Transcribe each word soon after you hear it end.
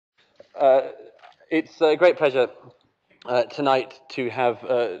It's a great pleasure tonight to have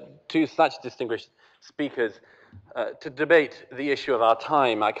two such distinguished speakers to debate the issue of our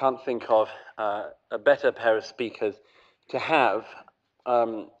time. I can't think of a better pair of speakers to have.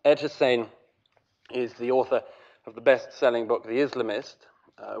 Ed Husain is the author of the best-selling book, The Islamist,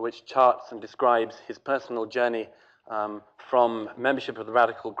 which charts and describes his personal journey from membership of the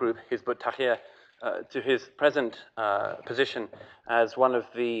radical group Hizb ut-Tahrir to his present position as one of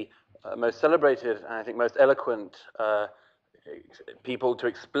the most celebrated and I think most eloquent people to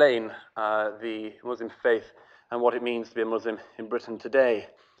explain the Muslim faith and what it means to be a Muslim in Britain today.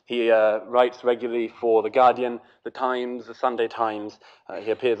 He writes regularly for The Guardian, The Times, The Sunday Times.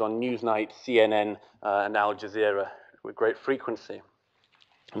 He appears on Newsnight, CNN, and Al Jazeera with great frequency.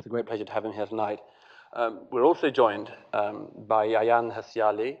 It's a great pleasure to have him here tonight. We're also joined by Ayaan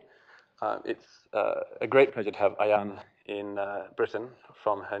Hirsi. It's a great pleasure to have Ayaan in Britain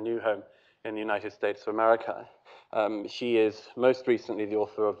from her new home in the United States of America. She is most recently the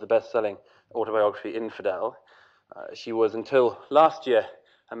author of the best-selling autobiography Infidel. She was until last year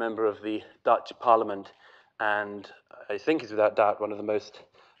a member of the Dutch Parliament, and I think is without doubt one of the most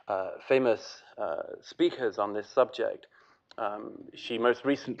famous speakers on this subject. She most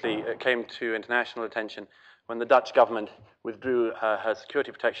recently came to international attention when the Dutch government withdrew her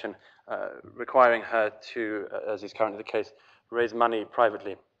security protection, requiring her to, as is currently the case, raise money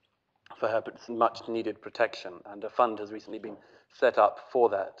privately for her much needed protection. And a fund has recently been set up for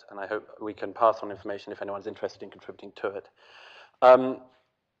that, and I hope we can pass on information if anyone's interested in contributing to it.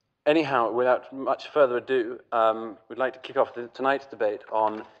 Anyhow, without much further ado, we'd like to kick off tonight's debate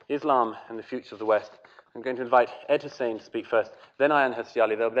on Islam and the future of the West. I'm going to invite Ed Husain to speak first, then Ayaan Hirsi.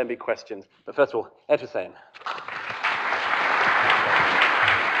 There'll then be questions. But first of all, Ed Husain.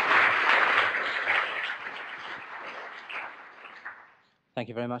 Thank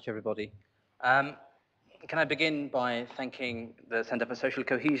you very much, everybody. Can I begin by thanking the Center for Social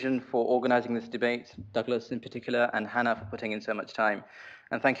Cohesion for organizing this debate, Douglas in particular, and Hannah for putting in so much time.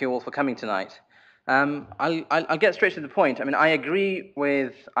 And thank you all for coming tonight. I'll get straight to the point. I mean, I agree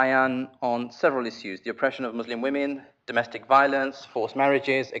with Ayaan on several issues: the oppression of Muslim women, domestic violence, forced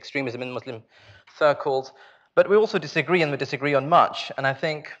marriages, extremism in Muslim circles. But we also disagree, and we disagree on much. And I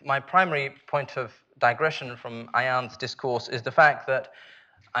think my primary point of digression from Ayaan's discourse is the fact that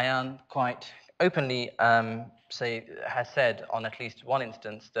Ayaan quite openly has said on at least one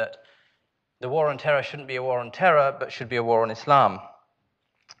instance that the war on terror shouldn't be a war on terror, but should be a war on Islam.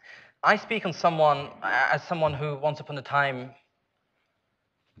 I speak as someone who once upon a time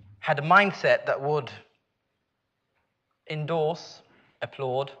had a mindset that would endorse,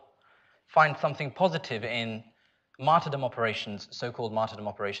 applaud, find something positive in martyrdom operations, so-called martyrdom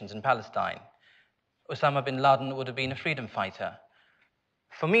operations in Palestine. Osama bin Laden would have been a freedom fighter.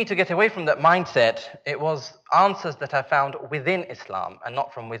 For me to get away from that mindset, it was answers that I found within Islam and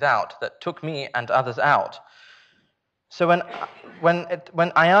not from without that took me and others out. So when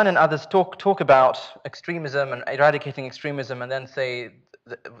Ayaan and others talk about extremism and eradicating extremism and then say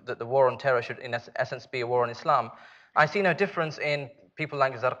that the war on terror should in essence be a war on Islam, I see no difference in people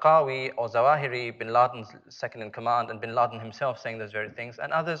like Zarqawi or Zawahiri, bin Laden's second in command, and bin Laden himself saying those very things,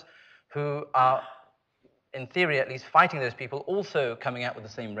 and others who are, in theory at least, fighting those people, also coming out with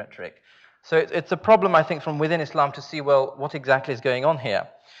the same rhetoric. So it's a problem, I think, from within Islam to see, well, what exactly is going on here.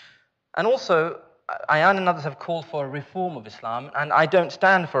 And also, Ayaan and others have called for a reform of Islam, and I don't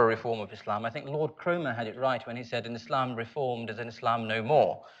stand for a reform of Islam. I think Lord Cromer had it right when he said, "In Islam reformed is in Islam no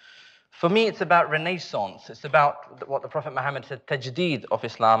more." For me, it's about renaissance. It's about what the Prophet Muhammad said, tajdeed of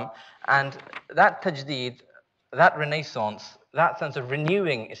Islam, and that tajdeed, that renaissance, that sense of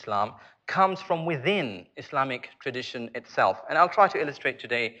renewing Islam comes from within Islamic tradition itself. And I'll try to illustrate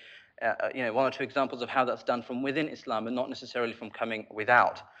today one or two examples of how that's done from within Islam and not necessarily from coming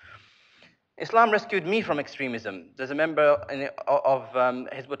without. Islam rescued me from extremism. There's a member of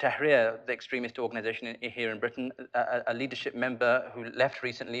Hizb ut-Tahrir, the extremist organization here in Britain, a leadership member who left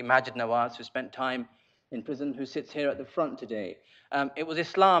recently, Majid Nawaz, who spent time in prison, who sits here at the front today. It was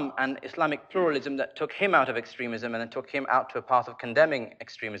Islam and Islamic pluralism that took him out of extremism and then took him out to a path of condemning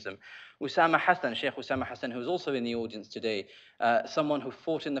extremism. Usama Hassan, Sheikh Usama Hassan, who's also in the audience today, someone who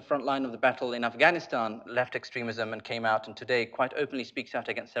fought in the front line of the battle in Afghanistan, left extremism and came out and today quite openly speaks out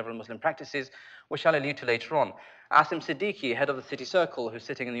against several Muslim practices, which I'll allude to later on. Asim Siddiqui, head of the City Circle, who's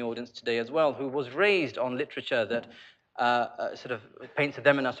sitting in the audience today as well, who was raised on literature that sort of paints a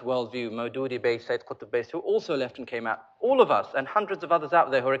Demonas worldview, Maududi based, Sayyid Qutb based, who also left and came out. All of us and hundreds of others out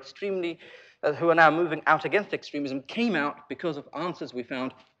there who are who are now moving out against extremism came out because of answers we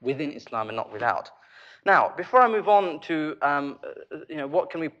found within Islam and not without. Now, before I move on to what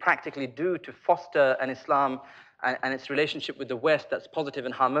can we practically do to foster an Islam and its relationship with the West that's positive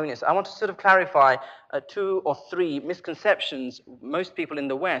and harmonious, I want to sort of clarify 2 or 3 misconceptions most people in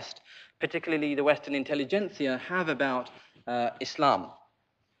the West, particularly the Western intelligentsia, have about Islam.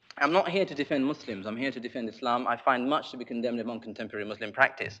 I'm not here to defend Muslims, I'm here to defend Islam. I find much to be condemned among contemporary Muslim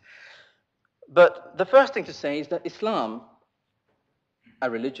practice. But the first thing to say is that Islam, a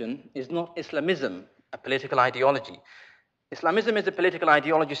religion, is not Islamism, a political ideology. Islamism is a political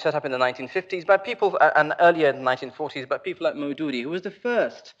ideology set up in the 1950s by people, and earlier in the 1940s, by people like Maududi, who was the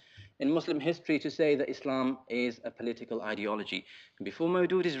first in Muslim history to say that Islam is a political ideology. And before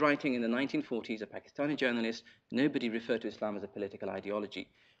Maududi's writing in the 1940s, a Pakistani journalist, nobody referred to Islam as a political ideology.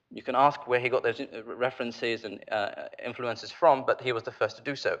 You can ask where he got those references and influences from, but he was the first to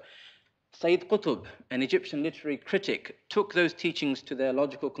do so. Sayyid Qutb, an Egyptian literary critic, took those teachings to their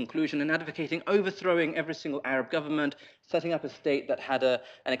logical conclusion and advocating overthrowing every single Arab government, setting up a state that had an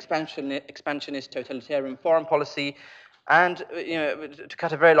expansionist totalitarian foreign policy, and to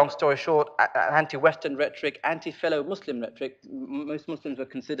cut a very long story short, anti-Western rhetoric, anti-fellow Muslim rhetoric. Most Muslims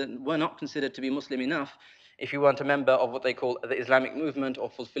were not considered to be Muslim enough if you weren't a member of what they call the Islamic movement or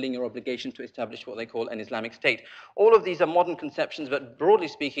fulfilling your obligation to establish what they call an Islamic state. All of these are modern conceptions, but broadly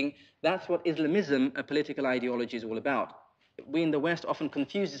speaking, that's what Islamism, a political ideology, is all about. We in the West often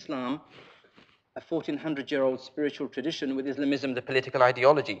confuse Islam, a 1400-year-old spiritual tradition, with Islamism, the political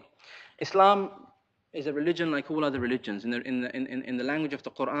ideology. Islam is a religion like all other religions. In the language of the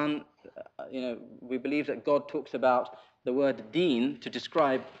Quran, we believe that God talks about the word deen to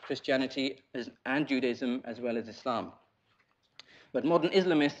describe Christianity and Judaism as well as Islam. But modern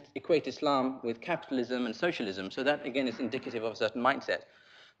Islamists equate Islam with capitalism and socialism, so that again is indicative of a certain mindset.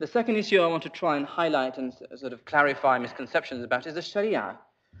 The second issue I want to try and highlight and sort of clarify misconceptions about is the Sharia.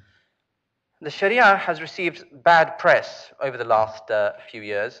 The Sharia has received bad press over the last few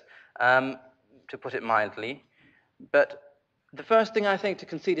years, to put it mildly, but the first thing I think to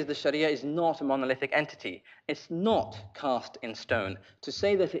concede is the Sharia is not a monolithic entity. It's not cast in stone. To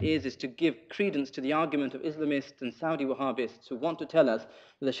say that it is to give credence to the argument of Islamists and Saudi Wahhabists who want to tell us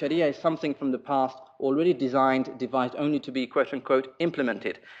that the Sharia is something from the past, already designed, devised only to be quote-unquote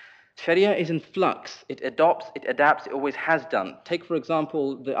implemented. Sharia is in flux. It adopts, it adapts, it always has done. Take, for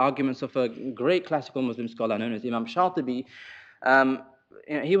example, the arguments of a great classical Muslim scholar known as Imam Shatibi.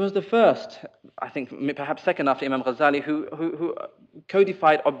 He was the first, I think, perhaps second after Imam Ghazali, who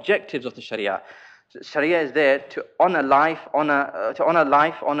codified objectives of the Sharia. Sharia is there to honor life,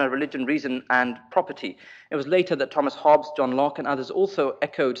 honor religion, reason, and property. It was later that Thomas Hobbes, John Locke, and others also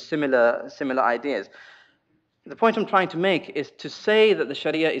echoed similar ideas. The point I'm trying to make is to say that the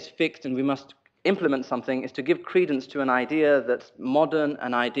Sharia is fixed and we must implement something is to give credence to an idea that's modern,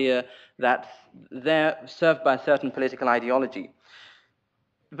 an idea that's there served by a certain political ideology.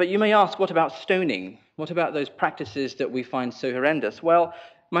 But you may ask, what about stoning? What about those practices that we find so horrendous? Well,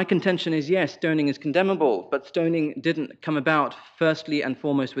 my contention is yes, stoning is condemnable, but stoning didn't come about firstly and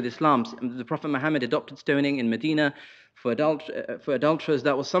foremost with Islam. The Prophet Muhammad adopted stoning in Medina for adulterers.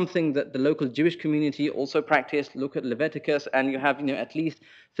 That was something that the local Jewish community also practiced. Look at Leviticus, and you have at least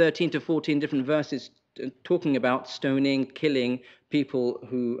 13 to 14 different verses talking about stoning, killing people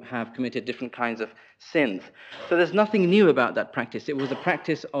who have committed different kinds of sins. So there's nothing new about that practice. It was a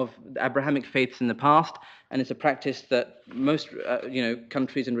practice of the Abrahamic faiths in the past, and it's a practice that most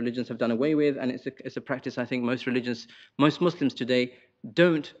countries and religions have done away with, and it's a practice I think most Muslims today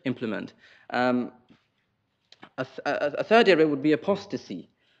don't implement. A third area would be apostasy.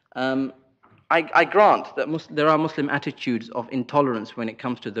 I grant that there are Muslim attitudes of intolerance when it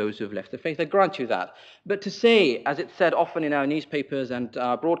comes to those who have left the faith. I grant you that. But to say, as it's said often in our newspapers and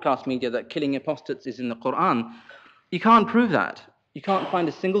our broadcast media, that killing apostates is in the Quran, you can't prove that. You can't find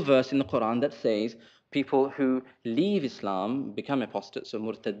a single verse in the Quran that says people who leave Islam, become apostates, or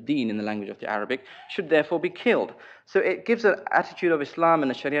murtaddeen in the language of the Arabic, should therefore be killed. So it gives an attitude of Islam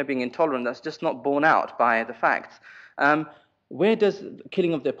and the Sharia being intolerant that's just not borne out by the facts. Where does the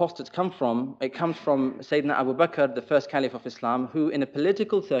killing of the apostates come from? It comes from Sayyidina Abu Bakr, the first caliph of Islam, who in a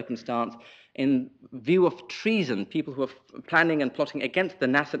political circumstance, in view of treason, people who are planning and plotting against the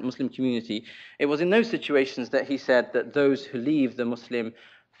nascent Muslim community, it was in those situations that he said that those who leave the Muslim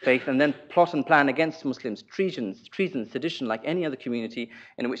faith and then plot and plan against Muslims, treason, sedition, like any other community,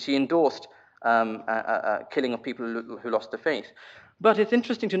 in which he endorsed killing of people who lost the faith. But it's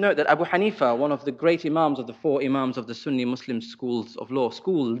interesting to note that Abu Hanifa, one of the great imams of the four imams of the Sunni Muslim schools of law,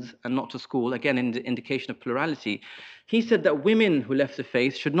 schools and not to school, again in the indication of plurality, he said that women who left the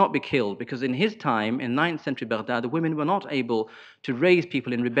faith should not be killed because in his time, in 9th century Baghdad, the women were not able to raise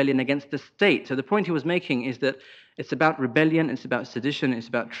people in rebellion against the state. So the point he was making is that it's about rebellion, it's about sedition, it's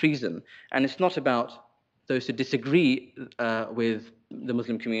about treason, and it's not about those who disagree with the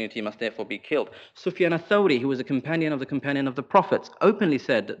Muslim community must therefore be killed. Sufyan al-Thawri, who was a companion of the prophets, openly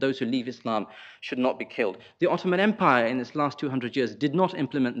said that those who leave Islam should not be killed. The Ottoman Empire in its last 200 years did not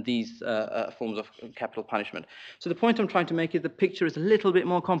implement these forms of capital punishment. So the point I'm trying to make is the picture is a little bit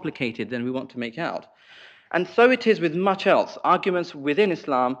more complicated than we want to make out. And so it is with much else. Arguments within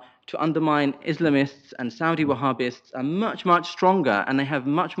Islam to undermine Islamists and Saudi Wahhabists are much, much stronger, and they have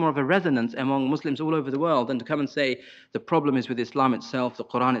much more of a resonance among Muslims all over the world than to come and say the problem is with Islam itself, the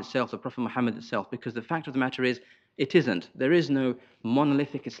Quran itself, the Prophet Muhammad itself, because the fact of the matter is it isn't. There is no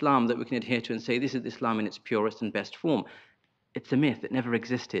monolithic Islam that we can adhere to and say this is Islam in its purest and best form. It's a myth. It never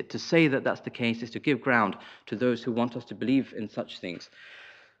existed. To say that that's the case is to give ground to those who want us to believe in such things.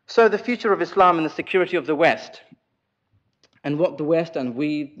 So the future of Islam and the security of the West, and what the West and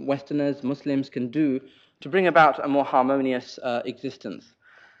we Westerners, Muslims, can do to bring about a more harmonious existence.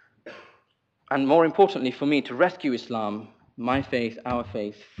 And more importantly for me, to rescue Islam, my faith, our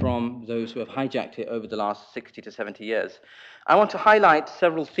faith, from those who have hijacked it over the last 60 to 70 years. I want to highlight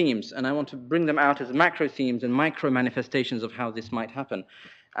several themes, and I want to bring them out as macro themes and micro manifestations of how this might happen.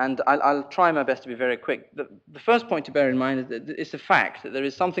 And I'll try my best to be very quick. The first point to bear in mind is that it's a fact that there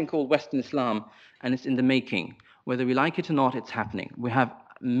is something called Western Islam, and it's in the making. Whether we like it or not, it's happening. We have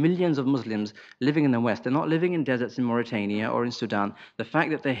millions of Muslims living in the West. They're not living in deserts in Mauritania or in Sudan. The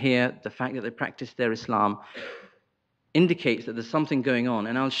fact that they're here, the fact that they practice their Islam, indicates that there's something going on.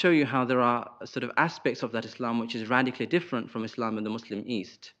 And I'll show you how there are sort of aspects of that Islam which is radically different from Islam in the Muslim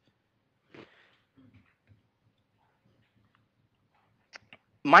East.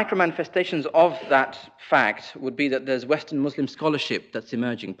 Micro-manifestations of that fact would be that there's Western Muslim scholarship that's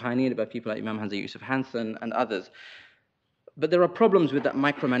emerging, pioneered by people like Imam Hamza Yusuf Hanson and others. But there are problems with that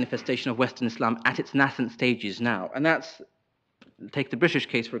micro-manifestation of Western Islam at its nascent stages now. And that's, take the British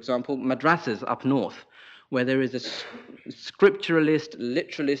case, for example, madrasas up north, where there is a scripturalist,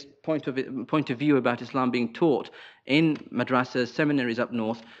 literalist point of view about Islam being taught in madrasas, seminaries up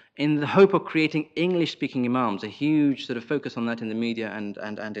north, in the hope of creating English-speaking imams, a huge sort of focus on that in the media and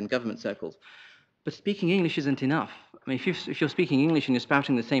in government circles. But speaking English isn't enough. I mean, if you're speaking English and you're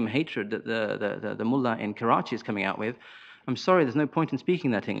spouting the same hatred that the mullah in Karachi is coming out with, I'm sorry, there's no point in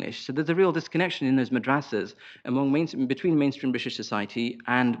speaking that English. So there's a real disconnection in those madrasas between mainstream British society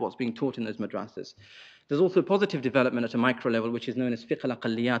and what's being taught in those madrasas. There's also positive development at a micro level, which is known as fiqh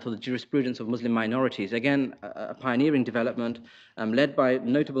al-aqalliyat, or the jurisprudence of Muslim minorities. Again, a pioneering development led by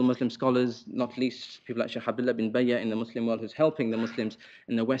notable Muslim scholars, not least people like Sheikh Abdullah bin Bayya in the Muslim world, who's helping the Muslims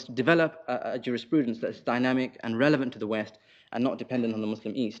in the West develop a jurisprudence that's dynamic and relevant to the West and not dependent on the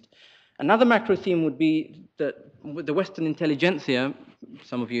Muslim East. Another macro theme would be that the Western intelligentsia,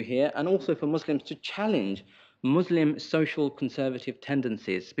 some of you here, and also for Muslims to challenge Muslim social conservative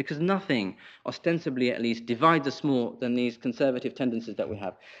tendencies, because nothing, ostensibly at least, divides us more than these conservative tendencies that we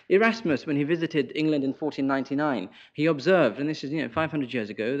have. Erasmus, when he visited England in 1499, he observed, and this is 500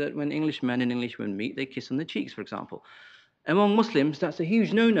 years ago, that when Englishmen and Englishwomen meet, they kiss on the cheeks, for example. Among Muslims, that's a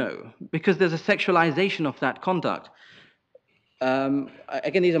huge no-no, because there's a sexualization of that conduct.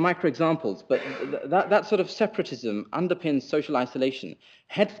 Again, these are micro examples, but that sort of separatism underpins social isolation.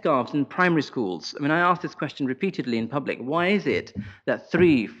 Headscarves in primary schools. I mean, I ask this question repeatedly in public. Why is it that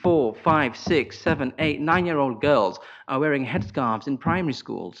 3, 4, 5, 6, 7, 8, 9-year-old girls are wearing headscarves in primary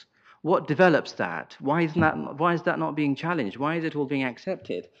schools? What develops that? Why is that not being challenged? Why is it all being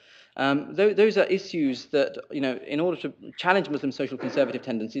accepted? Those are issues that, in order to challenge Muslim social conservative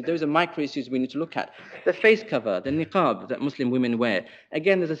tendencies, those are micro issues we need to look at. The face cover, the niqab that Muslim women wear.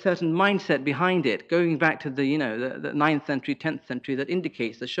 Again, there's a certain mindset behind it, going back to the 9th century, 10th century, that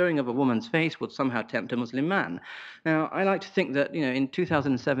indicates the showing of a woman's face would somehow tempt a Muslim man. Now, I like to think that, in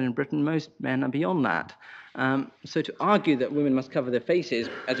 2007 in Britain, most men are beyond that. So to argue that women must cover their faces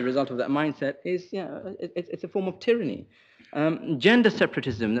as a result of that mindset is, it's a form of tyranny. Gender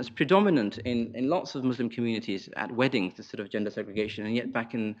separatism that's predominant in lots of Muslim communities at weddings, this sort of gender segregation, and yet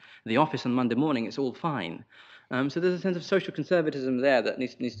back in the office on Monday morning, it's all fine. So there's a sense of social conservatism there that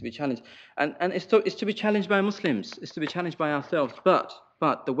needs to be challenged. And it's to be challenged by Muslims, it's to be challenged by ourselves.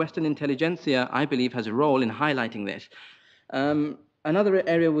 But the Western intelligentsia, I believe, has a role in highlighting this. Another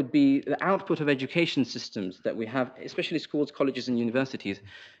area would be the output of education systems that we have, especially schools, colleges, and universities.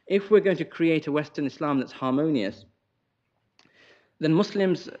 If we're going to create a Western Islam that's harmonious, then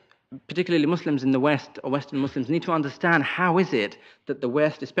Muslims, particularly Muslims in the West or Western Muslims, need to understand how is it that the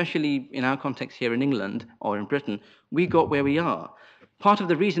West, especially in our context here in England or in Britain, we got where we are. Part of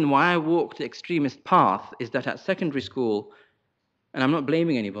the reason why I walked the extremist path is that at secondary school, and I'm not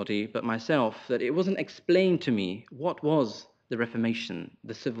blaming anybody but myself, that it wasn't explained to me what was the Reformation,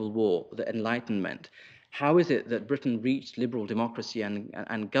 the Civil War, the Enlightenment. How is it that Britain reached liberal democracy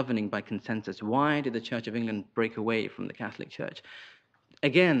and governing by consensus? Why did the Church of England break away from the Catholic Church?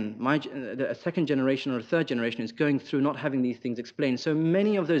 Again, a second generation or a third generation is going through not having these things explained. So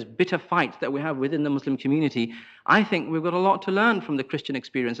many of those bitter fights that we have within the Muslim community, I think we've got a lot to learn from the Christian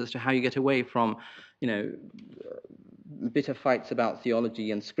experience as to how you get away from, bitter fights about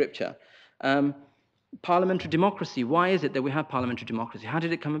theology and scripture. Parliamentary democracy. Why is it that we have parliamentary democracy? How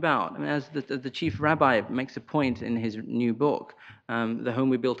did it come about? I mean, as the chief rabbi makes a point in his new book, The Home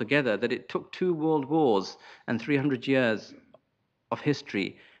We Built Together, that it took 2 world wars and 300 years of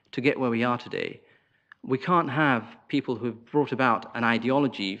history to get where we are today. We can't have people who have brought about an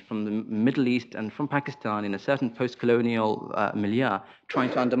ideology from the Middle East and from Pakistan in a certain post-colonial milieu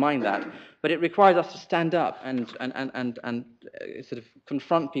trying to undermine that. But it requires us to stand up and sort of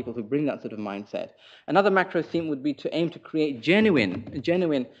confront people who bring that sort of mindset. Another macro theme would be to aim to create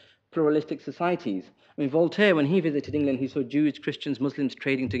genuine pluralistic societies. I mean, Voltaire, when he visited England, he saw Jews, Christians, Muslims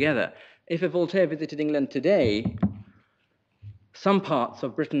trading together. If a Voltaire visited England today, some parts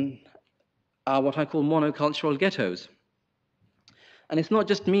of Britain are what I call monocultural ghettos. And it's not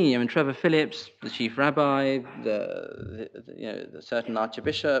just me. I mean, Trevor Phillips, the chief rabbi, the certain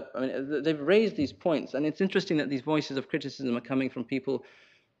archbishop, I mean, they've raised these points. And it's interesting that these voices of criticism are coming from people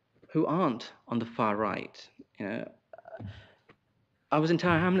who aren't on the far right. I was in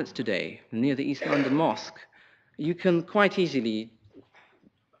Tower Hamlets today, near the East London Mosque. You can quite easily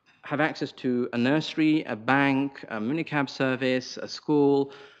have access to a nursery, a bank, a minicab service, a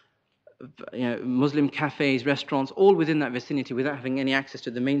school, Muslim cafes, restaurants, all within that vicinity without having any access to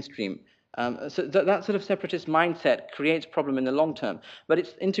the mainstream. So that sort of separatist mindset creates problem in the long term. But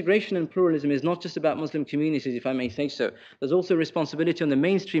its integration and pluralism is not just about Muslim communities, if I may say so. There's also responsibility on the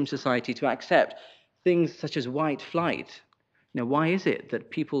mainstream society to accept things such as white flight. Why is it that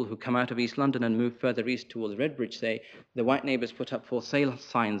people who come out of East London and move further east towards Redbridge say the white neighbours put up for sale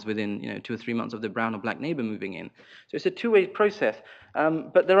signs within 2 or 3 months of the brown or black neighbour moving in? So it's a two-way process.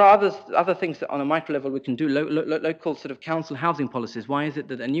 But there are other things that on a micro level we can do, local sort of council housing policies. Why is it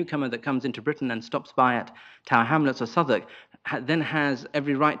that a newcomer that comes into Britain and stops by at Tower Hamlets or Southwark then has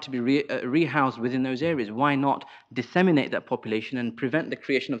every right to be rehoused within those areas? Why not disseminate that population and prevent the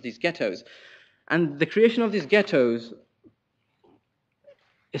creation of these ghettos? And the creation of these ghettos,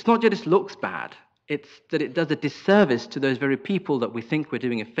 it's not just it looks bad, it's that it does a disservice to those very people that we think we're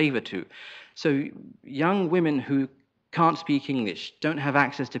doing a favor to. So young women who can't speak English, don't have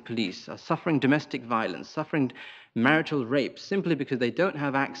access to police, are suffering domestic violence, suffering marital rape, simply because they don't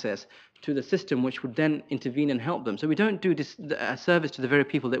have access to the system which would then intervene and help them. So we don't do a service to the very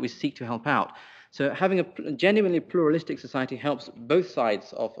people that we seek to help out. So having a genuinely pluralistic society helps both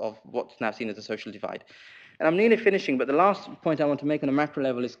sides of what's now seen as a social divide. And I'm nearly finishing, but the last point I want to make on a macro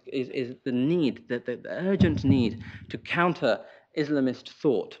level is the need, the urgent need to counter Islamist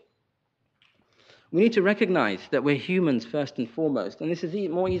thought. We need to recognize that we're humans first and foremost, and this is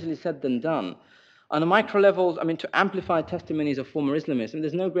more easily said than done. On a micro level, I mean, to amplify testimonies of former Islamists, and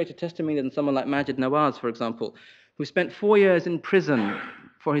there's no greater testimony than someone like Majid Nawaz, for example, who spent 4 years in prison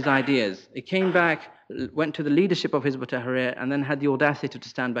for his ideas. He came back, went to the leadership of Hizb ut-Tahrir, and then had the audacity to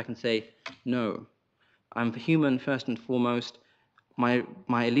stand back and say, no, I'm human first and foremost. My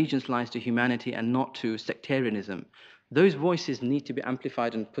allegiance lies to humanity and not to sectarianism. Those voices need to be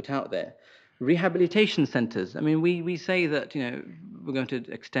amplified and put out there. Rehabilitation centers. I mean, we say that we're going to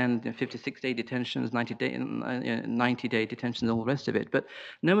extend 56-day detentions, 90-day detentions, all the rest of it. But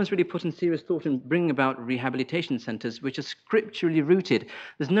no one's really put in serious thought in bringing about rehabilitation centers which are scripturally rooted.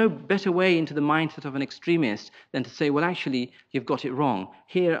 There's no better way into the mindset of an extremist than to say, well, actually, you've got it wrong.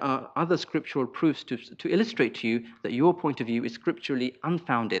 Here are other scriptural proofs to illustrate to you that your point of view is scripturally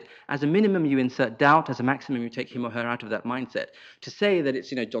unfounded. As a minimum, you insert doubt. As a maximum, you take him or her out of that mindset. To say that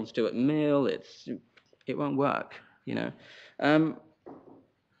it's John Stuart Mill, it won't work, And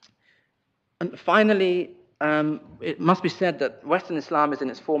finally, it must be said that Western Islam is in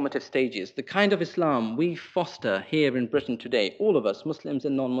its formative stages. The kind of Islam we foster here in Britain today, all of us, Muslims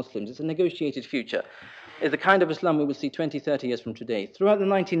and non-Muslims, it's a negotiated future, is the kind of Islam we will see 20, 30 years from today. Throughout the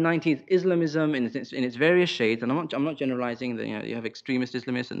 1990s, Islamism in its various shades, and I'm not generalizing, that you have extremist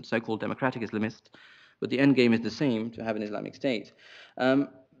Islamists and so-called democratic Islamists, but the end game is the same, to have an Islamic state.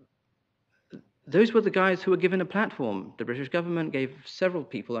 those were the guys who were given a platform. The British government gave several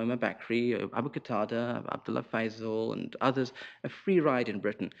people, Omar Bakri, Abu Qatada, Abdullah Faisal, and others, a free ride in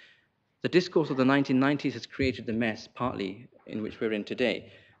Britain. The discourse of the 1990s has created the mess, partly, in which we're in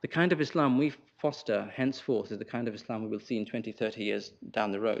today. The kind of Islam we foster henceforth is the kind of Islam we will see in 20, 30 years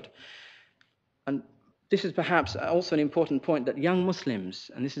down the road. And this is perhaps also an important point, that young Muslims,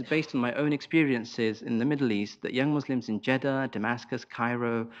 and this is based on my own experiences in the Middle East, that young Muslims in Jeddah, Damascus,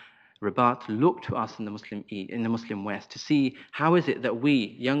 Cairo, Rabat look to us in the Muslim West to see how is it that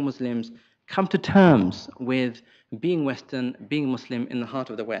we, young Muslims, come to terms with being Western, being Muslim in the heart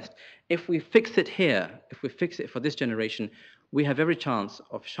of the West. If we fix it here, if we fix it for this generation, we have every chance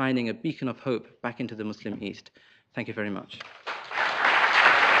of shining a beacon of hope back into the Muslim East. Thank you very much.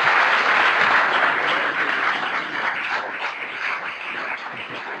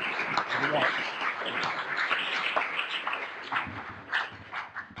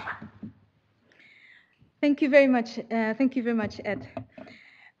 Thank you very much. Thank you very much, Ed.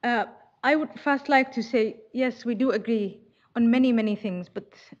 I would first like to say, yes, we do agree on many, many things,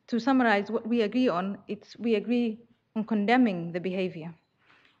 but to summarize what we agree on, we agree on condemning the behavior.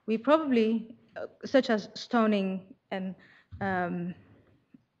 We probably, such as stoning and the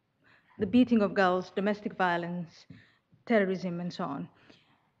beating of girls, domestic violence, terrorism, and so on.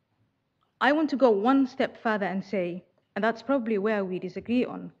 I want to go one step further and say, and that's probably where we disagree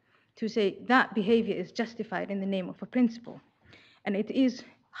on, to say that behavior is justified in the name of a principle. And it is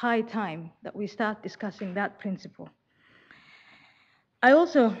high time that we start discussing that principle. I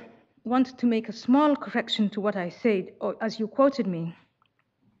also want to make a small correction to what I said, or as you quoted me.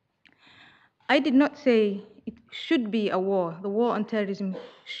 I did not say it should be a war. The war on terrorism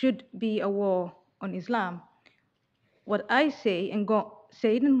should be a war on Islam. What I say and go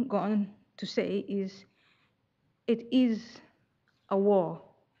on to say is it is a war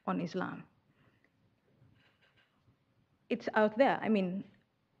on Islam. It's out there. I mean,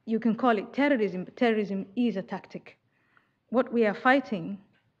 you can call it terrorism, but terrorism is a tactic. What we are fighting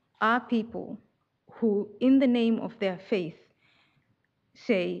are people who, in the name of their faith,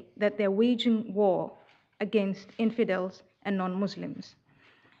 say that they're waging war against infidels and non-Muslims.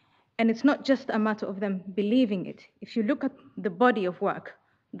 And it's not just a matter of them believing it. If you look at the body of work,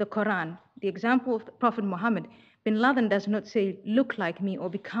 the Quran, the example of the Prophet Muhammad, Bin Laden does not say, look like me or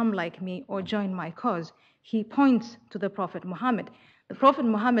become like me or join my cause. He points to the Prophet Muhammad. The Prophet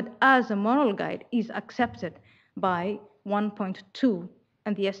Muhammad as a moral guide is accepted by 1.2,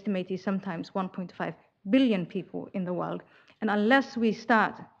 and the estimate is sometimes 1.5 billion people in the world. And unless we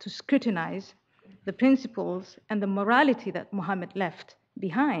start to scrutinize the principles and the morality that Muhammad left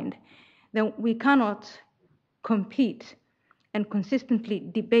behind, then we cannot compete and consistently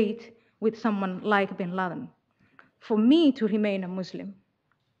debate with someone like Bin Laden. For me to remain a Muslim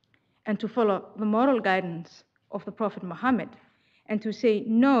and to follow the moral guidance of the Prophet Muhammad and to say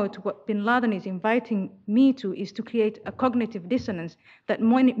no to what Bin Laden is inviting me to is to create a cognitive dissonance that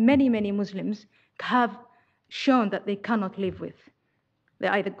many Muslims have shown that they cannot live with. They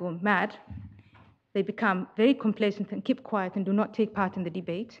either go mad, they become very complacent and keep quiet and do not take part in the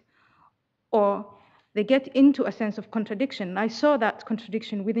debate, or they get into a sense of contradiction. I saw that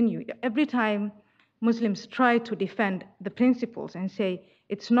contradiction within you. Every time Muslims try to defend the principles and say,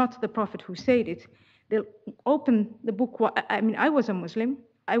 it's not the Prophet who said it, they'll open the book. I mean, I was a Muslim.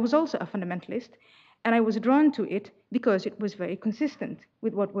 I was also a fundamentalist. And I was drawn to it because it was very consistent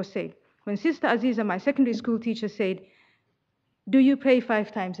with what was said. When Sister Aziza, my secondary school teacher, said, do you pray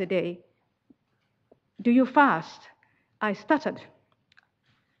 5 times a day? Do you fast? I stuttered.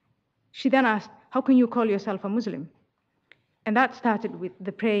 She then asked, how can you call yourself a Muslim? And that started with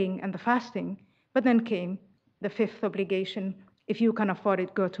the praying and the fasting. But then came the 5th obligation, if you can afford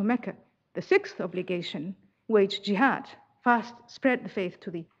it, go to Mecca. The 6th obligation, wage jihad, fast, spread the faith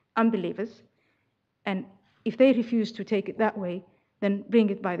to the unbelievers. And if they refuse to take it that way, then bring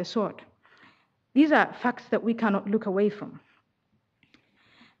it by the sword. These are facts that we cannot look away from.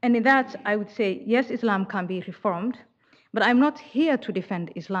 And in that, I would say, yes, Islam can be reformed, but I'm not here to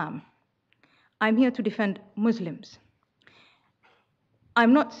defend Islam. I'm here to defend Muslims.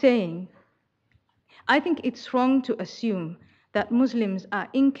 I'm not saying, I think it's wrong to assume that Muslims are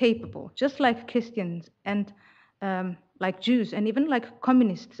incapable, just like Christians and like Jews and even like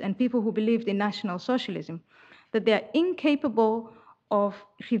communists and people who believed in National Socialism, that they're incapable of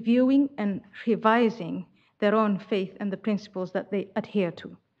reviewing and revising their own faith and the principles that they adhere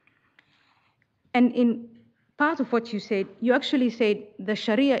to. And in part of what you said, you actually said the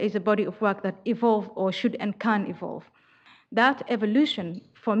Sharia is a body of work that evolve or should and can evolve. That evolution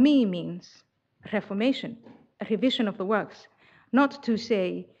for me means reformation, a revision of the works, not to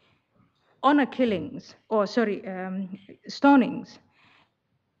say honor killings, or sorry, stonings,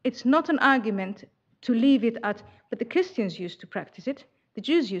 it's not an argument to leave it at, but the Christians used to practice it, the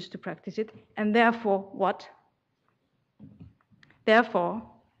Jews used to practice it, and therefore what? Therefore,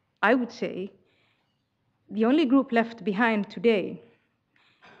 I would say the only group left behind today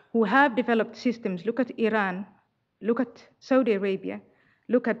who have developed systems, look at Iran, look at Saudi Arabia,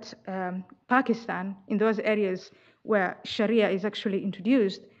 look at Pakistan, in those areas where Sharia is actually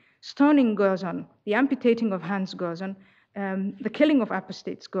introduced, stoning goes on, the amputating of hands goes on, the killing of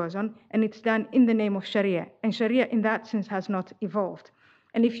apostates goes on, and it's done in the name of Sharia. And Sharia in that sense has not evolved.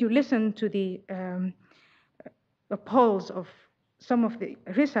 And if you listen to the polls of some of the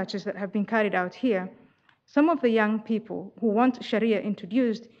researches that have been carried out here, some of the young people who want Sharia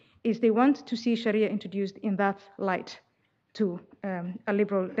introduced is they want to see Sharia introduced in that light to a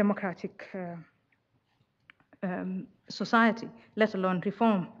liberal democratic society, let alone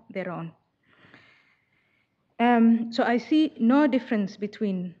reform their own. So I see no difference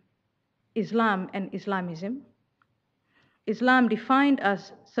between Islam and Islamism. Islam defined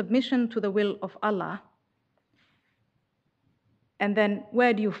as submission to the will of Allah. And then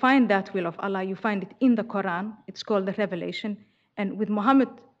where do you find that will of Allah? You find it in the Quran. It's called the Revelation. And with Muhammad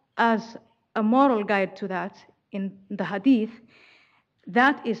as a moral guide to that in the Hadith,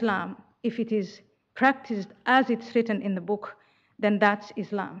 that Islam, if it is practiced as it's written in the book, then that's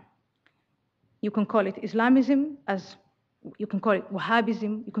Islam. You can call it Islamism, as you can call it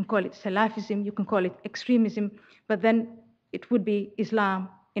Wahhabism, you can call it Salafism, you can call it extremism, but then it would be Islam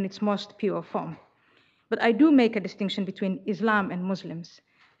in its most pure form. But I do make a distinction between Islam and Muslims.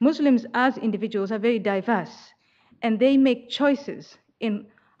 Muslims as individuals are very diverse, and they make choices in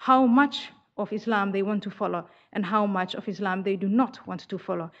how much of Islam they want to follow and how much of Islam they do not want to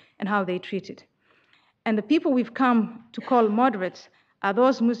follow and how they treat it. And the people we've come to call moderates are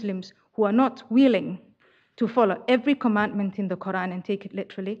those Muslims who are not willing to follow every commandment in the Quran and take it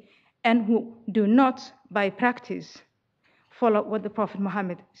literally, and who do not, by practice, follow what the Prophet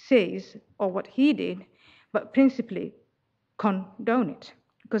Muhammad says or what he did, but principally condone it.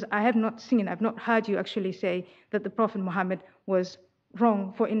 Because I have not seen, I've not heard you actually say that the Prophet Muhammad was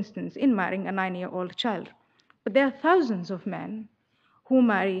wrong, for instance, in marrying a 9-year-old child. But there are thousands of men who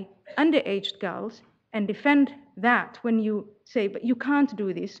marry underage girls and defend that when you say, but you can't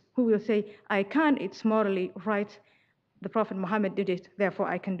do this, who will say, I can, it's morally right. The Prophet Muhammad did it, therefore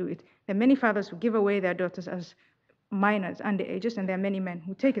I can do it. There are many fathers who give away their daughters as minors, underages, and there are many men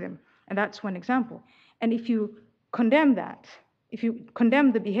who take them. And that's one example. And if you condemn that, if you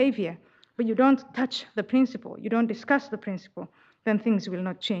condemn the behavior, but you don't touch the principle, you don't discuss the principle, then things will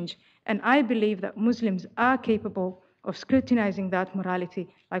not change. And I believe that Muslims are capable of scrutinizing that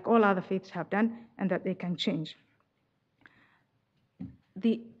morality like all other faiths have done, and that they can change.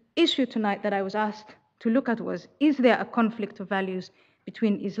 The issue tonight that I was asked to look at was, is there a conflict of values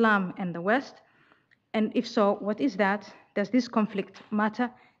between Islam and the West? And if so, what is that? Does this conflict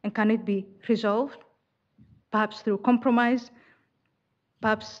matter? And can it be resolved? Perhaps through compromise,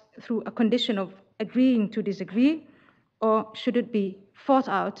 perhaps through a condition of agreeing to disagree, or should it be fought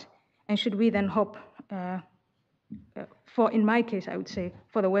out? And should we then hope for, in my case, I would say,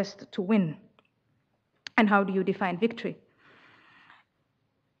 for the West to win? And how do you define victory?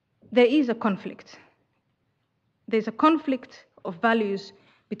 There is a conflict. There's a conflict of values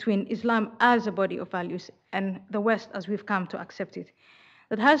between Islam as a body of values and the West as we've come to accept it.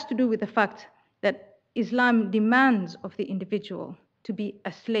 That has to do with the fact that Islam demands of the individual to be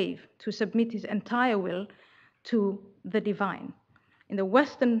a slave, to submit his entire will to the divine. In the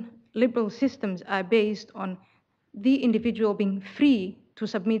Western liberal systems are based on the individual being free to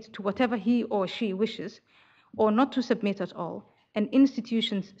submit to whatever he or she wishes, or not to submit at all, and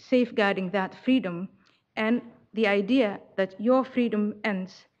institutions safeguarding that freedom, and the idea that your freedom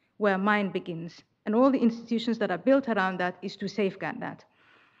ends where mine begins. And all the institutions that are built around that is to safeguard that.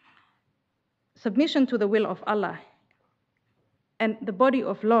 Submission to the will of Allah and the body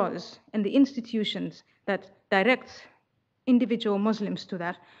of laws and the institutions that direct individual Muslims to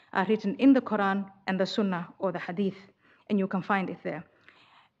that are written in the Quran and the Sunnah or the Hadith, and you can find it there.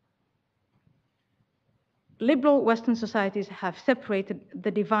 Liberal Western societies have separated the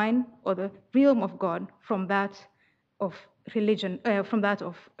divine or the realm of God from that of religion, from that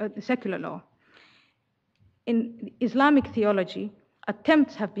of the secular law. In Islamic theology,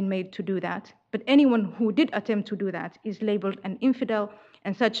 attempts have been made to do that, but anyone who did attempt to do that is labeled an infidel,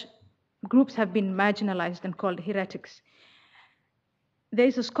 and such groups have been marginalized and called heretics. There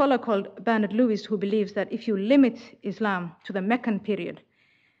is a scholar called Bernard Lewis who believes that if you limit Islam to the Meccan period,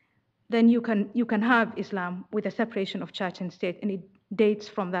 then you can have Islam with a separation of church and state, and it dates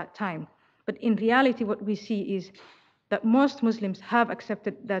from that time. But in reality, what we see is that most Muslims have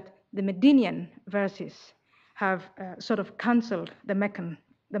accepted that the Medinian verses have sort of cancelled the Meccan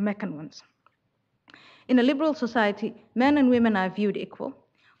ones. In a liberal society, men and women are viewed equal.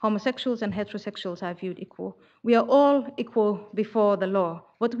 Homosexuals and heterosexuals are viewed equal. We are all equal before the law.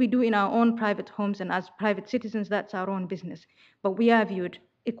 What we do in our own private homes and as private citizens, that's our own business. But we are viewed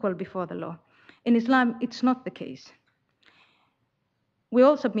equal before the law. In Islam, it's not the case. We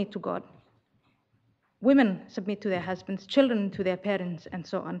all submit to God. Women submit to their husbands, children to their parents, and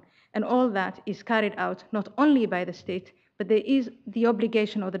so on. And all that is carried out not only by the state, but there is the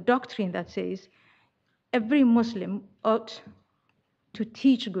obligation or the doctrine that says every Muslim ought to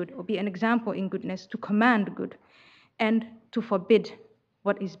teach good or be an example in goodness, to command good, and to forbid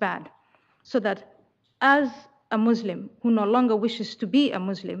what is bad. So that as a Muslim who no longer wishes to be a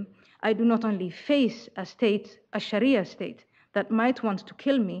Muslim, I do not only face a state, a Sharia state, that might want to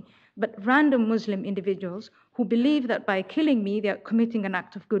kill me, but random Muslim individuals who believe that by killing me, they are committing an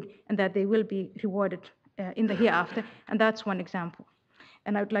act of good and that they will be rewarded in the hereafter. And that's one example.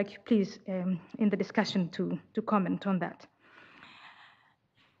 And I would like you, please, in the discussion to comment on that.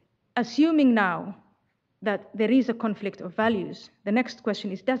 Assuming now that there is a conflict of values, the next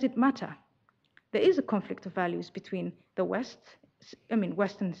question is, does it matter? There is a conflict of values between the West,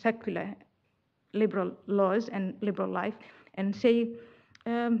 Western secular liberal laws and liberal life, and say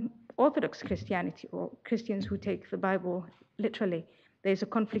Orthodox Christianity or Christians who take the Bible literally. There's a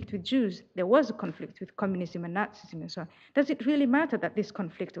conflict with Jews. There was a conflict with communism and Nazism and so on. Does it really matter that this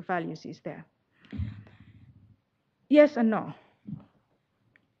conflict of values is there? Yes and no.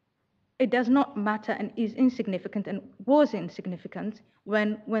 It does not matter and is insignificant and was insignificant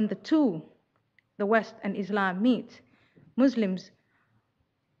when the two, the West and Islam, meet. Muslims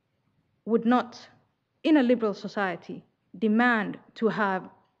would not, in a liberal society, demand to have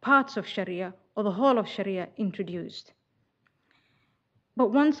parts of Sharia or the whole of Sharia introduced.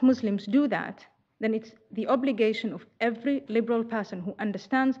 But once Muslims do that, then it's the obligation of every liberal person who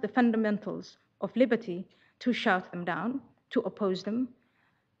understands the fundamentals of liberty to shout them down, to oppose them,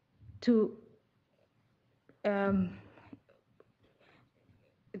 to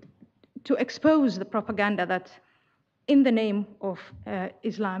expose the propaganda that in the name of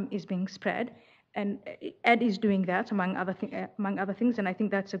Islam is being spread. And Ed is doing that, among other things, and I think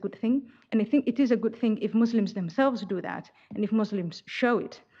that's a good thing. And I think it is a good thing if Muslims themselves do that, and if Muslims show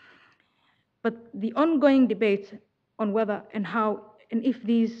it. But the ongoing debate on whether and how and if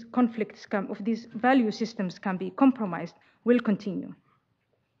these conflicts if these value systems can be compromised will continue.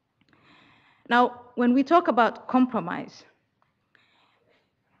 Now, when we talk about compromise,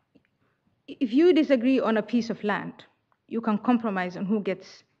 if you disagree on a piece of land, you can compromise on who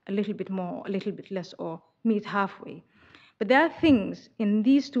gets a little bit more, a little bit less, or meet halfway. But there are things in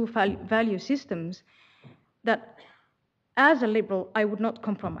these two value systems that, as a liberal, I would not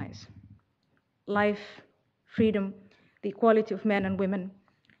compromise. Life, freedom, the equality of men and women.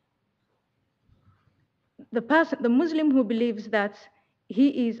 The Muslim who believes that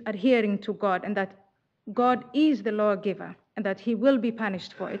he is adhering to God and that God is the lawgiver and that he will be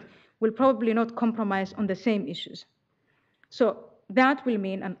punished for it will probably not compromise on the same issues. So that will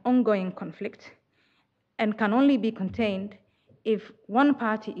mean an ongoing conflict and can only be contained if one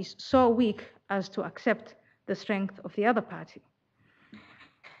party is so weak as to accept the strength of the other party.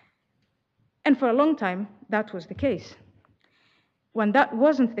 And for a long time, that was the case. When that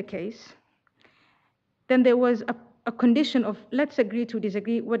wasn't the case, then there was a condition of let's agree to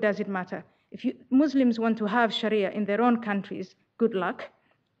disagree, what does it matter? If Muslims want to have Sharia in their own countries, good luck.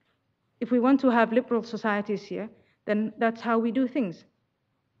 If we want to have liberal societies here, then that's how we do things.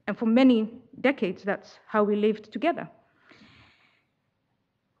 And for many decades, that's how we lived together.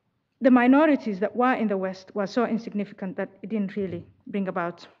 The minorities that were in the West were so insignificant that it didn't really bring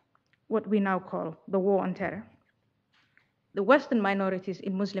about what we now call the war on terror. The Western minorities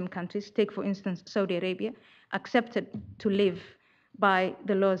in Muslim countries, take for instance Saudi Arabia, accepted to live by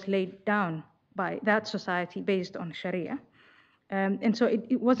the laws laid down by that society based on Sharia. And so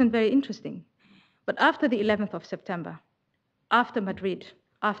it wasn't very interesting. But after the 11th of September, after Madrid,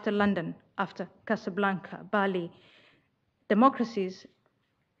 after London, after Casablanca, Bali, democracies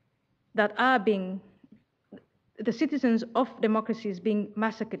that are being, the citizens of democracies being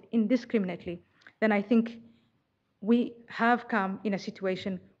massacred indiscriminately, then I think we have come in a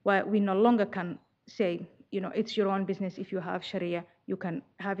situation where we no longer can say, it's your own business. If you have Sharia, you can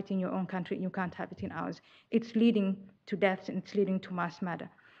have it in your own country, and you can't have it in ours. It's leading to deaths and it's leading to mass murder.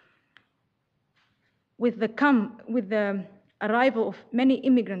 With the arrival of many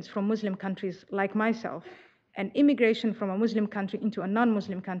immigrants from Muslim countries like myself, And immigration from a Muslim country into a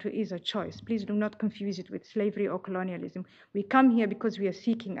non-Muslim country is a choice. Please do not confuse it with slavery or colonialism. We come here because we are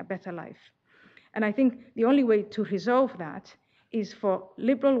seeking a better life. And I think the only way to resolve that is for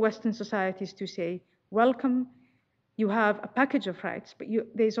liberal Western societies to say, welcome, you have a package of rights, but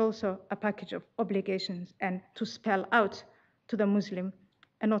there's also a package of obligations, and to spell out to the Muslim,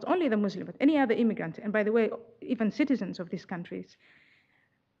 and not only the Muslim, but any other immigrant, and by the way, even citizens of these countries,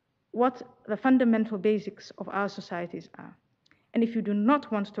 what the fundamental basics of our societies are. And if you do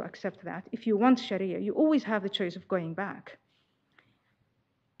not want to accept that, if you want Sharia, you always have the choice of going back.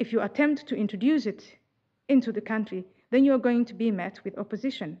 If you attempt to introduce it into the country, then you are going to be met with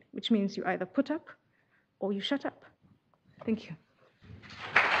opposition, which means you either put up or you shut up. Thank you.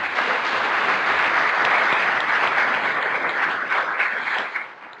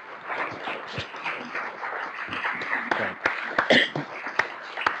 Okay.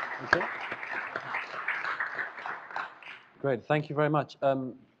 Great, thank you very much.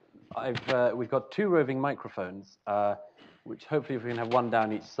 We've got 2 roving microphones, which hopefully we can have 1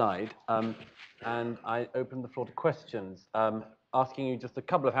 down each side. And I open the floor to questions, asking you just a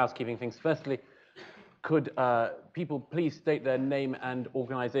couple of housekeeping things. Firstly, could people please state their name and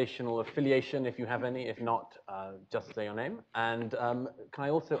organizational affiliation if you have any? If not, just say your name. And can I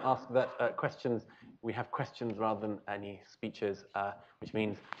also ask that we have questions rather than any speeches, which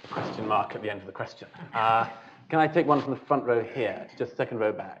means a question mark at the end of the question. Can I take one from the front row here, just second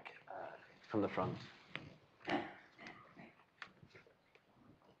row back from the front?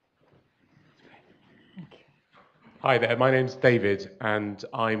 Hi there, my name's David, and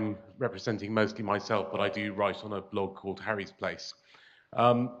I'm representing mostly myself, but I do write on a blog called Harry's Place.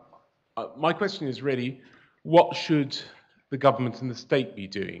 My question is really, what should the government and the state be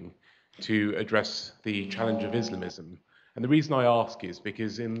doing to address the challenge of Islamism? And the reason I ask is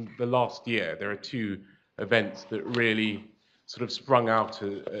because in the last year, there are 2 events that really sort of sprung out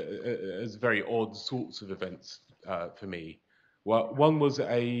as very odd sorts of events for me. Well, one was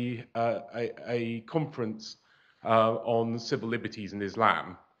a conference on civil liberties in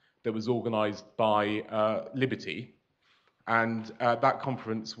Islam that was organised by Liberty, and that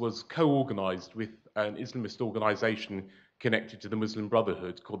conference was co-organised with an Islamist organisation connected to the Muslim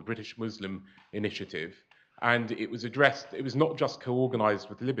Brotherhood called the British Muslim Initiative, and it was not just co-organised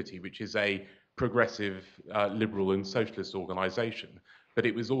with Liberty, which is a progressive, liberal and socialist organisation, but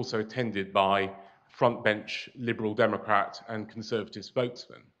it was also attended by frontbench Liberal Democrat and Conservative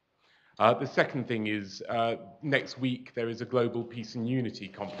spokesmen. The second thing is, next week there is a Global Peace and Unity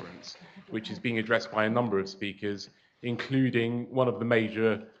Conference, which is being addressed by a number of speakers, including one of the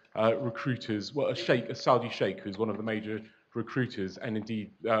major recruiters, well, a Saudi sheikh who's one of the major recruiters, and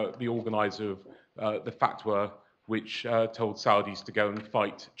indeed the organizer of the fatwa which told Saudis to go and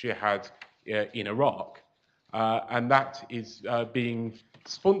fight jihad in Iraq. And that is being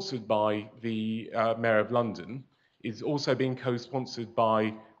sponsored by the Mayor of London, is also being co-sponsored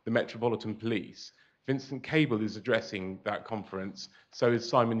by the Metropolitan Police. Vincent Cable is addressing that conference, so is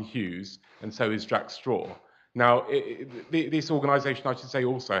Simon Hughes, and so is Jack Straw. Now, this organisation, I should say,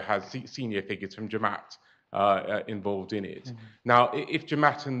 also has senior figures from Jamaat involved in it. Mm-hmm. Now, if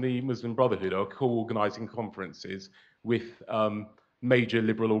Jamaat and the Muslim Brotherhood are co-organising conferences with major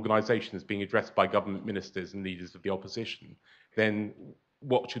liberal organisations being addressed by government ministers and leaders of the opposition, then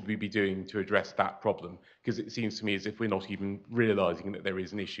what should we be doing to address that problem? Because it seems to me as if we're not even realising that there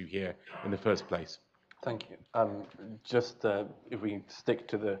is an issue here in the first place. Thank you. Just if we stick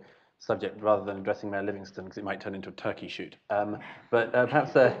to the subject rather than addressing Mayor Livingston, because it might turn into a turkey shoot. But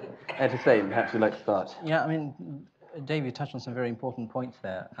perhaps, Ed Husain, perhaps you'd like to start. Yeah, I mean, David touched on some very important points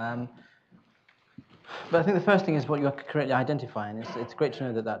there. But I think the first thing is what you're correctly identifying. It's great to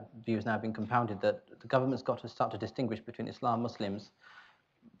know that that view has now been compounded, that the government's got to start to distinguish between Islam, Muslims,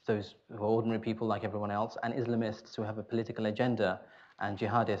 those who are ordinary people like everyone else, and Islamists who have a political agenda, and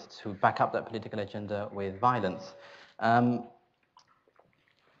jihadists who back up that political agenda with violence.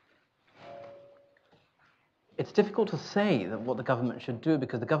 It's difficult to say that what the government should do,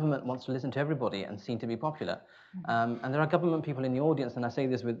 because the government wants to listen to everybody and seem to be popular. And there are government people in the audience, and I say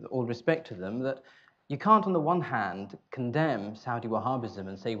this with all respect to them, that you can't, on the one hand, condemn Saudi Wahhabism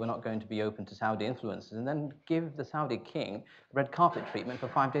and say we're not going to be open to Saudi influences, and then give the Saudi king red carpet treatment for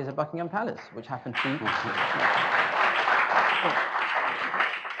 5 days at Buckingham Palace, which happened 3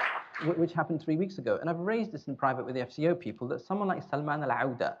 weeks ago. And I've raised this in private with the FCO people, that someone like Salman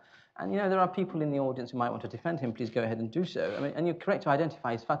al-Auda, and there are people in the audience who might want to defend him, please go ahead and do so. I mean, and you're correct to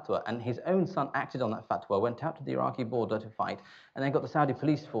identify his fatwa, and his own son acted on that fatwa, went out to the Iraqi border to fight, and then got the Saudi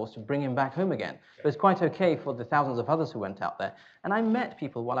police force to bring him back home again. But it's quite okay for the thousands of others who went out there. And I met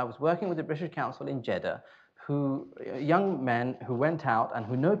people while I was working with the British Council in Jeddah young men who went out and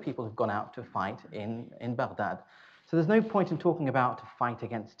who know people who've gone out to fight in Baghdad. So there's no point in talking about to fight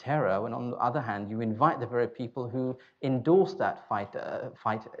against terror when, on the other hand, you invite the very people who endorse that fight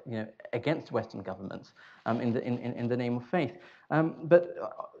against Western governments in the name of faith.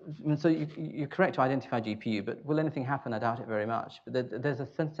 So you're correct to identify GPU, but will anything happen? I doubt it very much. But there's a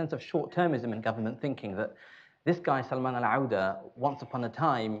sense of short-termism in government thinking that this guy, Salman al-Auda, once upon a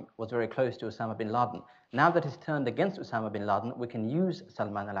time was very close to Osama bin Laden. Now that he's turned against Osama bin Laden, we can use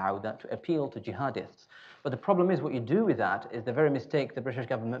Salman al-Auda to appeal to jihadists. But the problem is what you do with that is the very mistake the British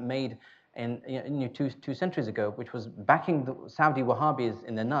government made two centuries ago, which was backing the Saudi Wahhabis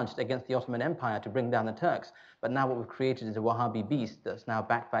in their nudge against the Ottoman Empire to bring down the Turks. But now what we've created is a Wahhabi beast that's now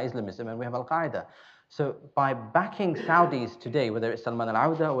backed by Islamism, and we have Al-Qaeda. So by backing Saudis today, whether it's Salman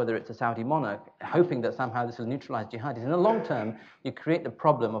al-Auda or whether it's a Saudi monarch, hoping that somehow this will neutralize jihadis, in the long term, you create the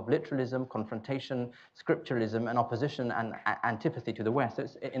problem of literalism, confrontation, scripturalism, and opposition and antipathy to the West. So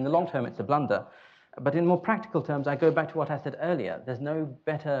in the long term, it's a blunder. But in more practical terms, I go back to what I said earlier. There's no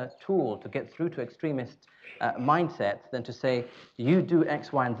better tool to get through to extremist mindsets than to say, you do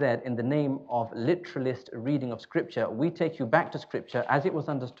X, Y, and Z in the name of literalist reading of Scripture. We take you back to Scripture as it was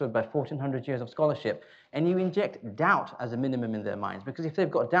understood by 1,400 years of scholarship, and you inject doubt as a minimum in their minds. Because if they've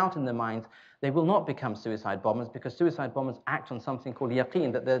got doubt in their minds, they will not become suicide bombers, because suicide bombers act on something called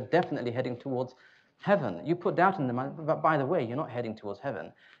yaqeen, that they're definitely heading towards heaven. You put doubt in their mind, but by the way, you're not heading towards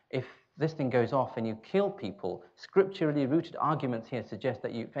heaven. If this thing goes off and you kill people, scripturally rooted arguments here suggest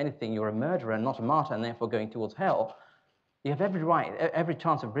that you, if anything, you're a murderer and not a martyr and therefore going towards hell. You have every right, every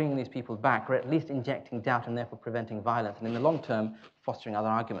chance of bringing these people back, or at least injecting doubt and therefore preventing violence, and in the long term, fostering other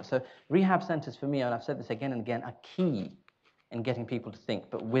arguments. So rehab centers for me, and I've said this again and again, are key in getting people to think,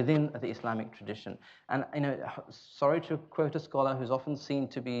 but within the Islamic tradition. And sorry to quote a scholar who's often seen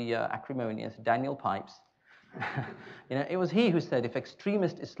to be acrimonious, Daniel Pipes. It was he who said, if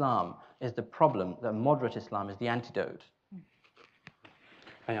extremist Islam is the problem, then moderate Islam is the antidote.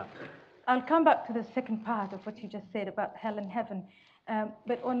 Yeah. I'll come back to the second part of what you just said about hell and heaven.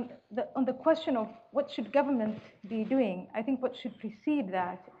 But on the question of what should government be doing, I think what should precede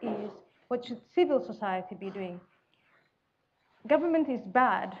that is what should civil society be doing. Government is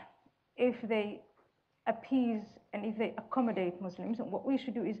bad if they appease and if they accommodate Muslims. And what we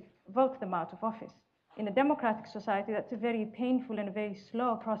should do is vote them out of office. In a democratic society, that's a very painful and a very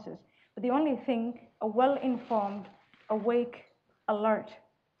slow process. But the only thing a well-informed, awake, alert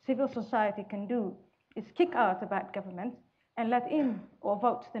civil society can do is kick out a bad government and let in or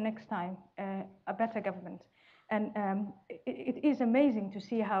vote the next time a better government. And it is amazing to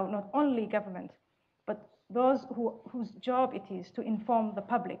see how not only government, but those whose job it is to inform the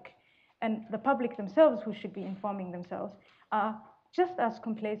public, and the public themselves who should be informing themselves, are just as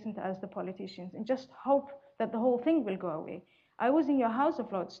complacent as the politicians and just hope that the whole thing will go away. I was in your House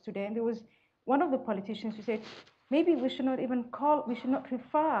of Lords today, and there was one of the politicians who said, maybe we should not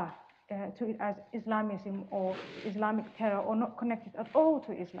refer to it as Islamism or Islamic terror, or not connect it at all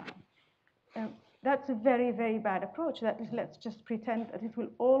to Islam. That's a very, very bad approach. That is, let's just pretend that it will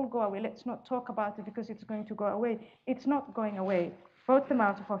all go away. Let's not talk about it because it's going to go away. It's not going away. Vote them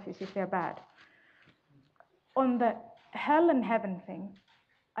out of office if they're bad. On the hell and heaven thing,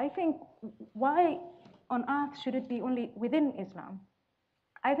 I think, why on earth should it be only within Islam?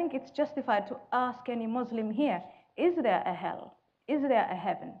 I think it's justified to ask any Muslim here, is there a hell? Is there a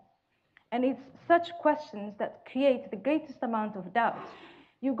heaven? And it's such questions that create the greatest amount of doubt.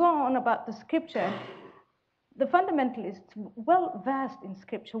 You go on about the scripture, the fundamentalists, well versed in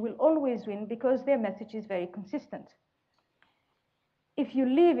scripture, will always win because their message is very consistent. If you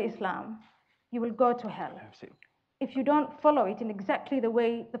leave Islam, you will go to hell. Absolutely. If you don't follow it in exactly the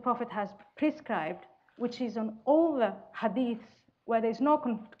way the Prophet has prescribed, which is on all the hadiths where there's no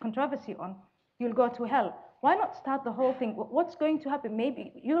controversy on, you'll go to hell. Why not start the whole thing? What's going to happen?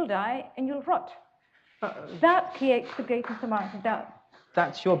 Maybe you'll die and you'll rot. That creates the greatest amount of doubt.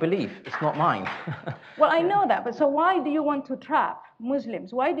 That's your belief, it's not mine. Well, I know that, but so why do you want to trap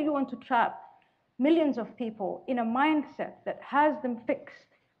Muslims? Why do you want to trap millions of people in a mindset that has them fixed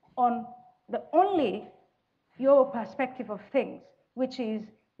on the only your perspective of things, which is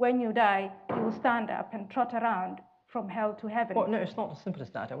when you die, you will stand up and trot around from hell to heaven? Well, no, it's not as simple as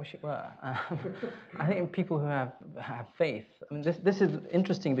that. I wish it were. I think people who have faith, I mean, this is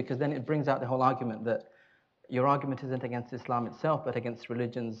interesting because then it brings out the whole argument that your argument isn't against Islam itself, but against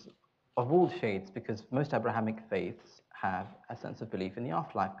religions of all shades, because most Abrahamic faiths have a sense of belief in the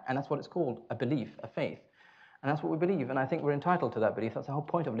afterlife, and that's what it's called, a belief, a faith. And that's what we believe, and I think we're entitled to that belief. That's the whole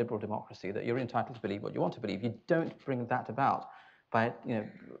point of liberal democracy, that you're entitled to believe what you want to believe. You don't bring that about by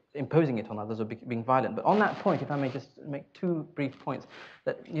imposing it on others or being violent. But on that point, if I may just make two brief points,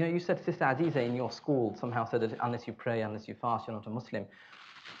 that you said Sister Aziza in your school somehow said that unless you pray, unless you fast, you're not a Muslim.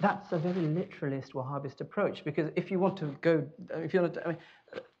 That's a very literalist Wahhabist approach, because if you want to go,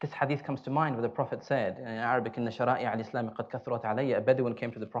 this hadith comes to mind where the Prophet said in Arabic, "Inna shara'i al-Islam qad kathrat alayya." A Bedouin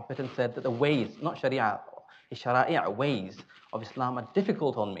came to the Prophet and said that the ways, not sharia, shara'i' ways of Islam are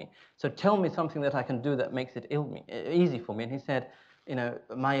difficult on me. So tell me something that I can do that makes it easy for me. And he said,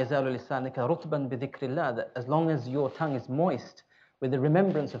 "Ma yazalu lisanika rutban bi dhikrillah," that as long as your tongue is moist with the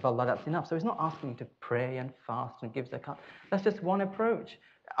remembrance of Allah, that's enough. So he's not asking you to pray and fast and give zakat. That's just one approach.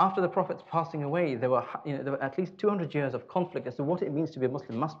 After the Prophet's passing away, there were at least 200 years of conflict as to what it means to be a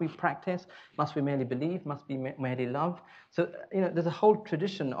Muslim. Must we practice? Must we merely believe? Must we merely love? So there's a whole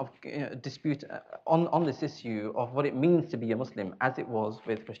tradition of dispute on this issue of what it means to be a Muslim, as it was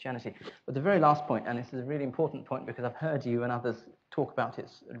with Christianity. But the very last point, and this is a really important point because I've heard you and others talk about it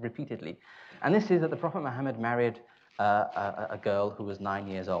repeatedly, and this is that the Prophet Muhammad married a girl who was 9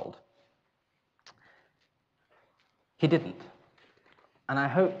 years old. He didn't. And I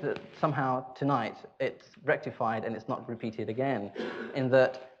hope that somehow tonight it's rectified and it's not repeated again, in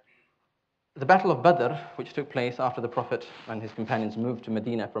that the Battle of Badr, which took place after the Prophet and his companions moved to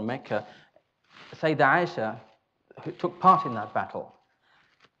Medina from Mecca, Sayyidah Aisha, who took part in that battle,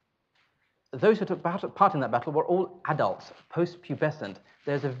 those who took part in that battle were all adults, post-pubescent.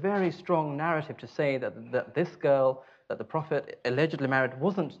 There's a very strong narrative to say that this girl that the Prophet allegedly married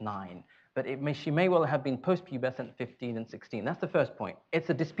wasn't 9, but she may well have been post-pubescent 15 and 16. That's the first point. It's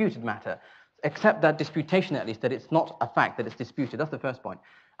a disputed matter. Accept that disputation at least, that it's not a fact, that it's disputed. That's the first point.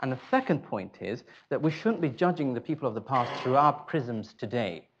 And the second point is that we shouldn't be judging the people of the past through our prisms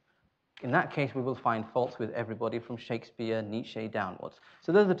today. In that case, we will find faults with everybody from Shakespeare, Nietzsche downwards.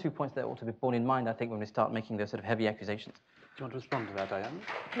 So those are the 2 points that ought to be borne in mind, I think, when we start making those sort of heavy accusations. Do you want to respond to that, Ayaan?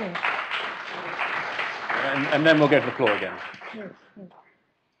 Yes. And then we'll go to the floor again. Yes.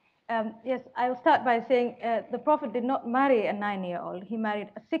 Yes, I'll start by saying the Prophet did not marry a 9-year-old. He married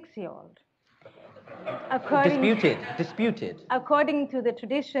a 6-year-old. Disputed. According to the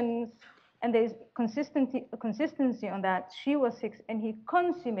traditions, and there's consistency on that, she was 6 and he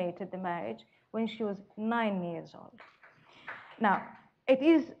consummated the marriage when she was 9 years old. Now,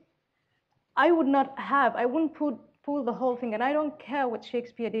 I wouldn't pull the whole thing, and I don't care what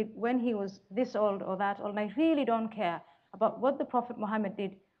Shakespeare did when he was this old or that old, and I really don't care about what the Prophet Muhammad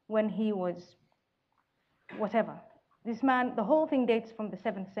did when he was whatever. This man, the whole thing dates from the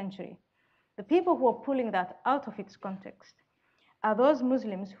 7th century. The people who are pulling that out of its context are those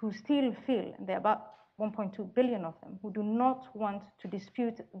Muslims who still feel, and there are about 1.2 billion of them, who do not want to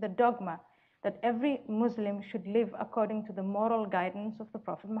dispute the dogma that every Muslim should live according to the moral guidance of the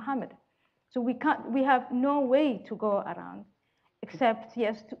Prophet Muhammad. So we have no way to go around except,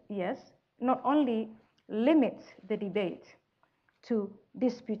 yes, not only limit the debate to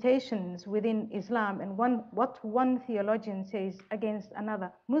disputations within Islam and what one theologian says against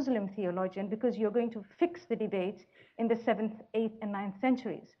another Muslim theologian, because you're going to fix the debate in the 7th, 8th, and 9th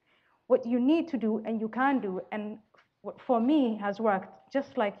centuries. What you need to do, and you can do, and what for me has worked,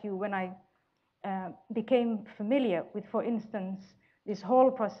 just like you, when I became familiar with, for instance, this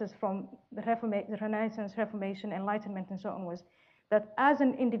whole process from the Renaissance, Reformation, Enlightenment, and so on, was that as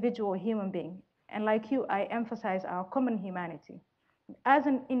an individual human being, and like you, I emphasize our common humanity. As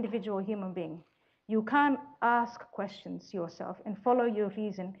an individual human being, you can ask questions yourself and follow your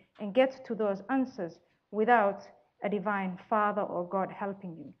reason and get to those answers without a divine Father or God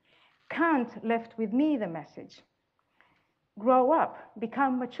helping you. Kant left with me the message: grow up,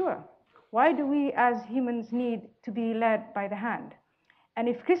 become mature. Why do we as humans need to be led by the hand? And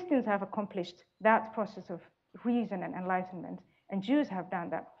if Christians have accomplished that process of reason and enlightenment, and Jews have done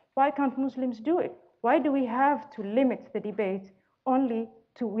that, why can't Muslims do it? Why do we have to limit the debate only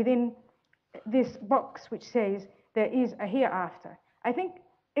to within this box which says there is a hereafter? I think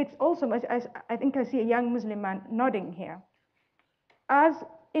it's also, I think I see a young Muslim man nodding here. As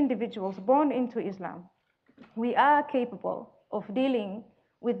individuals born into Islam, we are capable of dealing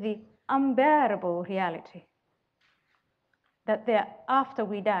with the unbearable reality that after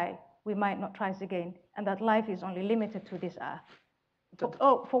we die, we might not rise again, and that life is only limited to this earth.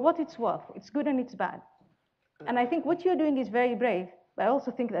 For what it's worth, it's good and it's bad. And I think what you're doing is very brave, but I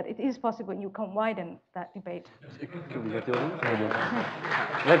also think that it is possible you can widen that debate. Can we go to the audience?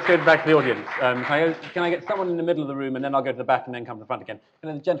 Let's go back to the audience. Can I get someone in the middle of the room, and then I'll go to the back and then come to the front again.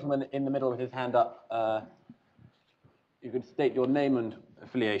 And the gentleman in the middle with his hand up, you could state your name and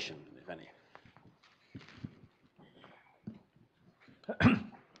affiliation, if any.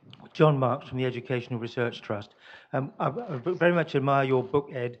 John Marks from the Educational Research Trust. I very much admire your book,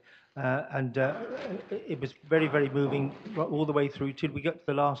 Ed, and it was very, very moving all the way through till we got to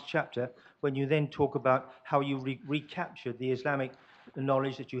the last chapter, when you then talk about how you recaptured the Islamic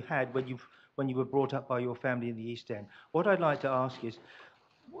knowledge that you had when you were brought up by your family in the East End. What I'd like to ask is,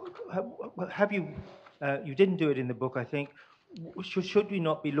 have you, you didn't do it in the book, I think, should we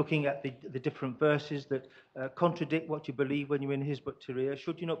not be looking at the different verses that contradict what you believe when you're in Hizb ut-Tahrir?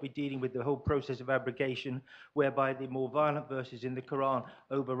 Should you not be dealing with the whole process of abrogation, whereby the more violent verses in the Quran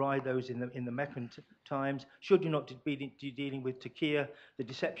override those in the Meccan times? Should you not be dealing with taqiyya, the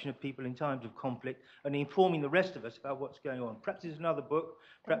deception of people in times of conflict, and informing the rest of us about what's going on? Perhaps there's another book,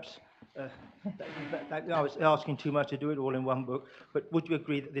 perhaps I was asking too much to do it all in one book, but would you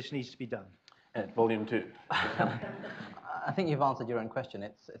agree that this needs to be done? Volume 2. I think you've answered your own question.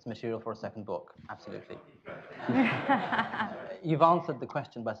 It's material for a second book, absolutely. You've answered the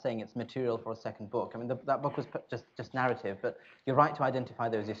question by saying it's material for a second book. I mean, that book was just narrative, but you're right to identify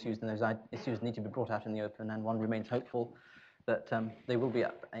those issues, and those issues need to be brought out in the open, and one remains hopeful that they will be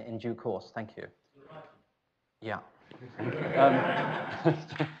up in due course. Thank you. Yeah.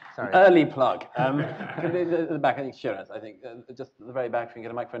 Sorry. Early plug. The back, I think, Shiraz, I think, just at the very back, if we can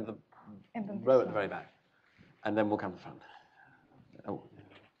get a microphone to the row at the very back. And then we'll come to the front. Oh.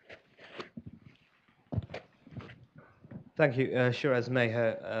 Thank you. Shiraz May,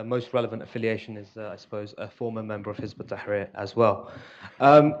 her most relevant affiliation is, I suppose, a former member of Hizb ut-Tahrir as well.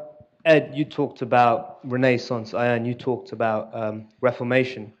 Ed, you talked about Renaissance. Ayaan, you talked about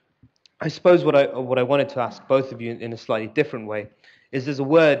Reformation. I suppose what I wanted to ask both of you in a slightly different way is there's a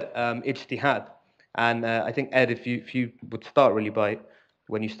word, ijtihad. And I think, Ed, if you would start really by,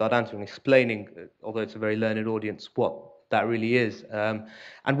 when you start answering, explaining, although it's a very learned audience, what that really is,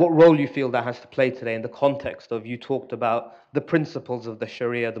 and what role you feel that has to play today in the context of, you talked about the principles of the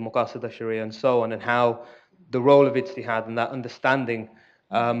Sharia, the Muqasid Sharia, and so on, and how the role of ijtihad and that understanding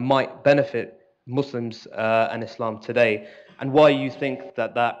might benefit Muslims and Islam today, and why you think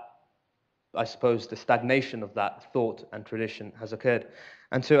that I suppose, the stagnation of that thought and tradition has occurred.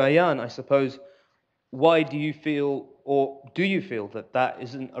 And to Ayaan, I suppose, why do you feel, or do you feel that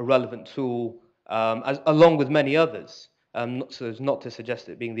isn't a relevant tool, along with many others, so as not to suggest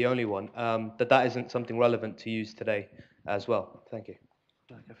it being the only one, that isn't something relevant to use today as well? Thank you.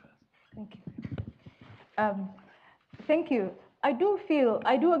 Thank you. Thank you. I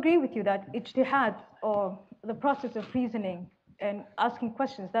do agree with you that ijtihad, or the process of reasoning and asking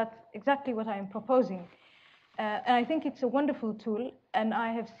questions, that's exactly what I am proposing. And I think it's a wonderful tool, and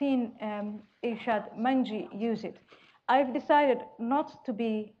I have seen Irshad Manji use it. I've decided not to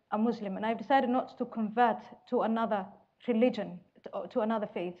be a Muslim, and I've decided not to convert to another religion, to another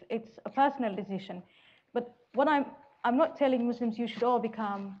faith. It's a personal decision. But what I'm not telling Muslims you should all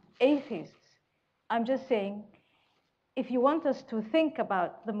become atheists. I'm just saying, if you want us to think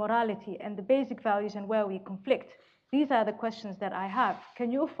about the morality and the basic values and where we conflict, these are the questions that I have. Can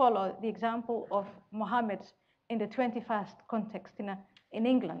you follow the example of Muhammad in the 21st context in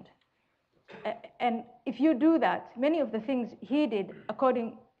England? And if you do that, many of the things he did,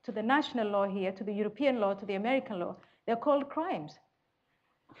 according to the national law here, to the European law, to the American law, they're called crimes.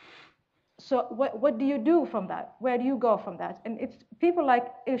 So what do you do from that? Where do you go from that? And it's people like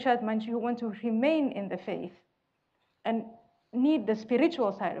Irshad Manji who want to remain in the faith and need the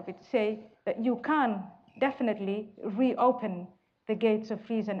spiritual side of it, say that you can definitely reopen the gates of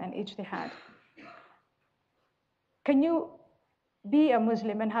reason and ijtihad. Can you be a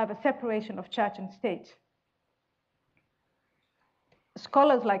Muslim and have a separation of church and state?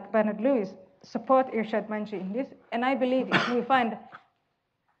 Scholars like Bernard Lewis support Irshad Manji in this, and I believe if we find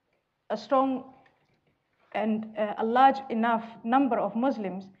a strong and a large enough number of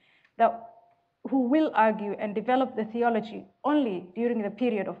Muslims who will argue and develop the theology only during the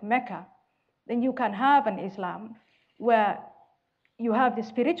period of Mecca, then you can have an Islam where you have the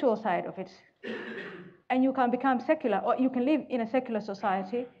spiritual side of it, and you can become secular, or you can live in a secular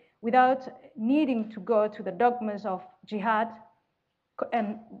society without needing to go to the dogmas of jihad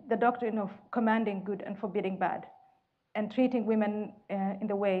and the doctrine of commanding good and forbidding bad, and treating women in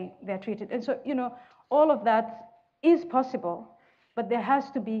the way they're treated. And so, all of that is possible, but there has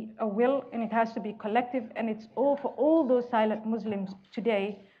to be a will, and it has to be collective, and it's all for all those silent Muslims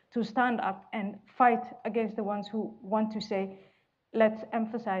today to stand up and fight against the ones who want to say, let's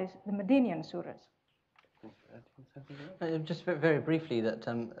emphasize the Medinian surahs. Just very briefly, that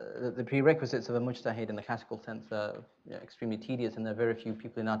the prerequisites of a mujtahid in the classical sense are extremely tedious, and there are very few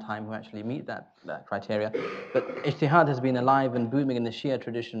people in our time who actually meet that criteria. But ijtihad has been alive and booming in the Shia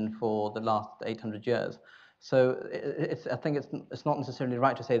tradition for the last 800 years. So I think it's not necessarily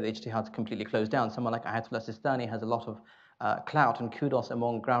right to say that Ijtihad's completely closed down. Someone like Ayatollah Sistani has a lot of clout and kudos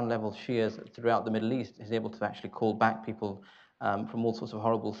among ground-level Shias throughout the Middle East. He's able to actually call back people from all sorts of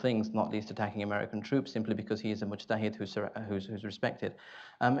horrible things, not least attacking American troops, simply because he is a mujtahid who's respected.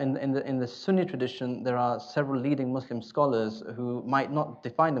 In the Sunni tradition, there are several leading Muslim scholars who might not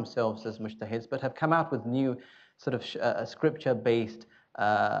define themselves as mujtahids, but have come out with new sort of scripture-based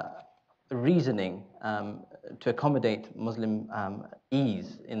reasoning to accommodate Muslim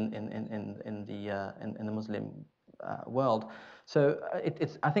ease in the Muslim world. So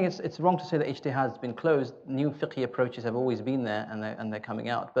I think it's wrong to say that Ijtihad has been closed. New fiqh approaches have always been there, and they're coming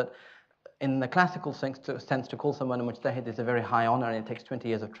out. But in the classical sense, to call someone a mujtahid is a very high honor, and it takes 20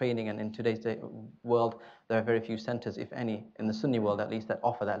 years of training. And in today's world, there are very few centers, if any, in the Sunni world at least, that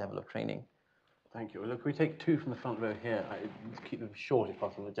offer that level of training. Thank you. Well, look, we take two from the front row here. Let's keep them short if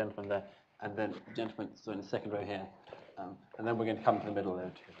possible, the gentleman there, and then the gentleman so in the second row here. And then we're going to come to the middle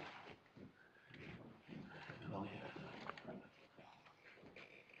there too. Along here.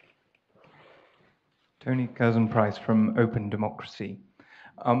 Tony Curzon-Price from Open Democracy.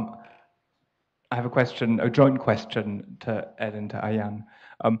 I have a question, a joint question to Ed and to Ayaan.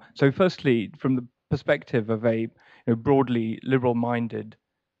 So firstly, from the perspective of a broadly liberal-minded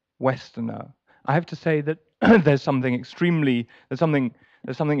Westerner, I have to say that there's something extremely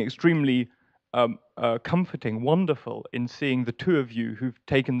comforting, wonderful in seeing the two of you who've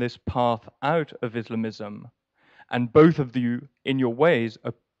taken this path out of Islamism, and both of you, in your ways,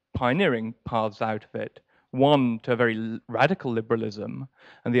 are pioneering paths out of it. One to a very radical liberalism,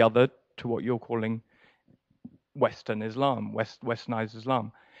 and the other to what you're calling Western Islam, Westernized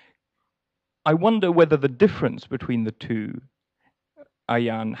Islam. I wonder whether the difference between the two,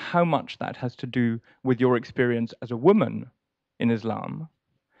 Ayaan, how much that has to do with your experience as a woman in Islam.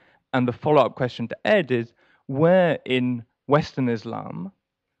 And the follow-up question to Ed is, where in Western Islam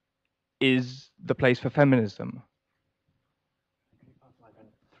is the place for feminism?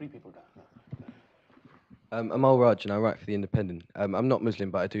 Three people down. Amal Raj, and I write for The Independent. I'm not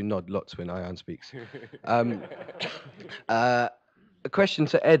Muslim, but I do nod lots when Ayaan speaks. A question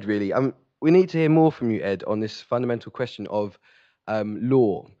to Ed, really. We need to hear more from you, Ed, on this fundamental question of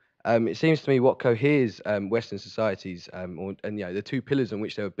law. It seems to me what coheres Western societies, and the two pillars on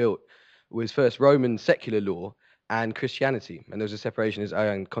which they were built, was first Roman secular law and Christianity. And there's a separation, as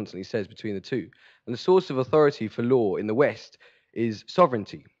Ayaan constantly says, between the two. And the source of authority for law in the West is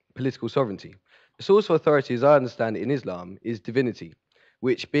sovereignty, political sovereignty. The source of authority, as I understand it in Islam, is divinity,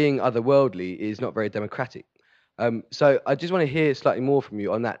 which, being otherworldly, is not very democratic. So I just want to hear slightly more from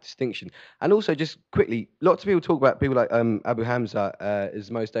you on that distinction. And also, just quickly, lots of people talk about people like Abu Hamza as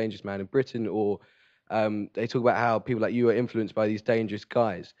the most dangerous man in Britain, or they talk about how people like you are influenced by these dangerous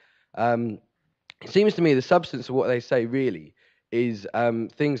guys. It seems to me the substance of what they say really is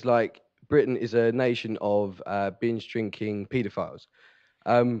things like Britain is a nation of binge-drinking paedophiles.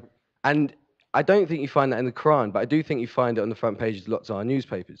 And I don't think you find that in the Quran, but I do think you find it on the front pages of lots of our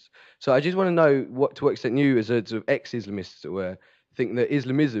newspapers. So I just want to know to what extent you, as a sort of ex-Islamist, as it were, think that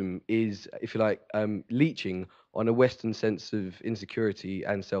Islamism is, if you like, leeching on a Western sense of insecurity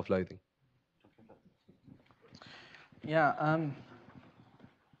and self-loathing. Yeah,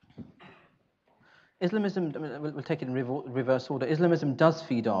 Islamism, we'll take it in reverse order. Islamism does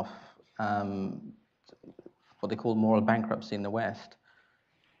feed off what they call moral bankruptcy in the West.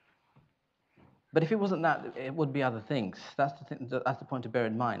 But if it wasn't that, it would be other things. That's the point to bear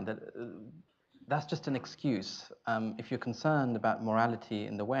in mind, that that's just an excuse. If you're concerned about morality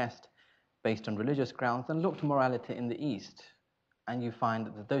in the West based on religious grounds, then look to morality in the East. And you find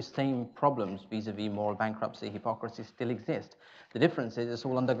that those same problems vis-a-vis moral bankruptcy, hypocrisy still exist. The difference is it's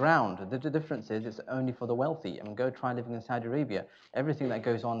all underground. The difference is it's only for the wealthy. I mean, go try living in Saudi Arabia. Everything that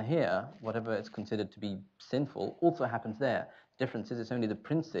goes on here, whatever is considered to be sinful, also happens there. The difference is it's only the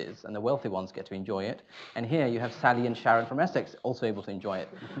princes and the wealthy ones get to enjoy it. And here you have Sally and Sharon from Essex also able to enjoy it.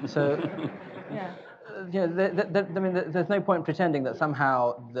 So, Yeah. there's no point pretending that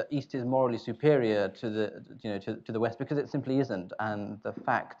somehow the East is morally superior to the West, because it simply isn't, and the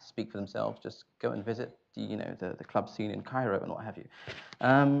facts speak for themselves. Just go and visit the club scene in Cairo and what have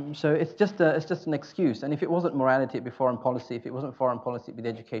you. So it's just an excuse. And if it wasn't morality, it'd be foreign policy. If it wasn't foreign policy, it'd be the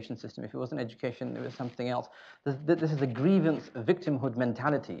education system. If it wasn't education, it was something else. This is a grievance victimhood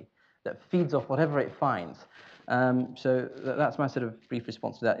mentality that feeds off whatever it finds. So that's my sort of brief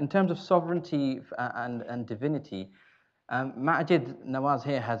response to that. In terms of sovereignty and divinity, Majid Nawaz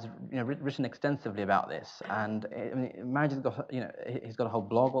here has written extensively about this, and Majid's got he's got a whole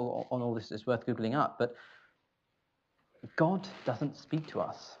blog on all this. It's worth googling up. But God doesn't speak to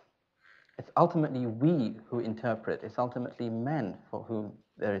us. It's ultimately we who interpret. It's ultimately men for whom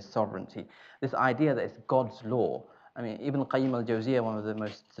there is sovereignty. This idea that it's God's law. I mean, Ibn Qayyim al-Jawziyah, one of the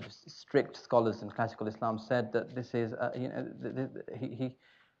most sort of strict scholars in classical Islam, said that this is,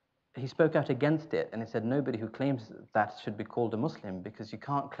 he spoke out against it, and he said nobody who claims that should be called a Muslim, because you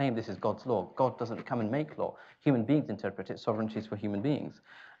can't claim this is God's law. God doesn't come and make law. Human beings interpret it. Sovereignty is for human beings,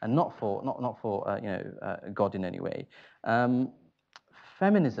 and not for God in any way.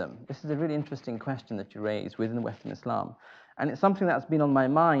 Feminism. This is a really interesting question that you raise within Western Islam. And it's something that's been on my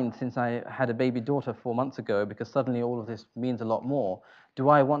mind since I had a baby daughter 4 months ago, because suddenly all of this means a lot more. Do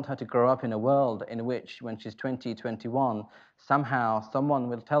I want her to grow up in a world in which, when she's 20, 21, somehow someone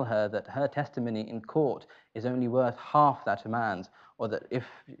will tell her that her testimony in court is only worth half that of man's, or that if,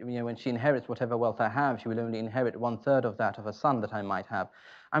 when she inherits whatever wealth I have, she will only inherit 1/3 of that of a son that I might have?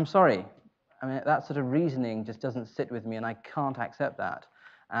 I'm sorry. I mean, that sort of reasoning just doesn't sit with me, and I can't accept that.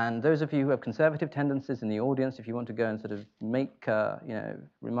 And those of you who have conservative tendencies in the audience, if you want to go and sort of make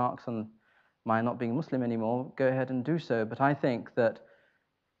remarks on my not being Muslim anymore, go ahead and do so. But I think that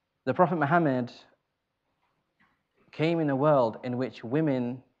the Prophet Muhammad came in a world in which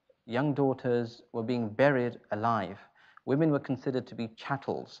women, young daughters, were being buried alive. Women were considered to be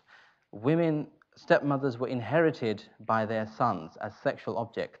chattels. Women, stepmothers, were inherited by their sons as sexual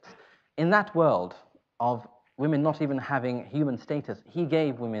objects. In that world of women not even having human status, he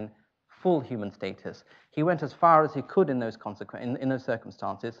gave women full human status. He went as far as he could in those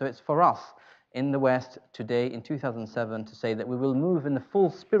circumstances. So it's for us in the West today, in 2007, to say that we will move in the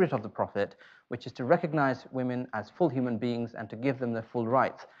full spirit of the Prophet, which is to recognize women as full human beings and to give them their full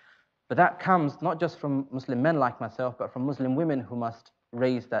rights. But that comes not just from Muslim men like myself, but from Muslim women who must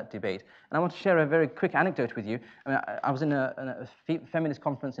raise that debate. And I want to share a very quick anecdote with you. I mean, I was in a feminist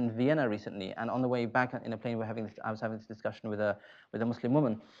conference in Vienna recently, and on the way back in a plane, I was having this discussion with a Muslim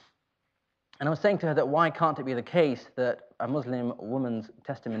woman. And I was saying to her that why can't it be the case that a Muslim woman's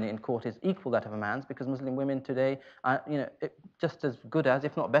testimony in court is equal that of a man's, because Muslim women today are just as good as,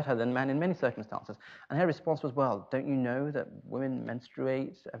 if not better than, men in many circumstances. And her response was, well, don't you know that women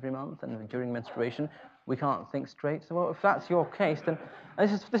menstruate every month, and during menstruation we can't think straight? So, well, if that's your case, then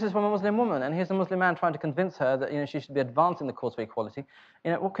this is from a Muslim woman, and here's a Muslim man trying to convince her that she should be advancing the cause of equality.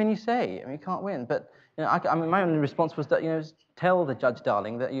 What can you say? I mean, you can't win. But I mean, my only response was that tell the judge,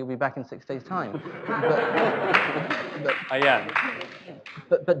 darling, that you'll be back in 6 days' time.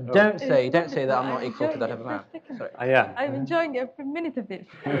 But don't say that I'm not equal to that of a man. Sorry. I'm enjoying every minute of this.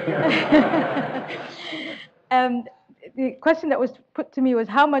 The question that was put to me was,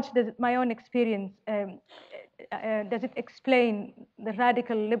 how much does my own experience, does it explain the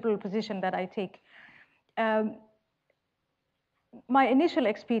radical liberal position that I take? My initial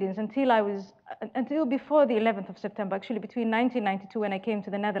experience until before the 11th of September, actually between 1992 when I came to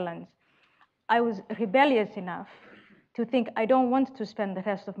the Netherlands, I was rebellious enough to think I don't want to spend the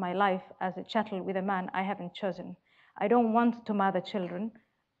rest of my life as a chattel with a man I haven't chosen. I don't want to mother children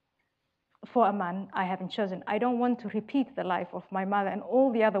for a man I haven't chosen. I don't want to repeat the life of my mother and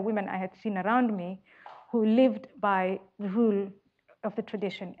all the other women I had seen around me who lived by the rule of the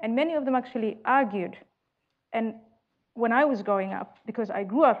tradition. And many of them actually argued. And when I was growing up, because I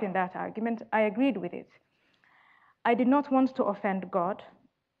grew up in that argument, I agreed with it. I did not want to offend God.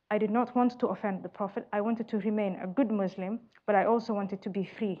 I did not want to offend the Prophet. I wanted to remain a good Muslim, but I also wanted to be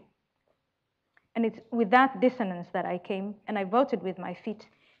free. And it's with that dissonance that I came, and I voted with my feet.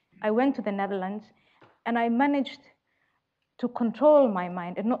 I went to the Netherlands, and I managed to control my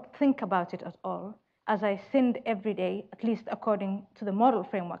mind and not think about it at all, as I sinned every day, at least according to the moral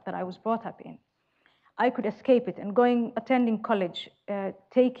framework that I was brought up in. I could escape it, and attending college,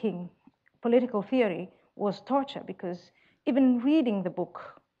 taking political theory was torture, because even reading the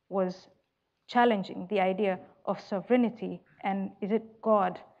book was challenging the idea of sovereignty, and is it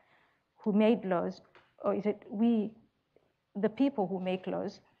God who made laws, or is it we, the people, who make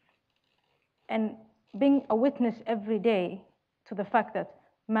laws? And being a witness every day to the fact that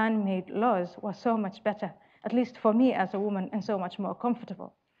man-made laws was so much better, at least for me as a woman, and so much more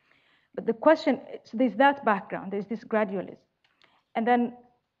comfortable. But the question, so there's that background, there's this gradualism. And then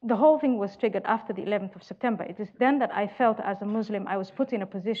the whole thing was triggered after the 11th of September. It is then that I felt as a Muslim, I was put in a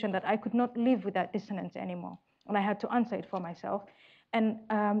position that I could not live with that dissonance anymore. And I had to answer it for myself. And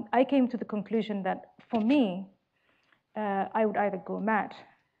I came to the conclusion that for me, I would either go mad,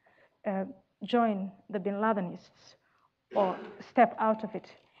 join the Bin Ladenists, or step out of it.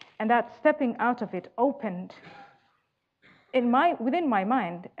 And that stepping out of it opened within my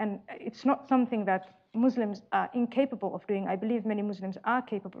mind, and it's not something that Muslims are incapable of doing. I believe many Muslims are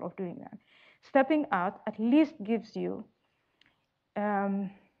capable of doing that. Stepping out at least gives you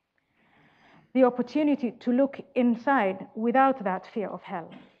the opportunity to look inside without that fear of hell,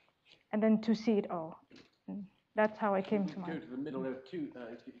 and then to see it all. And that's how I came to Go mind. to the middle of two.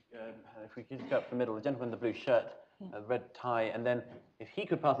 If we could just go up the middle, the gentleman in the blue shirt, red tie, and then if he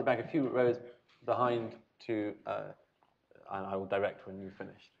could pass it back a few rows behind to, and I will direct when you've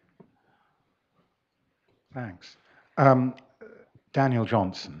finished. Thanks. Daniel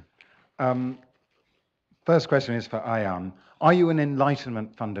Johnson. First question is for Ayaan. Are you an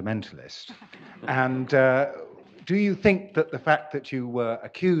Enlightenment fundamentalist? And do you think that the fact that you were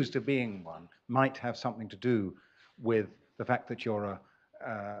accused of being one might have something to do with the fact that you're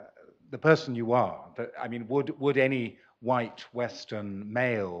the person you are? That, I mean, would any white Western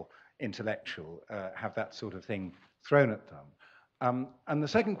male intellectual have that sort of thing thrown at them? And the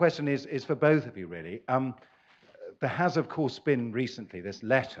second question is for both of you, really. There has, of course, been recently this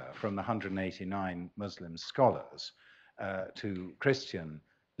letter from the 189 Muslim scholars to Christian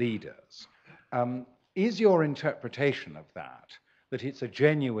leaders. Is your interpretation of that it's a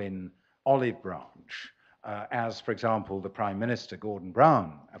genuine olive branch, as, for example, the Prime Minister, Gordon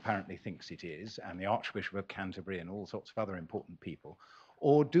Brown, apparently thinks it is, and the Archbishop of Canterbury and all sorts of other important people?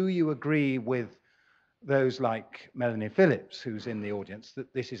 Or do you agree with those like Melanie Phillips, who's in the audience,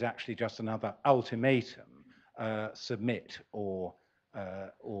 that this is actually just another ultimatum? Submit or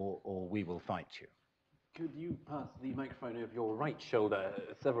we will fight you. Could you pass the microphone over your right shoulder,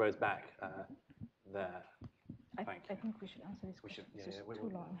 several rows back there? I think we should answer this question. Yeah, It's yeah,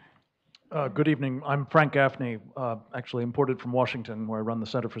 too long. Good evening. I'm Frank Gaffney, actually imported from Washington, where I run the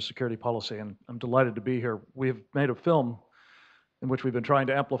Center for Security Policy, and I'm delighted to be here. We've made a film in which we've been trying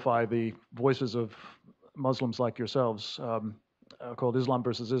to amplify the voices of Muslims like yourselves, called Islam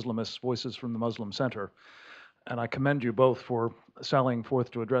versus Islamists, Voices from the Muslim Center. And I commend you both for sallying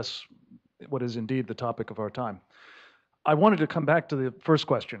forth to address what is indeed the topic of our time. I wanted to come back to the first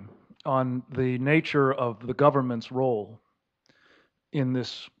question on the nature of the government's role in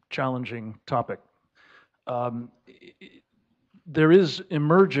this challenging topic. There is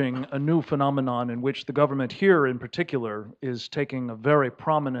emerging a new phenomenon in which the government here in particular is taking a very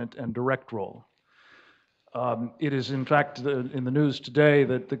prominent and direct role. It is, in fact, in the news today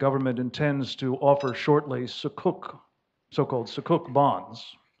that the government intends to offer shortly sukuk, so-called sukuk bonds,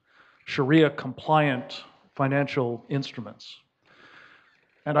 Sharia-compliant financial instruments.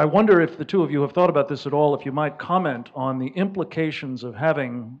 And I wonder if the two of you have thought about this at all, if you might comment on the implications of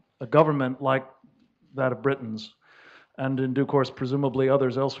having a government like that of Britain's, and in due course, presumably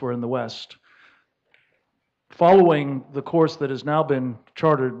others elsewhere in the West, following the course that has now been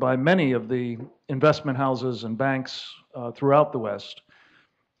chartered by many of the investment houses and banks throughout the West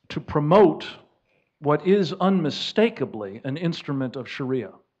to promote what is unmistakably an instrument of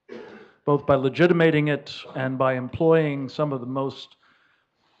Sharia, both by legitimating it and by employing some of the most,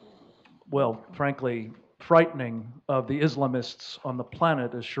 well, frankly, frightening of the Islamists on the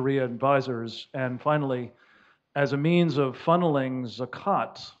planet as Sharia advisors, and finally, as a means of funneling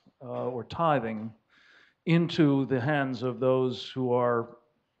zakat or tithing into the hands of those who are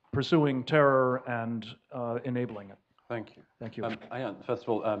pursuing terror and enabling it. Thank you. Thank you. Ayaan, first of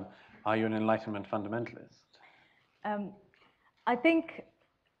all, are you an Enlightenment fundamentalist? I think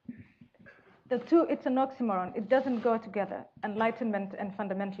the two, it's an oxymoron. It doesn't go together, enlightenment and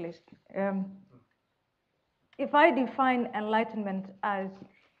fundamentalist. If I define enlightenment as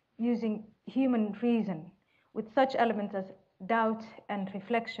using human reason with such elements as doubt and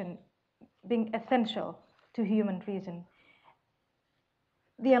reflection being essential to human reason,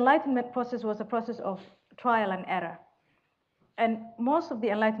 the Enlightenment process was a process of trial and error. And most of the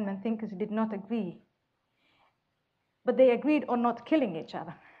Enlightenment thinkers did not agree. But they agreed on not killing each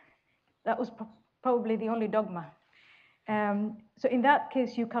other. That was probably the only dogma. So in that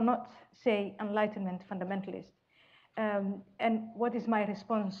case, you cannot say Enlightenment fundamentalist. And what is my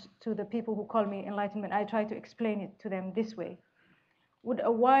response to the people who call me Enlightenment? I try to explain it to them this way. Would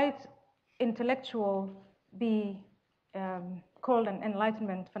a white intellectual be called an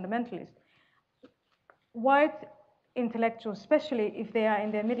Enlightenment fundamentalist? White intellectuals, especially if they are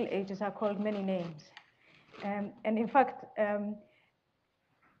in their middle ages, are called many names. And in fact,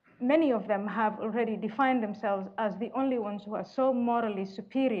 many of them have already defined themselves as the only ones who are so morally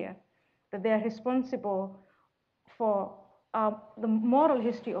superior that they are responsible for the moral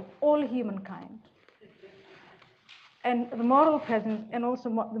history of all humankind, and the moral present and also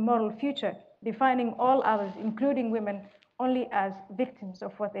the moral future, defining all others, including women, only as victims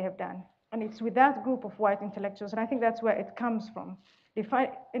of what they have done. And it's with that group of white intellectuals, and I think that's where it comes from,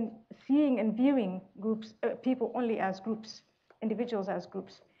 seeing and viewing groups, people only as groups, individuals as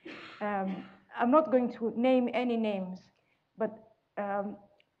groups. I'm not going to name any names, but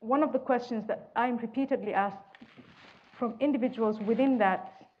one of the questions that I'm repeatedly asked from individuals within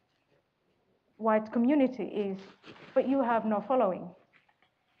that white community is, but you have no following.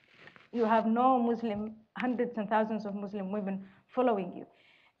 You have no Muslim, hundreds and thousands of Muslim women following you.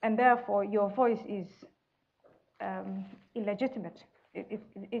 And therefore, your voice is illegitimate.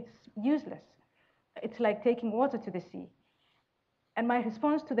 It's useless. It's like taking water to the sea. And my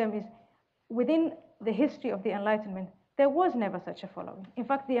response to them is, within the history of the Enlightenment, there was never such a following. In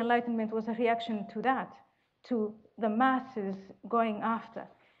fact, the Enlightenment was a reaction to that, to the masses going after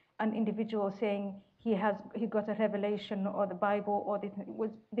an individual saying he got a revelation or the Bible, or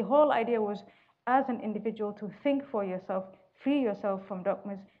the whole idea was, as an individual, to think for yourself, free yourself from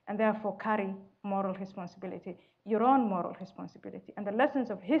dogmas, and therefore carry moral responsibility, your own moral responsibility. And the lessons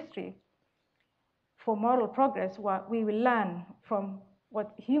of history for moral progress, what we will learn from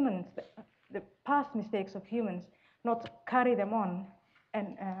what humans, the past mistakes of humans, not carry them on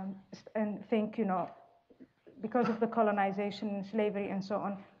and think, because of the colonization, slavery, and so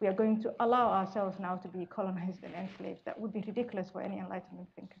on, we are going to allow ourselves now to be colonized and enslaved. That would be ridiculous for any Enlightenment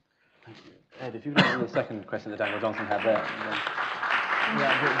thinker. Thank you. Ed, if you could answer the second question that Daniel Johnson had there.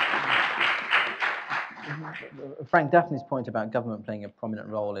 Frank Daphne's point about government playing a prominent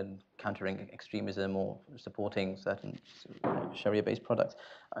role in countering extremism or supporting certain Sharia-based products,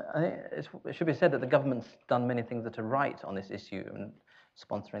 I think it should be said that the government's done many things that are right on this issue, and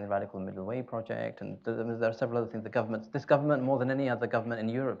sponsoring the Radical Middle Way project, and there are several other things. This government, more than any other government in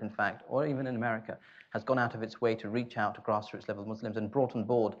Europe, in fact, or even in America, has gone out of its way to reach out to grassroots level Muslims and brought on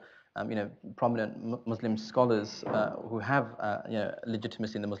board prominent Muslim scholars who have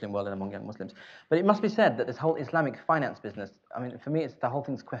legitimacy in the Muslim world and among young Muslims. But it must be said that this whole Islamic finance business, I mean, for me, the whole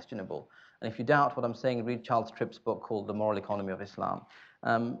thing's questionable. And if you doubt what I'm saying, read Charles Tripp's book called The Moral Economy of Islam.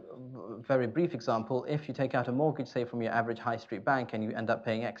 Very brief example, if you take out a mortgage, say, from your average high street bank, and you end up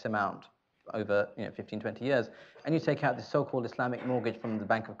paying X amount over 15, 20 years, and you take out the so-called Islamic mortgage from the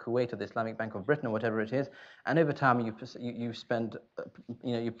Bank of Kuwait or the Islamic Bank of Britain or whatever it is, and over time you spend,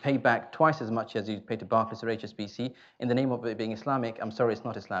 you pay back twice as much as you pay to Barclays or HSBC in the name of it being Islamic. I'm sorry, it's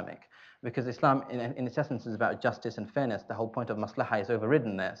not Islamic. Because Islam, in its essence, is about justice and fairness. The whole point of maslahah is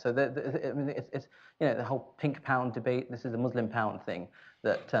overridden there. So it's the whole pink pound debate. This is a Muslim pound thing.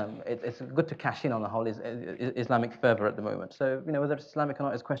 That it's good to cash in on the whole Islamic fervor at the moment. So whether it's Islamic or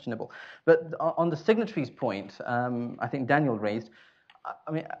not is questionable. But on the signatories point, I think Daniel raised.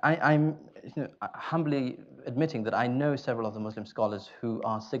 I mean, I'm humbly admitting that I know several of the Muslim scholars who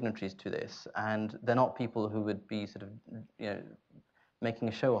are signatories to this, and they're not people who would be sort of making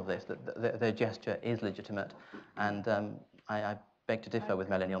a show of this, that their gesture is legitimate. And I beg to differ with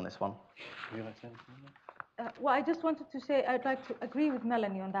Melanie on this one. Would you like to say anything? Well, I just wanted to say I'd like to agree with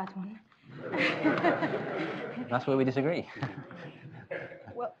Melanie on that one. That's where we disagree.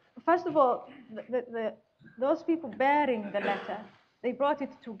 Well, first of all, those people bearing the letter, they brought it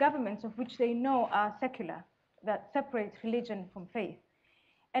to governments of which they know are secular, that separate religion from faith.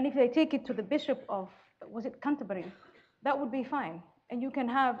 And if they take it to the bishop of, was it Canterbury, that would be fine. And you can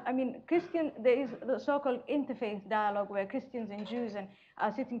have, I mean, there is the so-called interfaith dialogue where Christians and Jews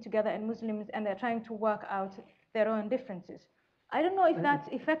are sitting together and Muslims, and they're trying to work out their own differences. I don't know if that's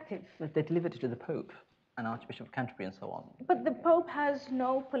effective. But they delivered it to the Pope and Archbishop of Canterbury and so on. But the Pope has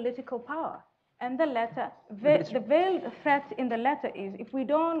no political power. And the letter, the veiled threat in the letter is, if we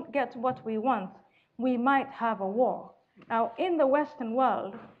don't get what we want, we might have a war. Now, in the Western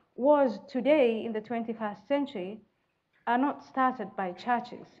world, wars today in the 21st century are not started by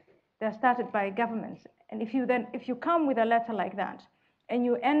churches. They're started by governments. And if you come with a letter like that, and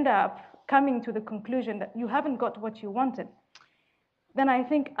you end up coming to the conclusion that you haven't got what you wanted, then I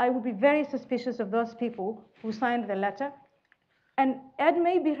think I would be very suspicious of those people who signed the letter. And Ed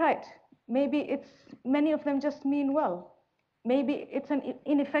may be right. Maybe many of them just mean well. Maybe it's an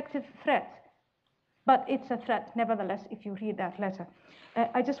ineffective threat, but it's a threat nevertheless if you read that letter.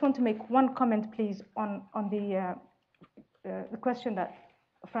 I just want to make one comment, please, on the question that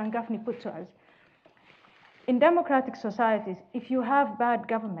Frank Gaffney put to us. In democratic societies, if you have bad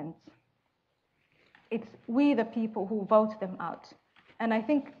governments, it's we the people who vote them out. And I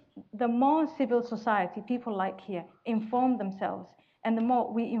think the more civil society, people like here, inform themselves, and the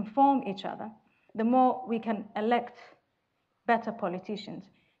more we inform each other, the more we can elect better politicians.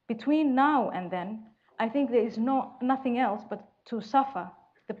 Between now and then, I think there is nothing else but to suffer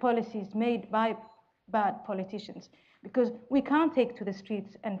the policies made by bad politicians, because we can't take to the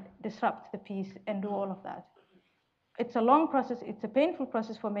streets and disrupt the peace and do all of that. It's a long process, it's a painful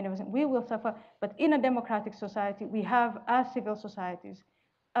process for many of us, and we will suffer, but in a democratic society, we have, as civil societies,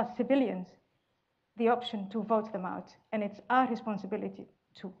 as civilians, the option to vote them out, and it's our responsibility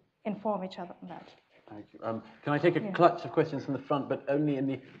to inform each other on that. Thank you. Can I take a clutch of questions from the front, but only in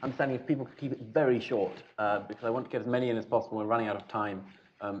the understanding if people could keep it very short, because I want to get as many in as possible. We're running out of time.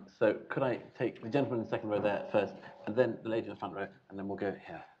 So could I take the gentleman in the second row there first, and then the lady in the front row, and then we'll go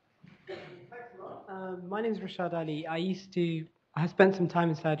here. My name is Rashad Ali. I spent some time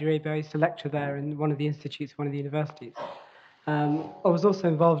in Saudi Arabia. I used to lecture there in one of the institutes, one of the universities. I was also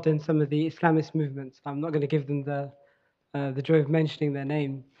involved in some of the Islamist movements. I'm not going to give them the joy of mentioning their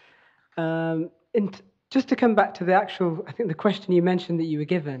name. Just to come back to the actual, I think the question you mentioned that you were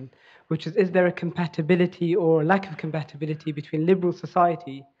given, which is there a compatibility or a lack of compatibility between liberal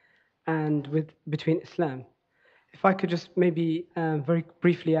society and between Islam? If I could just maybe very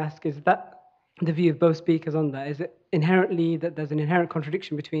briefly ask, is that the view of both speakers on that? Is it inherently that there's an inherent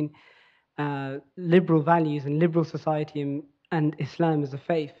contradiction between liberal values and liberal society and Islam as a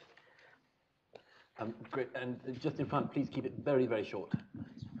faith? Great. And just in front, please keep it very, very short.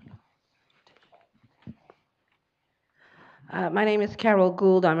 My name is Carol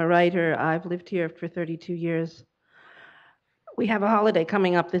Gould. I'm a writer. I've lived here for 32 years. We have a holiday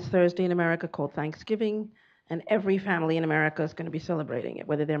coming up this Thursday in America called Thanksgiving, and every family in America is going to be celebrating it,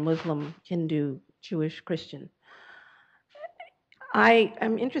 whether they're Muslim, Hindu, Jewish, Christian. I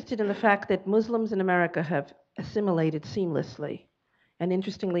am interested in the fact that Muslims in America have assimilated seamlessly. And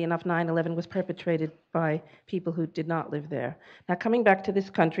interestingly enough, 9/11 was perpetrated by people who did not live there. Now, coming back to this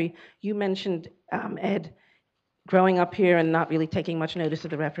country, you mentioned, Ed, growing up here and not really taking much notice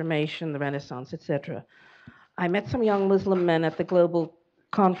of the Reformation, the Renaissance, etc. I met some young Muslim men at the Global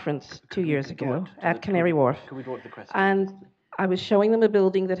Conference 2 years ago at Canary Wharf. Can we go to the question? And I was showing them a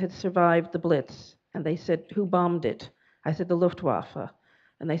building that had survived the Blitz. And they said, who bombed it? I said, the Luftwaffe.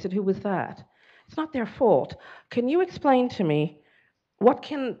 And they said, who was that? It's not their fault. Can you explain to me, what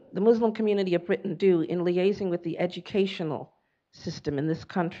can the Muslim community of Britain do in liaising with the educational system in this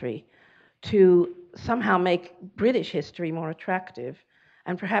country to somehow make British history more attractive?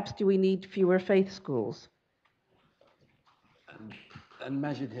 And perhaps do we need fewer faith schools? And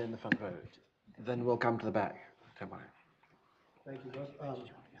Majid here in the front row. Then we'll come to the back. Don't worry. Thank you, boss.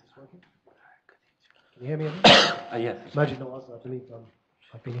 Can you hear me? Yes. Majid Nawaz, I believe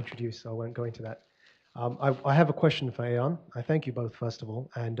I've been introduced, so I won't go into that. I have a question for Ayaan. I thank you both, first of all.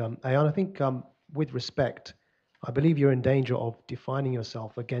 And Ayaan, I think with respect, I believe you're in danger of defining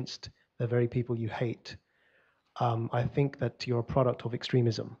yourself against the very people you hate. I think that you're a product of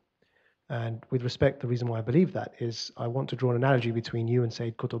extremism. And with respect, the reason why I believe that is I want to draw an analogy between you and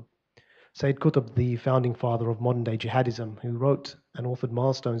Sayyid Qutb. Sayyid Qutb, the founding father of modern-day jihadism, who wrote and authored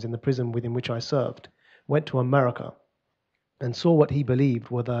Milestones in the prison within which I served, went to America and saw what he believed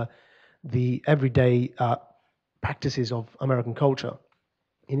were the everyday practices of American culture.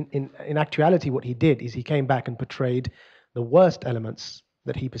 In actuality, what he did is he came back and portrayed the worst elements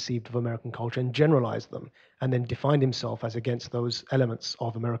that he perceived of American culture and generalized them, and then defined himself as against those elements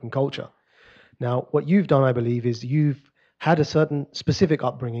of American culture. Now, what you've done, I believe, is you've had a certain specific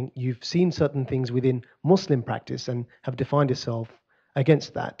upbringing, you've seen certain things within Muslim practice and have defined yourself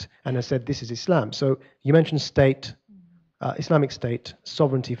against that and have said this is Islam. So you mentioned state, Islamic state,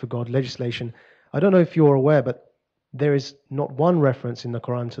 sovereignty for God, legislation. I don't know if you're aware, but there is not one reference in the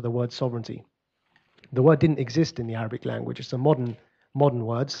Quran to the word sovereignty. The word didn't exist in the Arabic language. It's a modern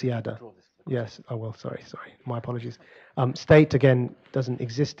word, siyada. Yes, oh well, sorry, my apologies. State, again, doesn't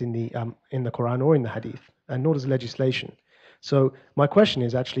exist in the Quran or in the Hadith, and nor does legislation. So my question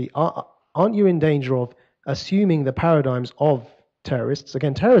is actually, aren't you in danger of assuming the paradigms of terrorists?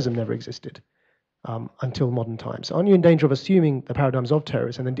 Again, terrorism never existed until modern times. Aren't you in danger of assuming the paradigms of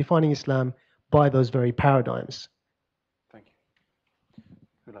terrorists and then defining Islam by those very paradigms? Thank you.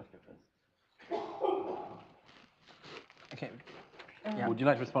 Who'd like to go first? Okay. Yeah. Would you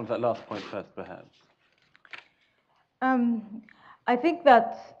like to respond to that last point first, perhaps? I think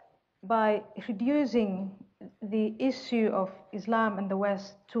that by reducing the issue of Islam and the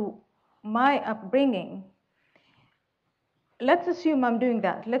West to my upbringing, let's assume I'm doing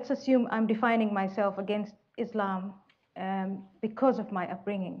that. Let's assume I'm defining myself against Islam because of my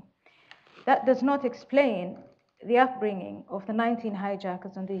upbringing. That does not explain the upbringing of the 19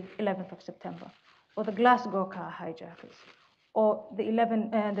 hijackers on the 11th of September, or the Glasgow car hijackers, or the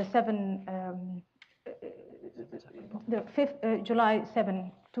 5th July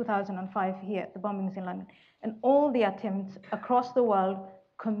 7, 2005 here, the bombings in London, and all the attempts across the world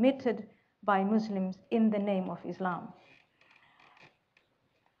committed by Muslims in the name of Islam.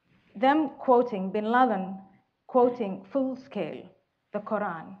 Them quoting Bin Laden, quoting full scale the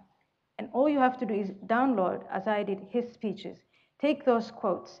Quran, and all you have to do is download, as I did, his speeches, take those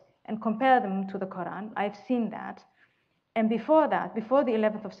quotes and compare them to the Quran. I've seen that. And before that, before the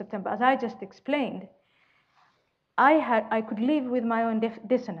 11th of September, as I just explained, I could live with my own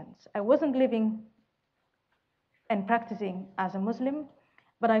dissonance. I wasn't living and practicing as a Muslim,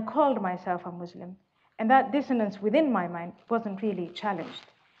 but I called myself a Muslim. And that dissonance within my mind wasn't really challenged.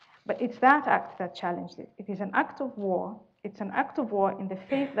 But it's that act that challenged it. It is an act of war. It's an act of war in the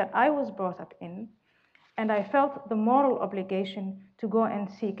faith that I was brought up in. And I felt the moral obligation to go and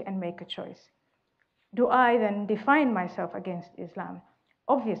seek and make a choice. Do I then define myself against Islam?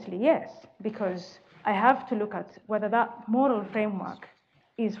 Obviously, yes, because I have to look at whether that moral framework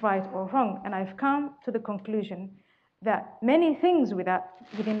is right or wrong. And I've come to the conclusion that many things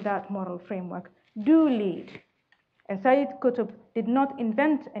within that moral framework do lead. And Sayyid Qutb did not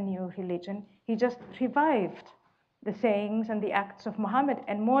invent a new religion, he just revived the sayings and the acts of Muhammad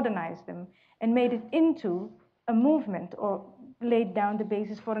and modernized them and made it into a movement or laid down the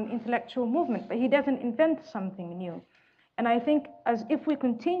basis for an intellectual movement. But he doesn't invent something new. And I think as if we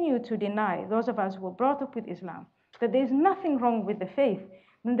continue to deny, those of us who were brought up with Islam, that there's nothing wrong with the faith,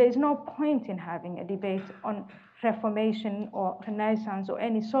 then there's no point in having a debate on Reformation or Renaissance or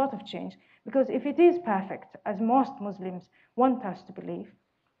any sort of change. Because if it is perfect, as most Muslims want us to believe,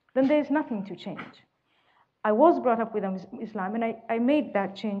 then there's nothing to change. I was brought up with Islam, and I made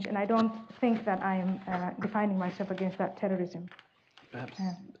that change, and I don't think that I am defining myself against that terrorism. Perhaps,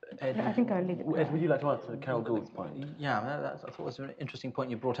 Ed, I think I'll leave it there. Ed, would you like to answer Carol Gould's point? Yeah, I thought it was an interesting point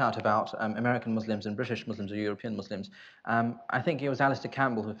you brought out about American Muslims and British Muslims or European Muslims. I think it was Alistair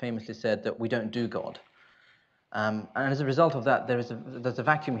Campbell who famously said that we don't do God. And as a result of that, there's a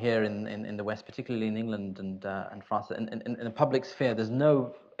vacuum here in the West, particularly in England and France. In the public sphere, there's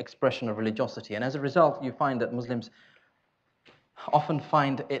no expression of religiosity. And as a result, you find that Muslims often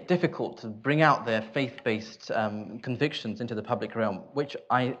find it difficult to bring out their faith-based convictions into the public realm, which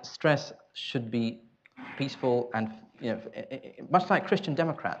I stress should be peaceful and, much like Christian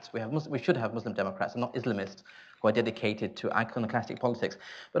Democrats. We should have Muslim Democrats and not Islamists who are dedicated to iconoclastic politics.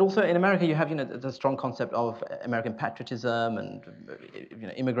 But also in America, you have the strong concept of American patriotism and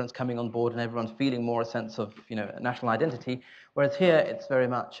immigrants coming on board and everyone feeling more a sense of national identity. Whereas here, it's very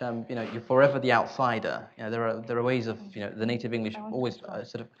much you're forever the outsider. There are ways of the native English always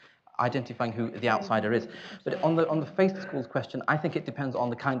sort of identifying who the outsider is. But on the faith schools question, I think it depends on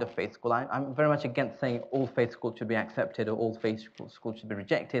the kind of faith school. I'm very much against saying all faith schools should be accepted or all faith schools should be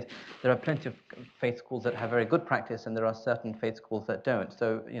rejected. There are plenty of faith schools that have very good practice, and there are certain faith schools that don't.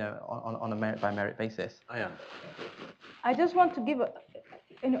 So, on a merit by merit basis. I just want to give a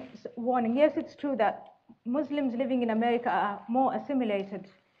warning. Yes, it's true that Muslims living in America are more assimilated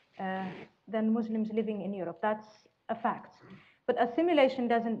than Muslims living in Europe. That's a fact. But assimilation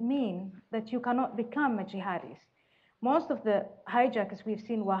doesn't mean that you cannot become a jihadist. Most of the hijackers we've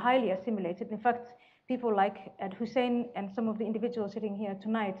seen were highly assimilated. In fact, people like Husain and some of the individuals sitting here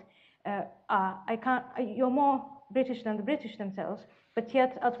tonight you're more British than the British themselves, but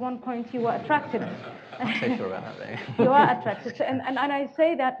yet at one point you were attracted. I'm so sure about that. You are attracted. So, and I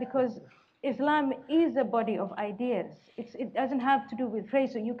say that because Islam is a body of ideas. It doesn't have to do with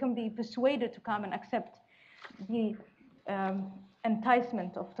race, so you can be persuaded to come and accept the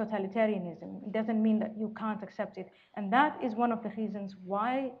enticement of totalitarianism. It doesn't mean that you can't accept it. And that is one of the reasons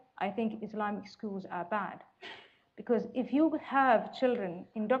why I think Islamic schools are bad. Because if you have children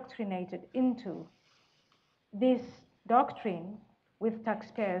indoctrinated into this doctrine with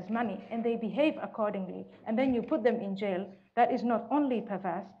taxpayers' money and they behave accordingly, and then you put them in jail, that is not only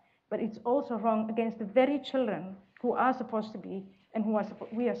perverse, but it's also wrong against the very children who are supposed to be and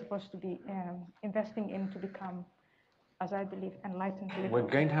we are supposed to be investing in to become, as I believe, enlightened liberals.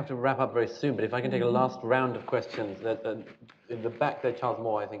 We're going to have to wrap up very soon, but if I can take a last round of questions. In the back there, Charles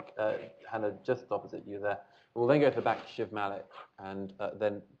Moore, I think, Hannah, just opposite you there. We'll then go to the back to Shiv Malik, and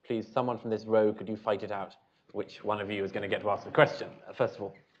then please, someone from this row, could you fight it out? Which one of you is going to get to ask the question, first of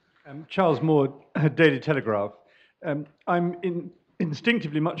all? Charles Moore, Daily Telegraph. I'm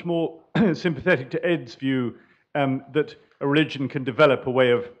instinctively much more sympathetic to Ed's view that a religion can develop a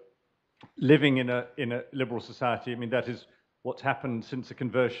way of living in a liberal society. I mean, that is what's happened since the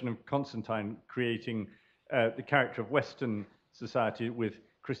conversion of Constantine, creating the character of Western society with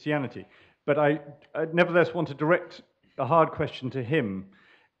Christianity. But I nevertheless want to direct a hard question to him.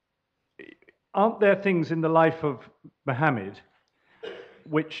 Aren't there things in the life of Muhammad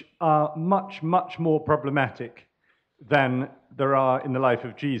which are much, much more problematic than there are in the life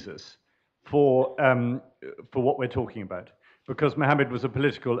of Jesus for what we're talking about? Because Muhammad was a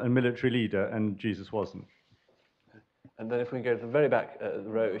political and military leader and Jesus wasn't. And then if we go to the very back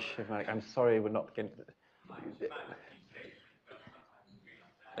row, Shiv Malik, I'm sorry we're not getting...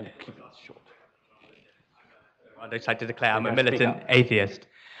 And keep it short. I'd like to declare I'm a You're gonna speak militant up. atheist.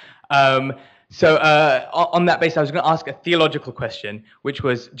 On that basis, I was going to ask a theological question, which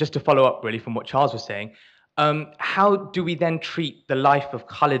was just to follow up really from what Charles was saying. How do we then treat the life of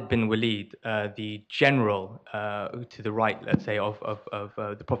Khalid bin Walid, the general to the right, let's say, of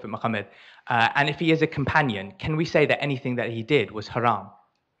the Prophet Muhammad? And if he is a companion, can we say that anything that he did was haram?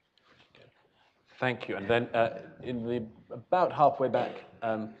 Thank you. And then in the about halfway back,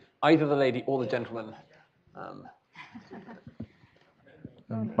 either the lady or the gentleman.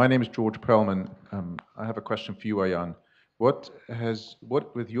 My name is George Perlman. I have a question for you, Ayaan. What,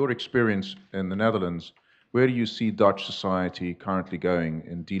 with your experience in the Netherlands, where do you see Dutch society currently going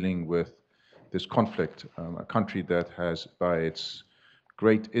in dealing with this conflict? A country that has, by its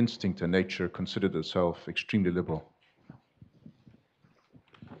great instinct and nature, considered itself extremely liberal.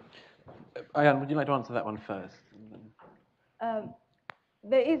 Ayaan, would you like to answer that one first?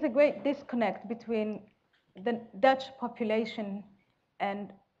 There is a great disconnect between the Dutch population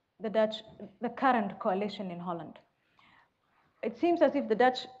and the current coalition in Holland. It seems as if the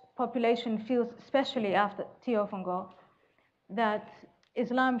Dutch population feels, especially after Theo van Gogh, that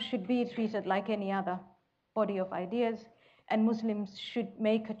Islam should be treated like any other body of ideas, and Muslims should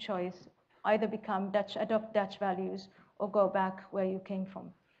make a choice, either become Dutch, adopt Dutch values, or go back where you came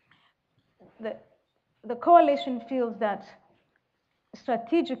from. The coalition feels that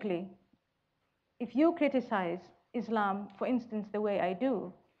strategically, if you criticize Islam, for instance, the way I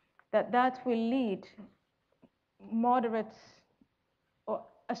do, that will lead moderates or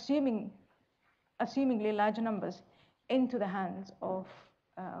assumingly large numbers into the hands of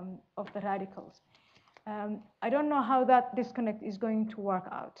the radicals. I don't know how that disconnect is going to work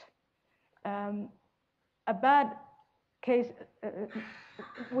out. A bad case,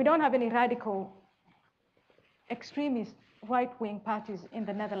 we don't have any radical extremist right-wing parties in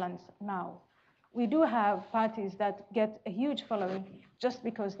the Netherlands now. We do have parties that get a huge following just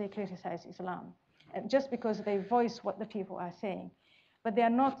because they criticize Islam, and just because they voice what the people are saying. But they are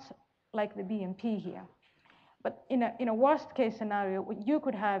not like the BNP here. But in a worst case scenario, what you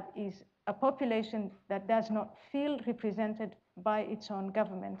could have is a population that does not feel represented by its own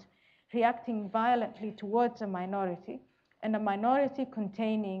government, reacting violently towards a minority, and a minority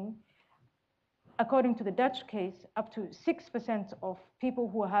containing, according to the Dutch case, up to 6% of people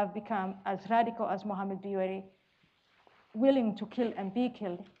who have become as radical as Mohammed Biwari, willing to kill and be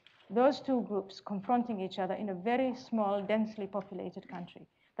killed. Those two groups confronting each other in a very small, densely populated country.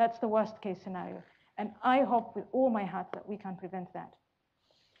 That's the worst case scenario. And I hope with all my heart that we can prevent that.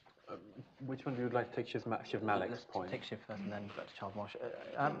 Which one of you would like to take Shiv Malik's point? Take Shiv first and then back to Charles Marsh.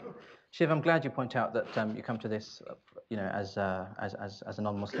 Shiv, I'm glad you point out that you come to this, as a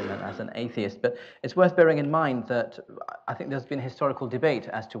non-Muslim and as an atheist. But it's worth bearing in mind that I think there's been a historical debate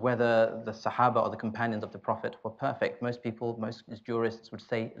as to whether the Sahaba or the companions of the Prophet were perfect. Most people, most jurists would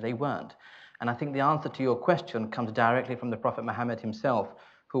say they weren't. And I think the answer to your question comes directly from the Prophet Muhammad himself,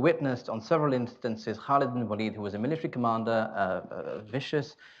 who witnessed on several instances Khalid bin Walid, who was a military commander, a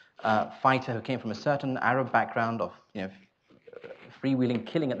vicious fighter who came from a certain Arab background of freewheeling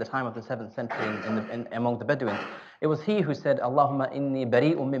killing at the time of the 7th century among the Bedouins. It was he who said, Allahumma inni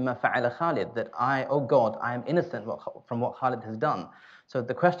bari'un mimma fa'ala Khalid, that oh God, I am innocent from what Khalid has done. So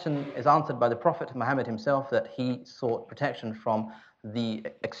the question is answered by the Prophet Muhammad himself, that he sought protection from the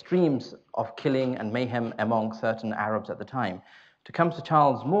extremes of killing and mayhem among certain Arabs at the time. To come to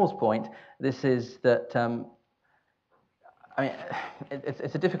Charles Moore's point, this is that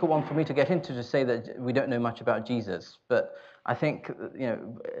it's a difficult one for me to get into, to say that we don't know much about Jesus. But I think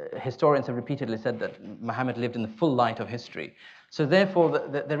historians have repeatedly said that Muhammad lived in the full light of history. So therefore,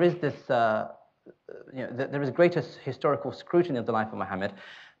 there is this, there is greater historical scrutiny of the life of Muhammad.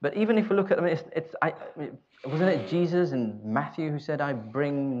 But even if we look at, wasn't it Jesus in Matthew who said, "I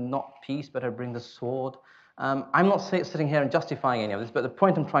bring not peace, but I bring the sword"? I'm not sitting here and justifying any of this, but the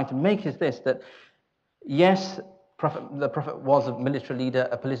point I'm trying to make is this: that yes, the Prophet was a military leader,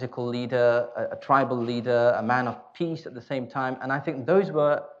 a political leader, a tribal leader, a man of peace at the same time. And I think those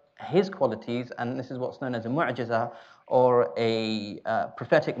were his qualities, and this is what's known as a mu'jiza, or a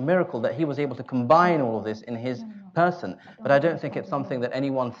prophetic miracle, that he was able to combine all of this in his person. But I don't think it's something that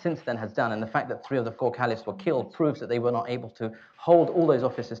anyone since then has done, and the fact that 3 of the 4 caliphs were killed proves that they were not able to hold all those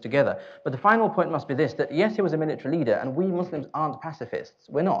offices together. But the final point must be this, that yes, he was a military leader, and we Muslims aren't pacifists.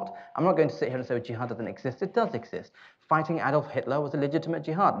 We're not. I'm not going to sit here and say jihad doesn't exist. It does exist. Fighting Adolf Hitler was a legitimate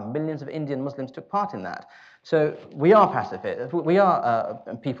jihad. Millions of Indian Muslims took part in that. So we are pacifists. We are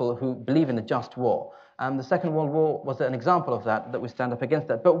people who believe in a just war. The Second World War was an example of that we stand up against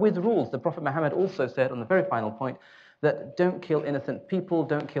that. But with rules, the Prophet Muhammad also said, on the very final point, that don't kill innocent people,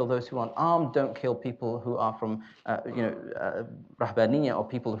 don't kill those who aren't armed, don't kill people who are from, Rahbaniya, or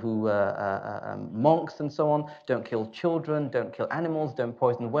people who, monks and so on, don't kill children, don't kill animals, don't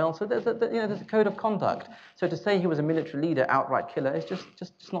poison wells. So there's a code of conduct. So to say he was a military leader, outright killer, is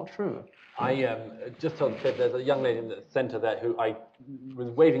just not true. I just told the there's a young lady in the centre there who I was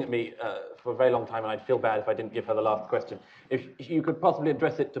waving at me for a very long time, and I'd feel bad if I didn't give her the last question. If you could possibly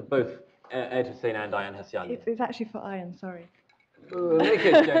address it to both Ed Husain and Ayaan Hirsi. It's actually for Ayaan, sorry. Make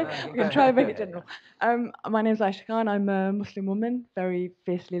it general. I'm going to try and make it general. My name's Aisha Khan. I'm a Muslim woman, very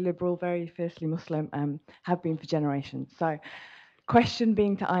fiercely liberal, very fiercely Muslim, have been for generations. So, question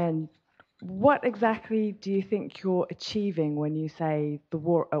being to Ayaan, what exactly do you think you're achieving when you say the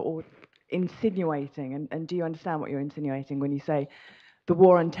war, or insinuating, and do you understand what you're insinuating when you say the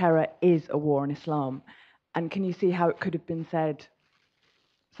war on terror is a war on Islam? And can you see how it could have been said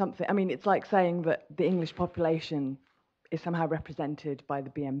something? I mean, it's like saying that the English population is somehow represented by the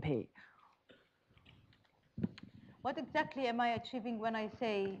BNP. What exactly am I achieving when I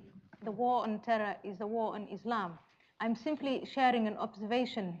say the war on terror is a war on Islam? I'm simply sharing an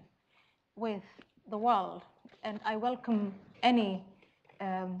observation with the world, and I welcome any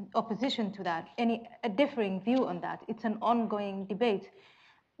opposition to that, a differing view on that. It's an ongoing debate.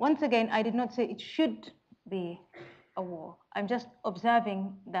 Once again, I did not say it should be a war. I'm just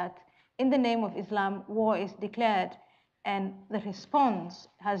observing that in the name of Islam, war is declared, and the response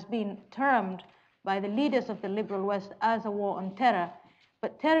has been termed by the leaders of the liberal West as a war on terror.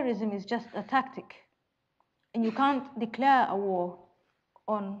 But terrorism is just a tactic, and you can't declare a war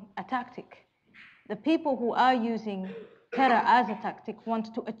on a tactic. The people who are using terror as a tactic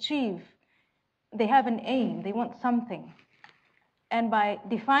want to achieve, they have an aim, they want something. And by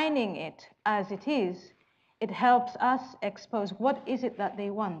defining it as it is, it helps us expose what is it that they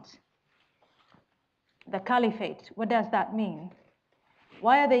want. The caliphate, what does that mean?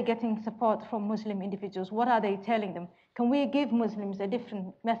 Why are they getting support from Muslim individuals? What are they telling them? Can we give Muslims a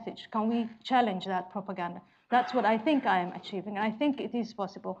different message? Can we challenge that propaganda? That's what I think I am achieving, and I think it is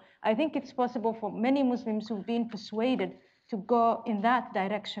possible. I think it's possible for many Muslims who've been persuaded to go in that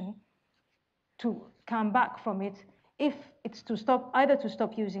direction to come back from it, if it's to stop, either to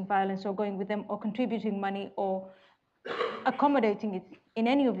stop using violence or going with them or contributing money or accommodating it in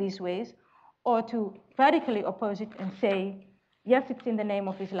any of these ways, or to radically oppose it and say, yes, it's in the name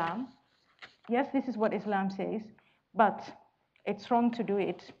of Islam. Yes, this is what Islam says, but it's wrong to do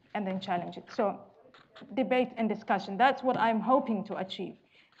it, and then challenge it. So debate and discussion, that's what I'm hoping to achieve.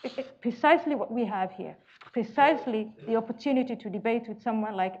 It's precisely what we have here, precisely the opportunity to debate with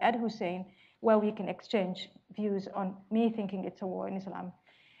someone like Ed Husain, where we can exchange views on me thinking it's a war in Islam.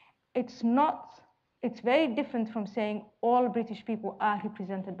 It's very different from saying all British people are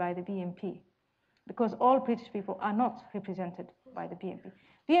represented by the BNP, because all British people are not represented by the BNP.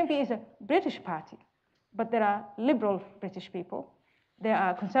 BNP is a British party, but there are liberal British people, there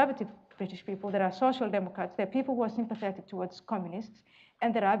are conservative British people, there are social democrats, there are people who are sympathetic towards communists,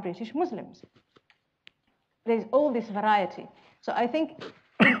 and there are British Muslims. There's all this variety. So I think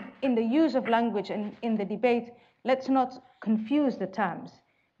in the use of language and in the debate, let's not confuse the terms.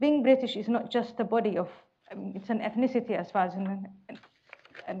 Being British is not just a body of, it's an ethnicity as far as,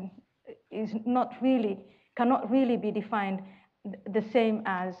 and is not really, cannot really be defined the same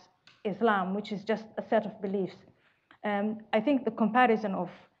as Islam, which is just a set of beliefs. I think the comparison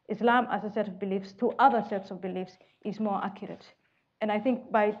of Islam as a set of beliefs to other sets of beliefs is more accurate. And I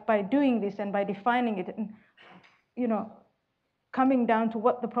think by doing this and by defining it, and, coming down to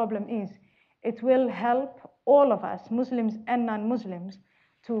what the problem is, it will help all of us, Muslims and non-Muslims,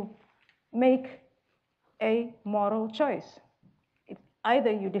 to make a moral choice.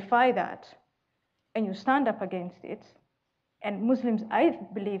 Either you defy that and you stand up against it, and Muslims, I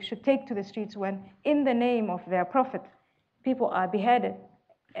believe, should take to the streets when, in the name of their prophet, people are beheaded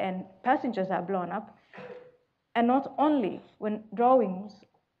and passengers are blown up, and not only when drawings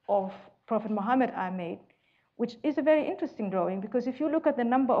of Prophet Muhammad are made, which is a very interesting drawing, because if you look at the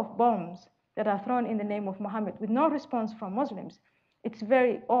number of bombs that are thrown in the name of Muhammad with no response from Muslims, it's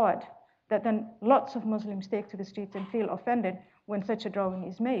very odd that then lots of Muslims take to the streets and feel offended when such a drawing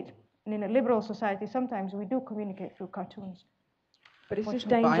is made. And in a liberal society, sometimes we do communicate through cartoons. But it's just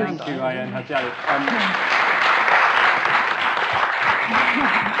dangerous. Thank you, Ayaan Hirsi.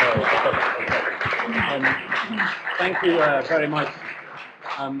 Thank you very much.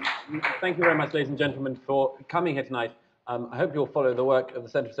 Thank you very much, ladies and gentlemen, for coming here tonight. I hope you'll follow the work of the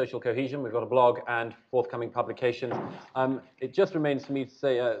Centre for Social Cohesion. We've got a blog and forthcoming publications. It just remains for me to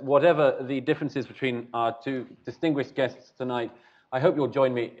say, whatever the differences between our two distinguished guests tonight, I hope you'll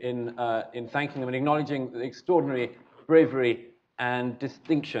join me in thanking them and acknowledging the extraordinary bravery and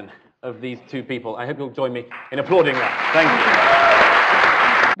distinction of these two people. I hope you'll join me in applauding that. Thank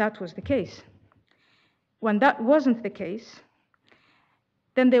you. That was the case. When that wasn't the case,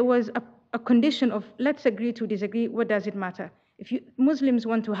 then there was a condition of let's agree to disagree, what does it matter? If Muslims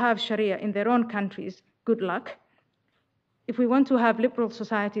want to have Sharia in their own countries, good luck. If we want to have liberal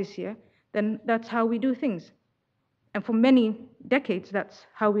societies here, then that's how we do things. And for many decades, that's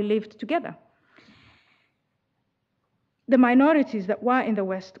how we lived together. The minorities that were in the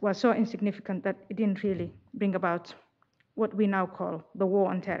West were so insignificant that it didn't really bring about what we now call the war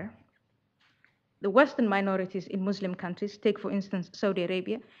on terror. The Western minorities in Muslim countries, take for instance Saudi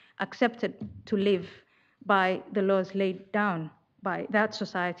Arabia, accepted to live by the laws laid down by that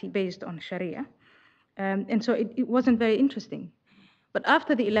society based on Sharia. And so it wasn't very interesting. But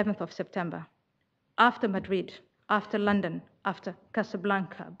after the 11th of September, after Madrid, after London, after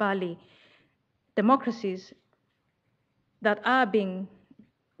Casablanca, Bali, democracies that are being,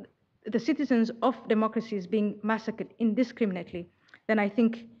 the citizens of democracies being massacred indiscriminately, then I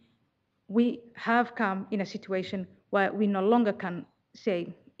think we have come in a situation where we no longer can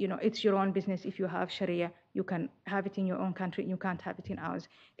say, it's your own business. If you have Sharia, you can have it in your own country, you can't have it in ours.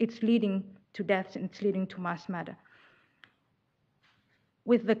 It's leading to deaths and it's leading to mass murder.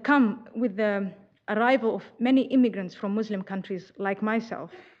 With the arrival of many immigrants from Muslim countries like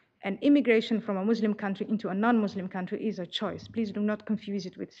myself, and immigration from a Muslim country into a non-Muslim country is a choice. Please do not confuse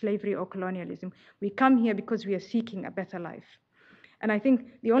it with slavery or colonialism. We come here because we are seeking a better life. And I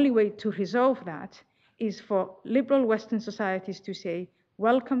think the only way to resolve that is for liberal Western societies to say,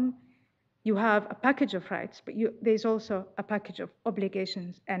 welcome, you have a package of rights, but there's also a package of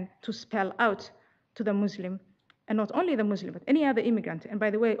obligations, and to spell out to the Muslim, and not only the Muslim, but any other immigrant, and by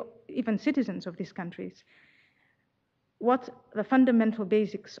the way, even citizens of these countries, what the fundamental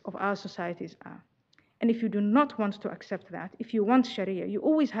basics of our societies are. And if you do not want to accept that, if you want Sharia, you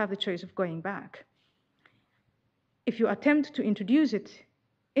always have the choice of going back. If you attempt to introduce it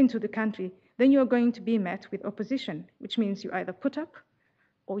into the country, then you're going to be met with opposition, which means you either put up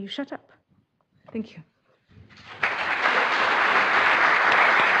or you shut up. Thank you.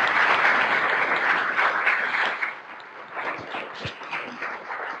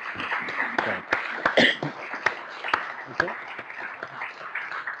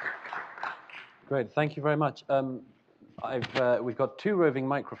 Great, thank you very much. We've got two roving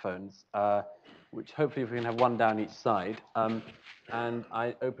microphones, which hopefully we can have one down each side. And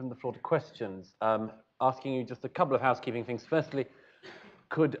I open the floor to questions, asking you just a couple of housekeeping things. Firstly,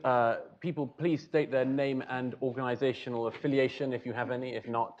 could people please state their name and organizational affiliation if you have any? If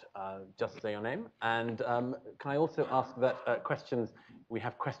not, just say your name. And can I also ask that questions, we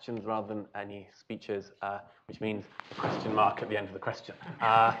have questions rather than any speeches, which means a question mark at the end of the question.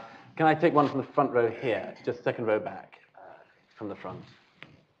 Can I take one from the front row here, just second row back from the front?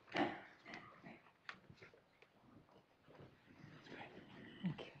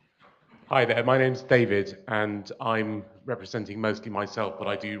 Hi there, my name's David, and I'm representing mostly myself, but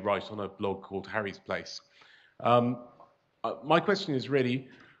I do write on a blog called Harry's Place. My question is really,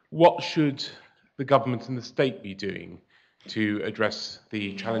 what should the government and the state be doing to address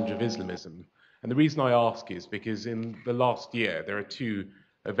the challenge of Islamism? And the reason I ask is because in the last year, there are two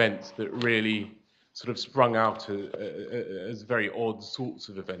events that really sort of sprung out as very odd sorts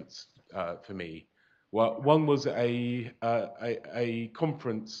of events for me. Well, one was a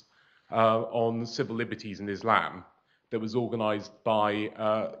conference on civil liberties in Islam that was organised by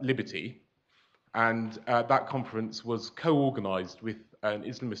Liberty, and that conference was co-organised with an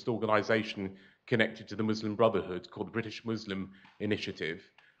Islamist organisation connected to the Muslim Brotherhood called the British Muslim Initiative,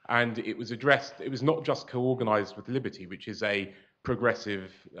 and it was not just co-organised with Liberty, which is a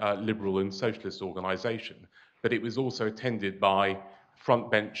progressive, liberal and socialist organisation, but it was also attended by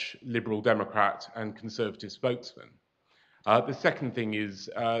frontbench Liberal Democrat and Conservative spokesmen. The second thing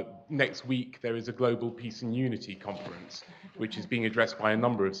is, next week there is a Global Peace and Unity Conference, which is being addressed by a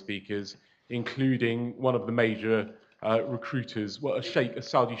number of speakers, including one of the major recruiters, well, a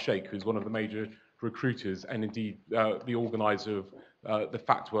Saudi sheikh who's one of the major recruiters, and indeed the organizer of the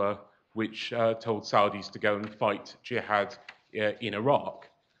fatwa which told Saudis to go and fight jihad in Iraq.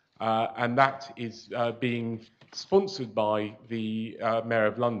 And that is being sponsored by the Mayor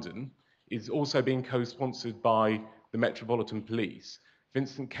of London, is also being co-sponsored by the Metropolitan Police.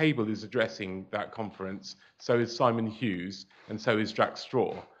 Vincent Cable is addressing that conference, so is Simon Hughes, and so is Jack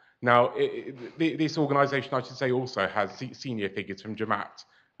Straw. Now, this organisation, I should say, also has senior figures from Jamaat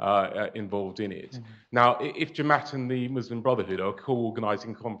involved in it. Mm-hmm. Now, if Jamaat and the Muslim Brotherhood are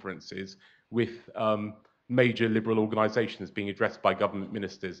co-organising conferences with major liberal organisations being addressed by government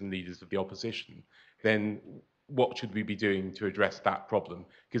ministers and leaders of the opposition, then what should we be doing to address that problem?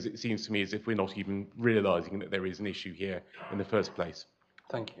 Because it seems to me as if we're not even realising that there is an issue here in the first place.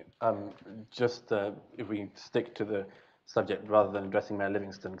 Thank you. Just if we stick to the subject rather than addressing Mayor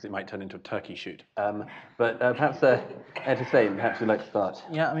Livingston, because it might turn into a turkey shoot. But perhaps, Ed Husain, perhaps you'd like to start.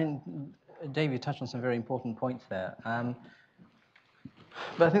 Yeah, I mean, Dave, you touched on some very important points there.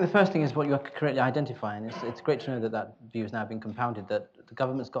 But I think the first thing is what you're correctly identifying. It's great to know that that view has now been compounded, that the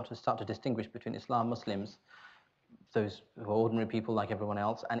government's got to start to distinguish between Islam, Muslims, those who are ordinary people like everyone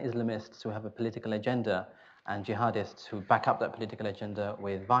else, and Islamists who have a political agenda, and jihadists who back up that political agenda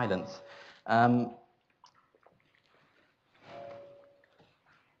with violence.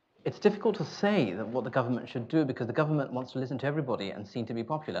 It's difficult to say that what the government should do because the government wants to listen to everybody and seem to be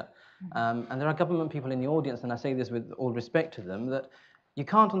popular. And there are government people in the audience, and I say this with all respect to them, that you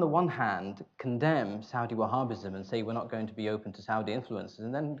can't on the one hand condemn Saudi Wahhabism and say we're not going to be open to Saudi influences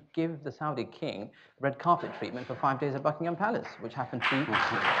and then give the Saudi king red carpet treatment for 5 days at Buckingham Palace, which happened 3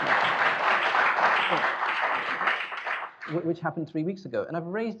 weeks ago. And I've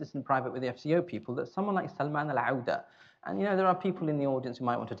raised this in private with the FCO people, that someone like Salman al-Auda, and you know, there are people in the audience who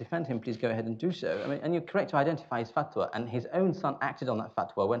might want to defend him, please go ahead and do so. I mean, and you're correct to identify his fatwa, and his own son acted on that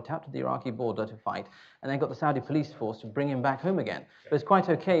fatwa, went out to the Iraqi border to fight, and then got the Saudi police force to bring him back home again. But it's quite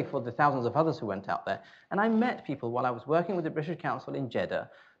okay for the thousands of others who went out there. And I met people while I was working with the British Council in Jeddah,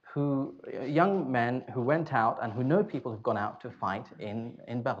 who, young men who went out and who know people who've gone out to fight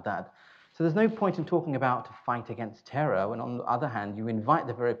in Baghdad. So there's no point in talking about to fight against terror when, on the other hand, you invite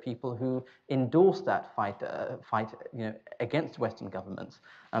the very people who endorse that fight against Western governments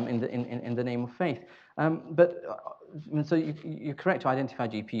in the name of faith. So you're correct to identify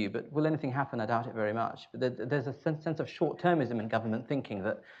GPU, but will anything happen? I doubt it very much. But there's a sense of short-termism in government thinking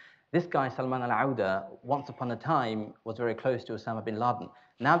that this guy, Salman al-Auda, once upon a time was very close to Osama bin Laden.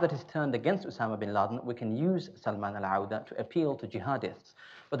 Now that he's turned against Osama bin Laden, we can use Salman al-Auda to appeal to jihadists.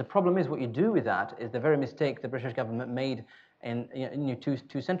 But the problem is what you do with that is the very mistake the British government made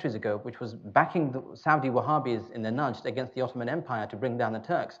two centuries ago, which was backing the Saudi Wahhabis in their nudge against the Ottoman Empire to bring down the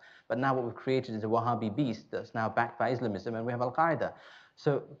Turks. But now what we've created is a Wahhabi beast that's now backed by Islamism, and we have Al-Qaeda.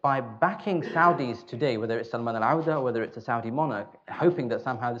 So by backing Saudis today, whether it's Salman al-Auda or whether it's a Saudi monarch, hoping that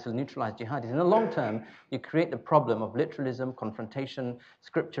somehow this will neutralize jihadis, in the long term, you create the problem of literalism, confrontation,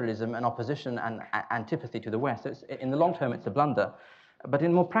 scripturalism, and opposition and antipathy to the West. So in the long term, it's a blunder. But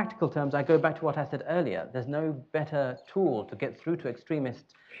in more practical terms, I go back to what I said earlier. There's no better tool to get through to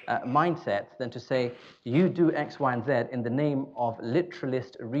extremist mindsets than to say, you do X, Y, and Z in the name of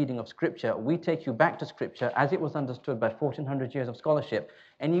literalist reading of Scripture. We take you back to Scripture as it was understood by 1,400 years of scholarship,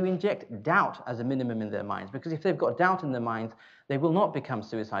 and you inject doubt as a minimum in their minds. Because if they've got doubt in their minds, they will not become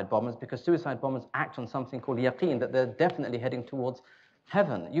suicide bombers, because suicide bombers act on something called yaqeen, that they're definitely heading towards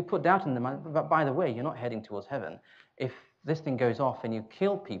heaven. You put doubt in their mind, but by the way, you're not heading towards heaven. If this thing goes off and you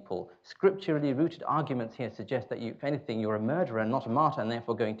kill people, scripturally rooted arguments here suggest that you, if anything, you're a murderer and not a martyr and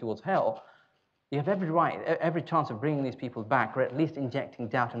therefore going towards hell. You have every right, every chance of bringing these people back, or at least injecting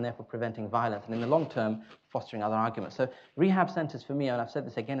doubt and therefore preventing violence, and in the long term, fostering other arguments. So rehab centers for me, and I've said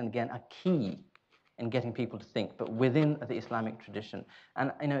this again and again, are key in getting people to think, but within the Islamic tradition.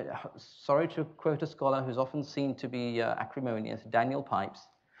 And you know, sorry to quote a scholar who's often seen to be acrimonious, Daniel Pipes.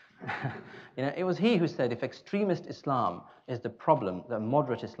 You know, it was he who said, if extremist Islam is the problem, then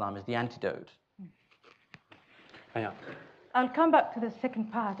moderate Islam is the antidote. Yeah. I'll come back to the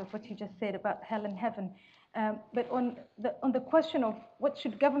second part of what you just said about hell and heaven. But on the question of what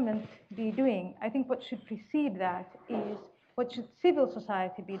should government be doing, I think what should precede that is what should civil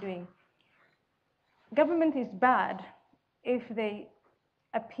society be doing. Government is bad if they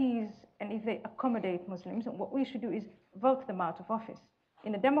appease and if they accommodate Muslims. And what we should do is vote them out of office.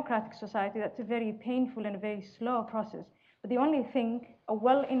 In a democratic society, that's a very painful and a very slow process. But the only thing a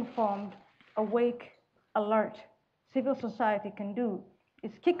well-informed, awake, alert civil society can do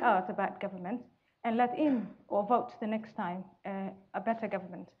is kick out a bad government and let in or vote the next time a better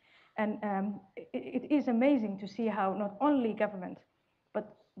government. And it is amazing to see how not only government,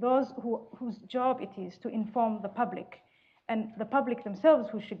 but those whose job it is to inform the public, and the public themselves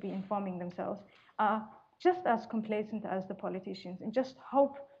who should be informing themselves, are just as complacent as the politicians and just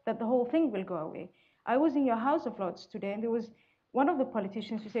hope that the whole thing will go away. I was in your House of Lords today, and there was one of the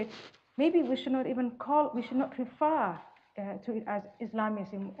politicians who said, maybe we should not refer to it as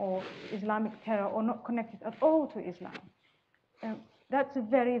Islamism or Islamic terror, or not connect it at all to Islam. That's a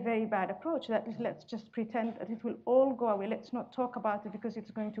very, very bad approach. That is, let's just pretend that it will all go away. Let's not talk about it because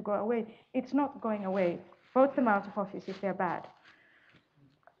it's going to go away. It's not going away. Vote them out of office if they're bad.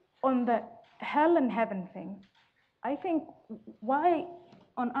 On the hell and heaven thing, I think, why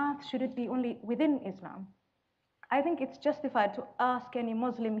on earth should it be only within Islam? I think it's justified to ask any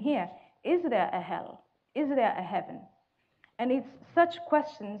Muslim here, is there a hell? Is there a heaven? And it's such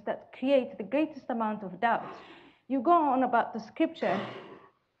questions that create the greatest amount of doubt. You go on about the scripture,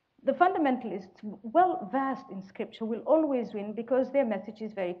 the fundamentalists, well versed in scripture, will always win because their message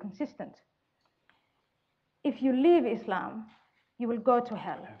is very consistent. If you leave Islam, you will go to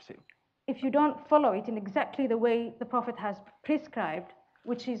hell. If you don't follow it in exactly the way the Prophet has prescribed,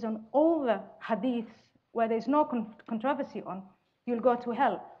 which is on all the hadiths where there's no controversy on, you'll go to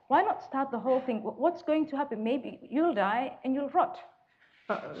hell. Why not start the whole thing? What's going to happen? Maybe you'll die and you'll rot.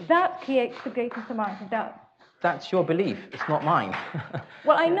 That creates the greatest amount of doubt. That's your belief, it's not mine.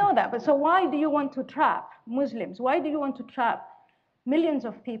 Well, I know that, but so why do you want to trap Muslims? Why do you want to trap millions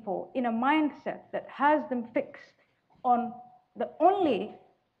of people in a mindset that has them fixed on the only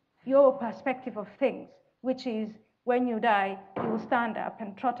your perspective of things, which is when you die, you will stand up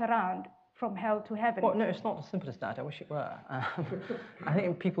and trot around from hell to heaven? Well, no, it's not as simple as that. I wish it were. I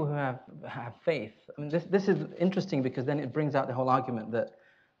think people who have faith, I mean, this is interesting because then it brings out the whole argument that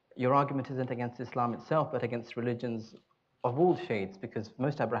your argument isn't against Islam itself, but against religions of all shades, because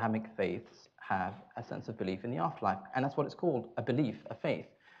most Abrahamic faiths have a sense of belief in the afterlife, and that's what it's called, a belief, a faith.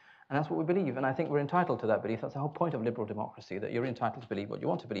 And that's what we believe, and I think we're entitled to that belief. That's the whole point of liberal democracy, that you're entitled to believe what you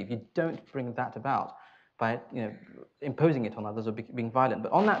want to believe. You don't bring that about by imposing it on others or being violent.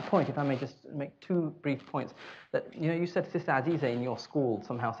 But on that point, if I may just make two brief points, that you said Sister Aziza in your school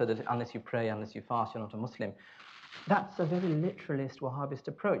somehow said that unless you pray, unless you fast, you're not a Muslim. That's a very literalist Wahhabist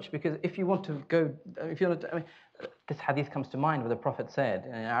approach, because if you want to go, this hadith comes to mind where the Prophet said,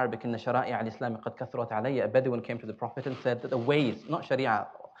 in Arabic, in the Shara'i al-Islam qad kathurat alayya, a Bedouin came to the Prophet and said that the ways, not Sharia,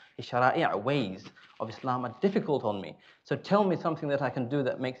 the Shara'i ways of Islam are difficult on me. So tell me something that I can do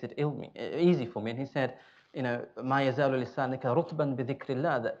that makes it easy for me. And he said, مَا يَزَالُ لِسَانِكَ رُطْبًا بِذِكْرِ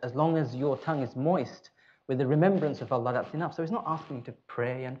اللَّهِ, that as long as your tongue is moist with the remembrance of Allah, that's enough. So he's not asking you to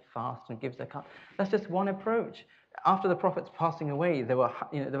pray and fast and give zakat. That's just one approach. After the Prophet's passing away, there were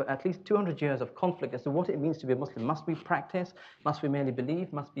at least 200 years of conflict as to what it means to be a Muslim. Must we practice? Must we merely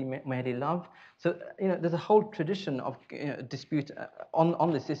believe? Must we merely love? So there's a whole tradition of dispute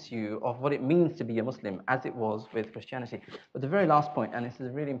on this issue of what it means to be a Muslim, as it was with Christianity. But the very last point, and this is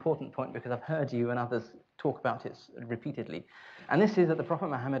a really important point because I've heard you and others talk about it repeatedly, and this is that the Prophet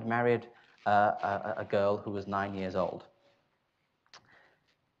Muhammad married a girl who was 9 years old.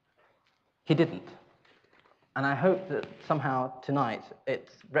 He didn't. And I hope that somehow tonight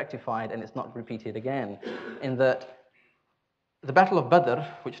it's rectified and it's not repeated again, in that the Battle of Badr,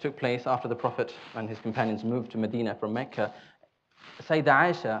 which took place after the Prophet and his companions moved to Medina from Mecca, Sayyidah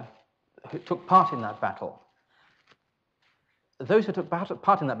Aisha, who took part in that battle, those who took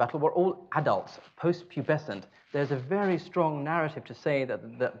part in that battle were all adults, post-pubescent. There's a very strong narrative to say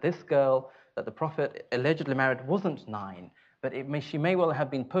that this girl that the Prophet allegedly married wasn't 9, but she may well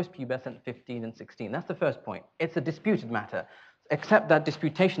have been post-pubescent 15 and 16. That's the first point. It's a disputed matter. Accept that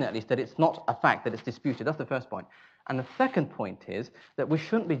disputation at least, that it's not a fact, that it's disputed. That's the first point. And the second point is that we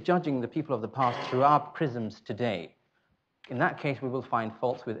shouldn't be judging the people of the past through our prisms today. In that case, we will find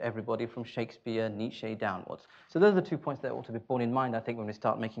faults with everybody from Shakespeare, Nietzsche downwards. So those are the 2 points that ought to be borne in mind, I think, when we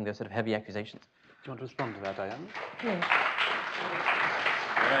start making those sort of heavy accusations. Do you want to respond to that, Ayaan? Yes.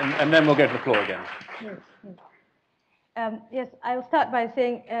 And then we'll go to the floor again. Yes. Yes, I'll start by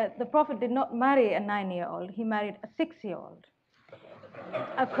saying the Prophet did not marry a 9-year-old. He married a 6-year-old.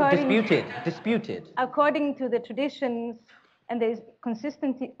 Disputed. According to the traditions, and there's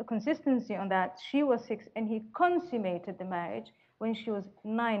consistency on that, she was 6, and he consummated the marriage when she was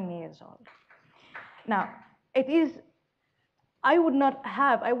 9 years old. Now, I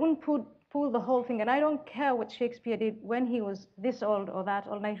wouldn't pull the whole thing, and I don't care what Shakespeare did when he was this old or that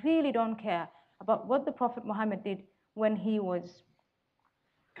old, and I really don't care about what the Prophet Muhammad did when he was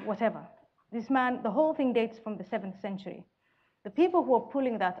whatever. This man, the whole thing dates from the 7th century. The people who are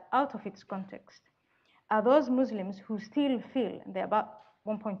pulling that out of its context are those Muslims who still feel, and there are about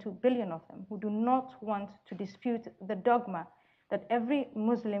 1.2 billion of them, who do not want to dispute the dogma that every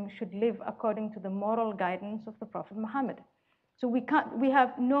Muslim should live according to the moral guidance of the Prophet Muhammad. So we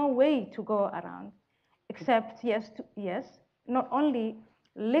have no way to go around except, yes, not only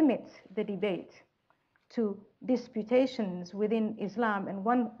limit the debate to disputations within Islam and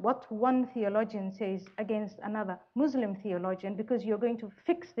what one theologian says against another Muslim theologian, because you're going to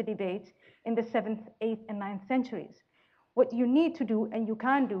fix the debate in the 7th, 8th, and 9th centuries. What you need to do, and you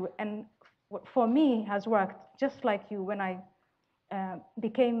can do, and what for me has worked, just like you, when I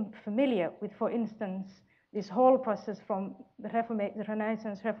became familiar with, for instance, this whole process from the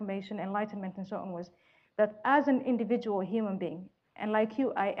Renaissance, Reformation, Enlightenment, and so on, was that as an individual human being, and like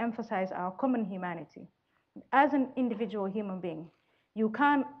you, I emphasize our common humanity. as an individual human being, you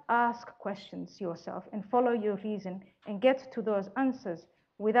can't ask questions yourself and follow your reason and get to those answers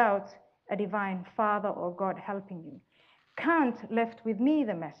without a divine Father or God helping you. Kant left with me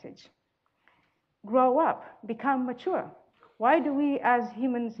the message: grow up, become mature. Why do we as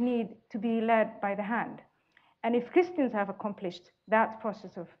humans need to be led by the hand? And if Christians have accomplished that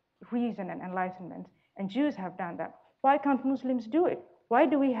process of reason and enlightenment, and Jews have done that, why can't Muslims do it? Why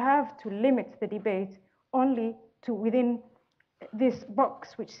do we have to limit the debate only to within this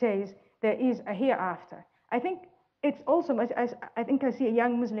box which says there is a hereafter? I think it's also, I think I see a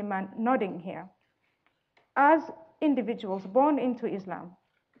young Muslim man nodding here. As individuals born into Islam,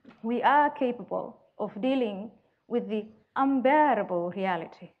 we are capable of dealing with the unbearable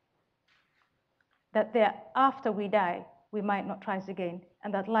reality that there, after we die, we might not rise again,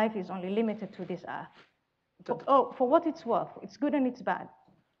 and that life is only limited to this earth. For what it's worth, it's good and it's bad.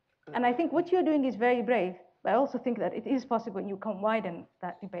 And I think what you're doing is very brave, but I also think that it is possible you can widen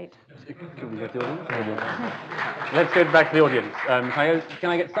that debate. Can we get the audience? Let's go back to the audience. Can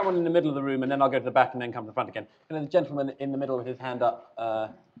I get someone in the middle of the room, and then I'll go to the back and then come to the front again. And the gentleman in the middle with his hand up,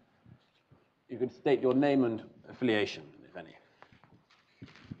 you could state your name and affiliation, if any.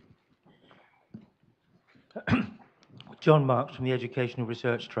 John Marks from the Educational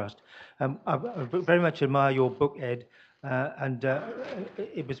Research Trust. I very much admire your book, Ed, and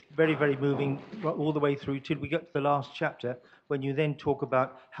it was very, very moving all the way through till we got to the last chapter, when you then talk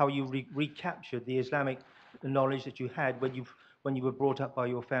about how you recaptured the Islamic knowledge that you had when you were brought up by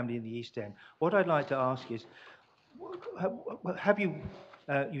your family in the East End. What I'd like to ask is, have you,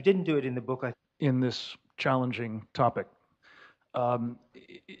 you didn't do it in the book, in this challenging topic.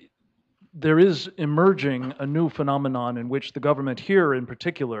 There is emerging a new phenomenon in which the government here in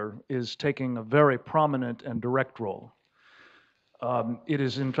particular is taking a very prominent and direct role. It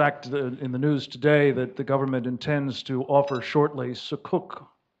is in fact in the news today that the government intends to offer shortly sukuk,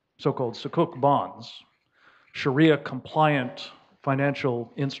 so-called sukuk bonds, Sharia compliant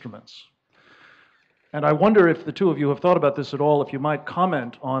financial instruments. And I wonder if the two of you have thought about this at all, if you might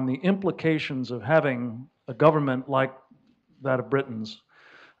comment on the implications of having a government like that of Britain's,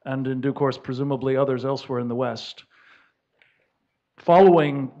 and in due course, presumably others elsewhere in the West,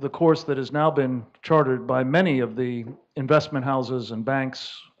 following the course that has now been chartered by many of the investment houses and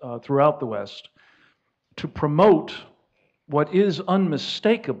banks throughout the West to promote what is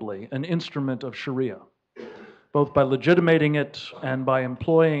unmistakably an instrument of Sharia, both by legitimating it and by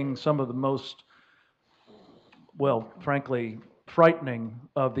employing some of the most, well, frankly, frightening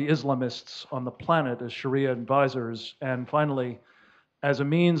of the Islamists on the planet as Sharia advisors, and finally, as a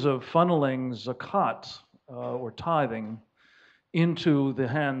means of funneling zakat or tithing into the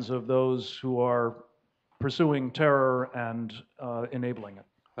hands of those who are pursuing terror and enabling it.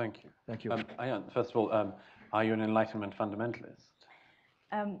 Thank you. Thank you. Ayaan, first of all, are you an Enlightenment fundamentalist?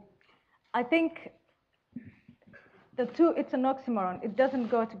 I think the two, it's an oxymoron. It doesn't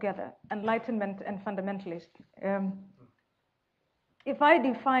go together, enlightenment and fundamentalist. If I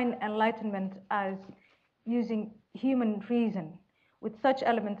define enlightenment as using human reason with such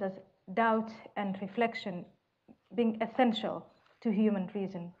elements as doubt and reflection being essential to human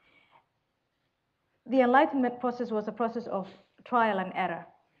reason, the Enlightenment process was a process of trial and error.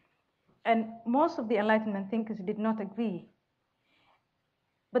 And most of the Enlightenment thinkers did not agree,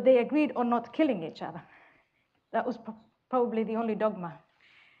 but they agreed on not killing each other. That was probably the only dogma.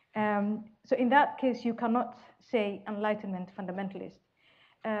 So in that case, you cannot say Enlightenment fundamentalist.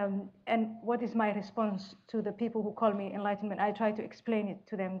 And what is my response to the people who call me Enlightenment? I try to explain it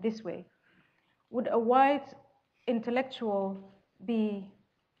to them this way. Would a white intellectual be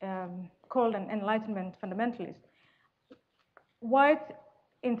called an Enlightenment fundamentalist? White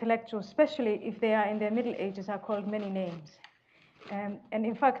intellectuals, especially if they are in their middle ages, are called many names. And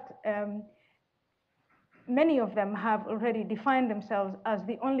in fact, many of them have already defined themselves as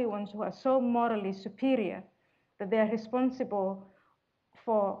the only ones who are so morally superior that they are responsible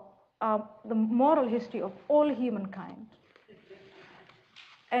for the moral history of all humankind,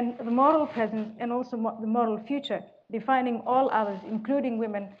 and the moral presence, and also the moral future, defining all others, including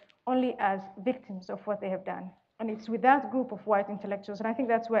women, only as victims of what they have done. And it's with that group of white intellectuals, and I think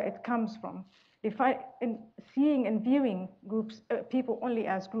that's where it comes from, seeing and viewing groups, people only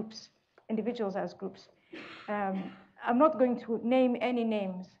as groups, individuals as groups. I'm not going to name any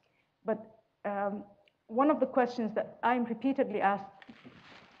names, but one of the questions that I'm repeatedly asked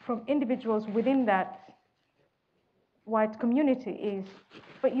from individuals within that white community is,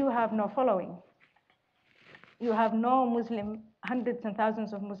 but you have no following. You have no Muslim, hundreds and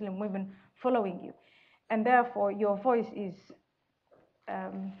thousands of Muslim women following you. And therefore, your voice is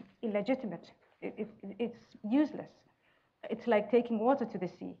illegitimate. It's useless. It's like taking water to the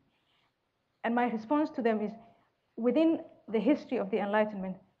sea. And my response to them is, within the history of the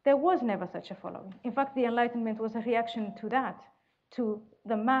Enlightenment, there was never such a following. In fact, the Enlightenment was a reaction to that, to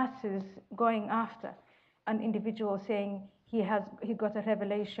the masses going after an individual saying he got a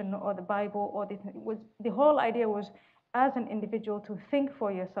revelation or the Bible, or the whole idea was, as an individual, to think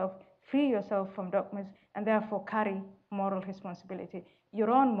for yourself, free yourself from dogmas, and therefore carry moral responsibility, your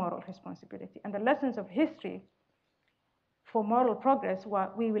own moral responsibility. And the lessons of history for moral progress,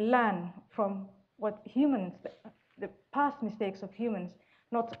 what we will learn from what humans, the past mistakes of humans,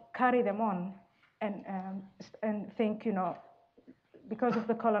 not carry them on and think, because of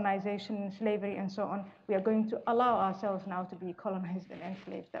the colonization, slavery, and so on, we are going to allow ourselves now to be colonized and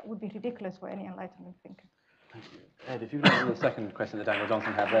enslaved. That would be ridiculous for any Enlightenment thinker. Thank you. Ed, if you could answer the second question that Daniel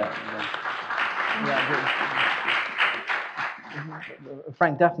Johnson had there.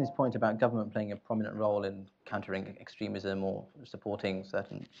 Frank Daphne's point about government playing a prominent role in countering extremism or supporting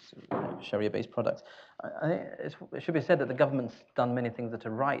certain Sharia-based products, I think it should be said that the government's done many things that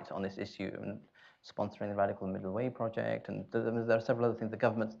are right on this issue, and sponsoring the Radical Middle Way project, and there are several other things.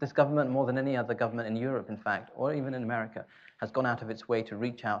 This government, more than any other government in Europe, in fact, or even in America, has gone out of its way to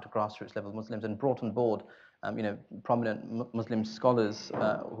reach out to grassroots level Muslims and brought on board prominent Muslim scholars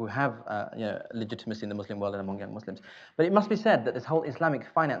who have legitimacy in the Muslim world and among young Muslims. But it must be said that this whole Islamic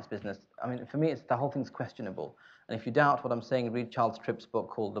finance business, I mean, for me, the whole thing's questionable. And if you doubt what I'm saying, read Charles Tripp's book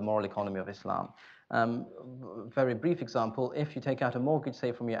called The Moral Economy of Islam. Very brief example, if you take out a mortgage,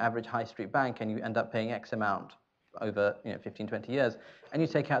 say, from your average high street bank, and you end up paying X amount over 15, 20 years, and you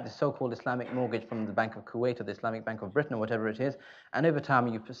take out the so-called Islamic mortgage from the Bank of Kuwait or the Islamic Bank of Britain or whatever it is, and over time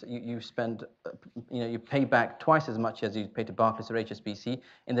you spend, you pay back twice as much as you pay to Barclays or HSBC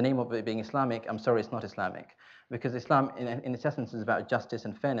in the name of it being Islamic. I'm sorry, it's not Islamic. Because Islam, in its essence, is about justice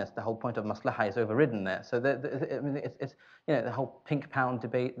and fairness. The whole point of maslahah is overridden there. So it's the whole pink pound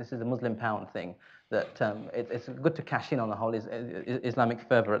debate. This is a Muslim pound thing. That it's good to cash in on the whole Islamic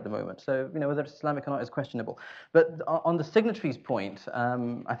fervor at the moment. So whether it's Islamic or not is questionable. But on the signatories point,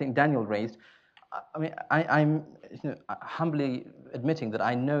 I think Daniel raised. I mean, I'm humbly admitting that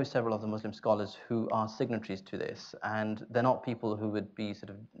I know several of the Muslim scholars who are signatories to this, and they're not people who would be sort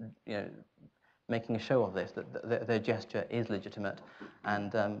of making a show of this. That their gesture is legitimate,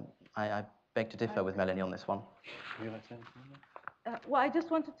 and I beg to differ with Melanie on this one. Would you like to say anything? Well, I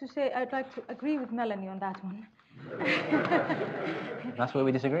just wanted to say I'd like to agree with Melanie on that one. That's where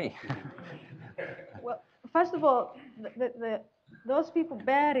we disagree. Well, first of all, those people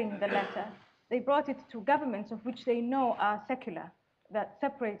bearing the letter, they brought it to governments of which they know are secular, that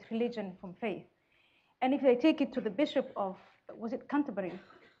separate religion from faith. And if they take it to the bishop of, was it Canterbury,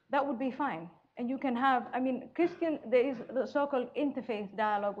 that would be fine. And you can have, I mean, there is the so-called interfaith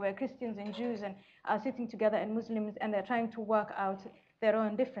dialogue where Christians and Jews are sitting together and Muslims, and they're trying to work out their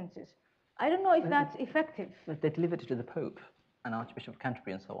own differences. I don't know if that's effective. They delivered it to the Pope and Archbishop of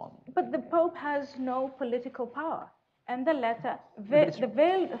Canterbury and so on. But the Pope has no political power. And the letter, the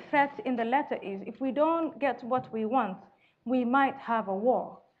veiled threat in the letter is, if we don't get what we want, we might have a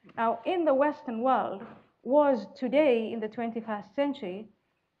war. Now, in the Western world, wars today in the 21st century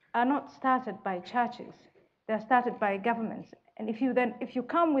are not started by churches. They're started by governments. And if you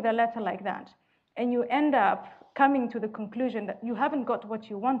come with a letter like that, and you end up coming to the conclusion that you haven't got what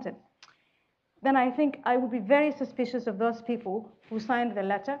you wanted, then I think I would be very suspicious of those people who signed the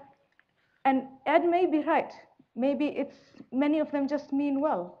letter. And Ed may be right. Maybe many of them just mean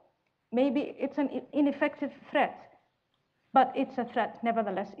well. Maybe it's an ineffective threat, but it's a threat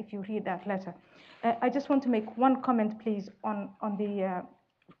nevertheless if you read that letter. I just want to make one comment, please, on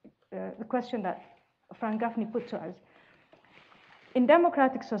the question that Frank Gaffney put to us. In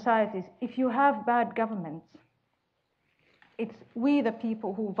democratic societies, if you have bad governments, it's we the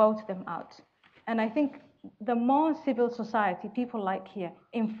people who vote them out. And I think the more civil society, people like here,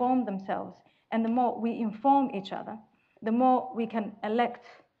 inform themselves, and the more we inform each other, the more we can elect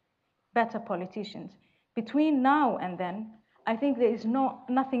better politicians. Between now and then, I think there is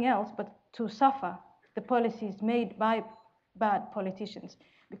nothing else but to suffer the policies made by bad politicians,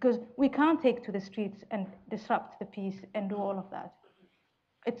 because we can't take to the streets and disrupt the peace and do all of that.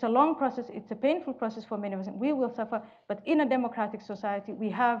 It's a long process, it's a painful process for many of us, and we will suffer, but in a democratic society, we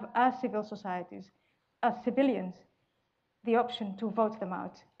have, as civil societies, as civilians, the option to vote them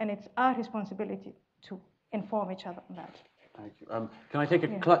out, and it's our responsibility to inform each other on that. Thank you. Can I take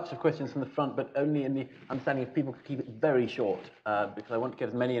a clutch of questions from the front, but only in the understanding if people could keep it very short, because I want to get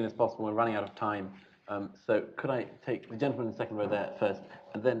as many in as possible. We're running out of time. So could I take the gentleman in the second row there first,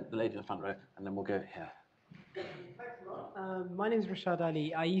 and then the lady in the front row, and then we'll go here. My name is Rashad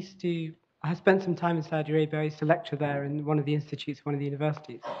Ali. I used to I spent some time in Saudi Arabia. I used to lecture there in one of the institutes, one of the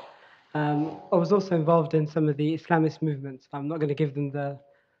universities. I was also involved in some of the Islamist movements. I'm not going to give them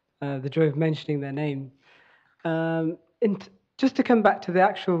the joy of mentioning their name. Just to come back to the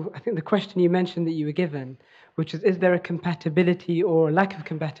actual, I think the question you mentioned that you were given, which is there a compatibility or lack of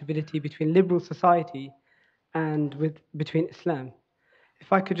compatibility between liberal society and between Islam?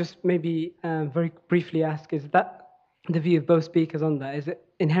 If I could just maybe very briefly ask, is that the view of both speakers on that? Is it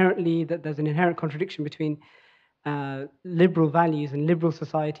inherently that there's an inherent contradiction between liberal values and liberal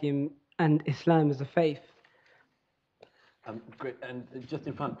society and Islam as a faith? Great. And just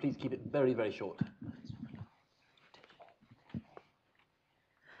in front, please keep it very, very short.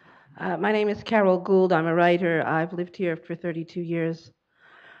 My name is Carol Gould. I'm a writer. I've lived here for 32 years.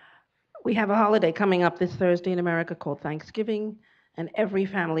 We have a holiday coming up this Thursday in America called Thanksgiving, and every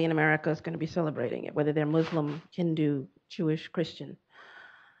family in America is going to be celebrating it, whether they're Muslim, Hindu, Jewish, Christian.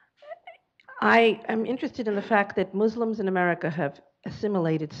 I am interested in the fact that Muslims in America have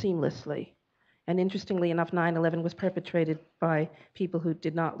assimilated seamlessly. And interestingly enough, 9/11 was perpetrated by people who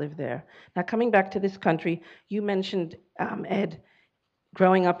did not live there. Now, coming back to this country, you mentioned, Ed,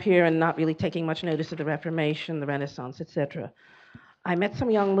 growing up here and not really taking much notice of the Reformation, the Renaissance, etc. I met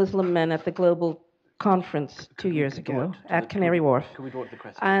some young Muslim men at the Global Conference 2 years ago at Canary Wharf. Can we draw to the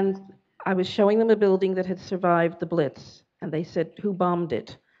question? And I was showing them a building that had survived the Blitz. And they said, who bombed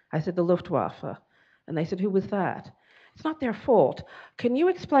it? I said, the Luftwaffe. And they said, who was that? It's not their fault. Can you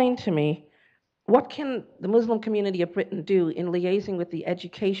explain to me, what can the Muslim community of Britain do in liaising with the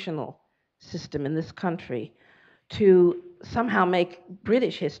educational system in this country to somehow make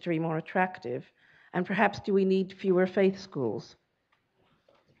British history more attractive? And perhaps do we need fewer faith schools?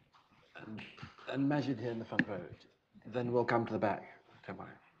 And Majid here in the front row. Then we'll come to the back. Don't worry.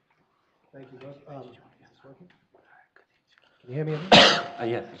 Thank you, both. Is this working? Can you hear me?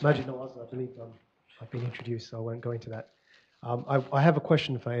 Yes. Majid Nawaz, I believe I've been introduced, so I won't go into that. I have a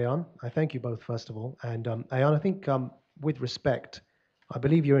question for Ayaan. I thank you both, first of all. And Ayaan, I think with respect, I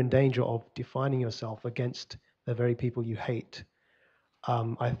believe you're in danger of defining yourself against the very people you hate.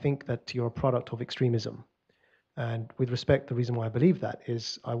 I think that you're a product of extremism. And with respect, the reason why I believe that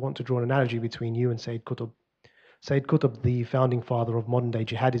is I want to draw an analogy between you and Sayyid Qutb. Sayyid Qutb, the founding father of modern-day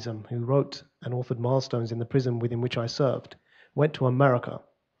jihadism, who wrote and authored Milestones in the prison within which I served, went to America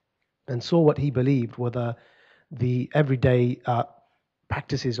and saw what he believed were the everyday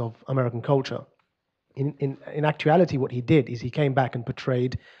practices of American culture. In actuality, what he did is he came back and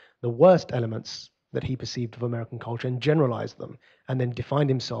portrayed the worst elements that he perceived of American culture and generalized them, and then defined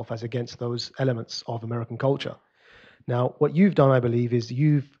himself as against those elements of American culture. Now, what you've done, I believe, is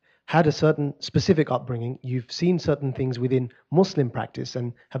you've had a certain specific upbringing, you've seen certain things within Muslim practice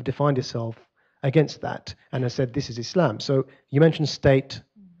and have defined yourself against that and have said this is Islam. So you mentioned state,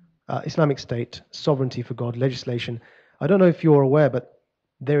 Islamic state, sovereignty for God, legislation. I don't know if you're aware, but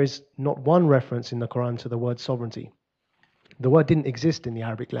there is not one reference in the Quran to the word sovereignty. The word didn't exist in the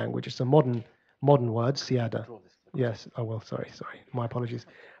Arabic language. It's a modern word, siyada. Yes. Oh well. Sorry. My apologies.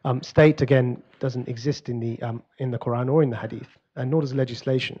 State again doesn't exist in the Quran or in the Hadith, and nor does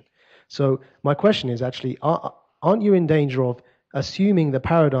legislation. So my question is actually, aren't you in danger of assuming the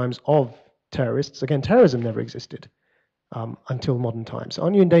paradigms of terrorists? Again, terrorism never existed until modern times.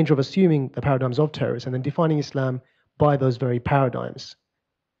 Aren't you in danger of assuming the paradigms of terrorists and then defining Islam by those very paradigms?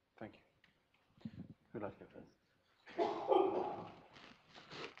 Thank you. Who'd like to go first?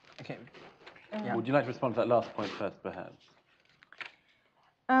 Okay. Would you like to respond to that last point first, perhaps?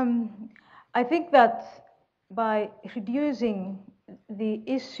 I think that by reducing the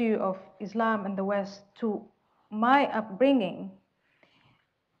issue of Islam and the West to my upbringing,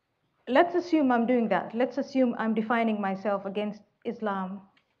 let's assume I'm doing that. Let's assume I'm defining myself against Islam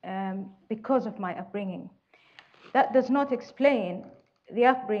because of my upbringing. That does not explain the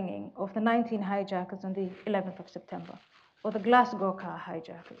upbringing of the 19 hijackers on the 11th of September, or the Glasgow car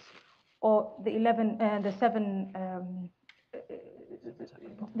hijackers, or the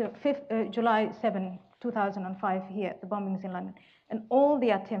 5th July 7, 2005 here, the bombings in London, and all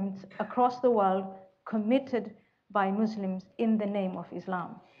the attempts across the world committed by Muslims in the name of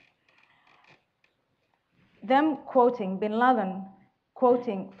Islam. Them quoting Bin Laden,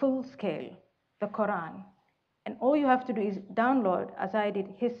 quoting full scale the Quran, and all you have to do is download, as I did,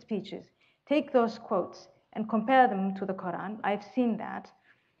 his speeches, take those quotes and compare them to the Quran. I've seen that.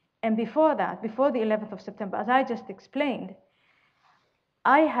 And before that, before the 11th of September, as I just explained,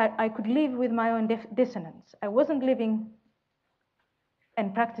 I could live with my own dissonance. I wasn't living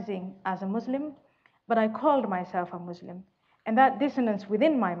and practicing as a Muslim, but I called myself a Muslim. And that dissonance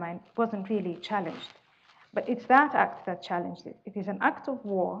within my mind wasn't really challenged. But it's that act that challenged it. It is an act of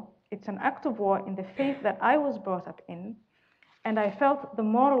war It's an act of war in the faith that I was brought up in, and I felt the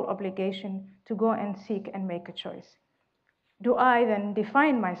moral obligation to go and seek and make a choice. Do I then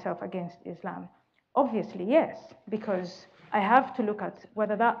define myself against Islam? Obviously, yes, because I have to look at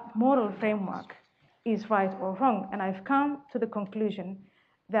whether that moral framework is right or wrong. And I've come to the conclusion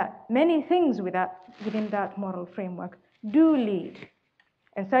that many things within that moral framework do lead.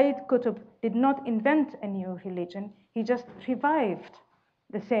 And Sayyid Qutb did not invent a new religion, he just revived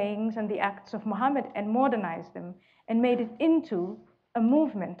the sayings and the acts of Muhammad and modernized them and made it into a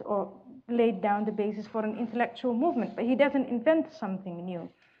movement or laid down the basis for an intellectual movement. But he doesn't invent something new.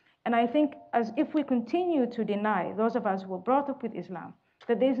 And I think as if we continue to deny, those of us who were brought up with Islam,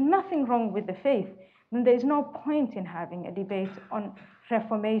 that there's nothing wrong with the faith, then there's no point in having a debate on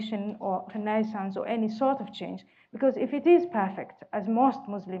reformation or renaissance or any sort of change. Because if it is perfect, as most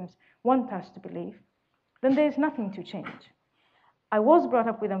Muslims want us to believe, then there's nothing to change. I was brought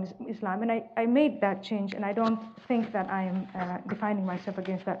up with Islam, and I made that change, and I don't think that I am defining myself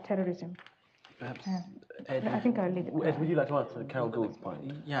against that terrorism. Perhaps, Ed, I think I'll leave it. Ed, would you like to answer Carol Gould's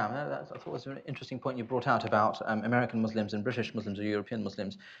point? Yeah, I thought it was an interesting point you brought out about American Muslims and British Muslims or European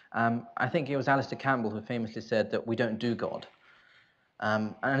Muslims. I think it was Alistair Campbell who famously said that we don't do God.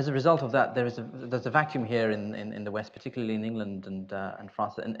 And as a result of that, there's a vacuum here in the West, particularly in England and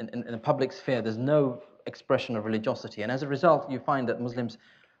France. In the public sphere, there's no expression of religiosity. And as a result, you find that Muslims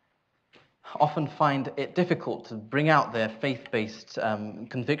often find it difficult to bring out their faith-based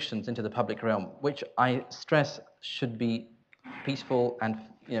convictions into the public realm, which I stress should be peaceful and,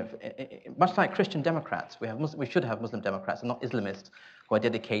 much like Christian Democrats, we should have Muslim Democrats and not Islamists who are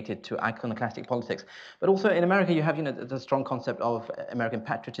dedicated to iconoclastic politics. But also in America, you have the strong concept of American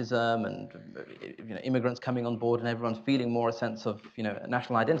patriotism and immigrants coming on board and everyone feeling more a sense of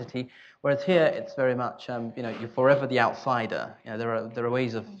national identity. Whereas here, it's very much you're forever the outsider. There are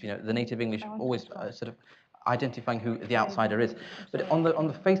ways of the native English always sort of identifying who the outsider is. But on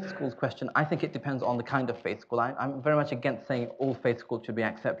the faith schools question, I think it depends on the kind of faith school. I'm very much against saying all faith schools should be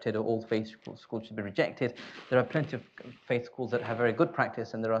accepted or all faith schools should be rejected. There are plenty of faith schools that have very good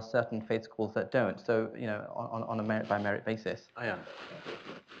practice, and there are certain faith schools that don't. So on a merit by merit basis.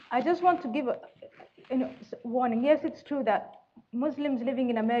 I just want to give a warning. Yes, it's true that Muslims living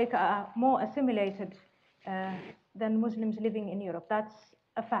in America are more assimilated than Muslims living in Europe. That's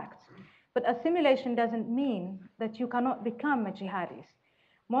a fact. But assimilation doesn't mean that you cannot become a jihadist.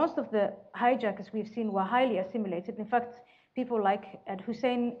 Most of the hijackers we've seen were highly assimilated. In fact, people like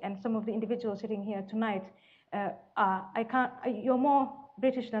Husain and some of the individuals sitting here tonight you're more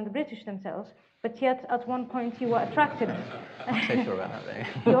British than the British themselves, but yet at one point you were attracted. I'm not so sure about that.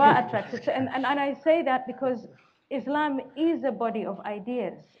 You are attracted. And I say that because Islam is a body of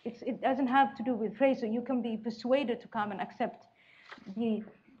ideas. It doesn't have to do with race, so you can be persuaded to come and accept the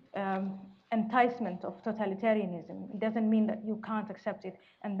enticement of totalitarianism. It doesn't mean that you can't accept it.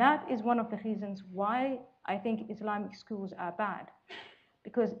 And that is one of the reasons why I think Islamic schools are bad.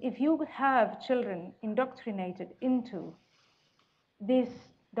 Because if you have children indoctrinated into this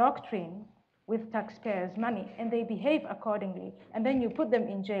doctrine with taxpayers' money and they behave accordingly, and then you put them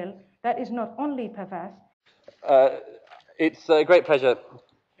in jail, that is not only perverse. It's a great pleasure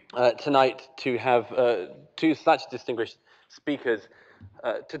tonight to have two such distinguished speakers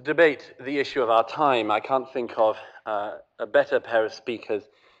to debate the issue of our time. I can't think of a better pair of speakers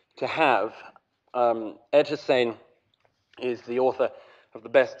to have. Ed Husain is the author of the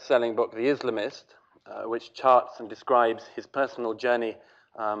best-selling book, The Islamist, which charts and describes his personal journey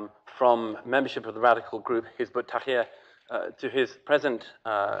from membership of the radical group Hizb ut-Tahrir to his present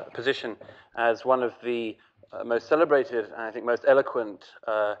position as one of the most celebrated and I think most eloquent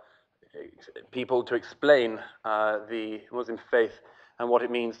people to explain the Muslim faith and what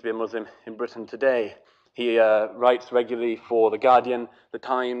it means to be a Muslim in Britain today. He writes regularly for The Guardian, The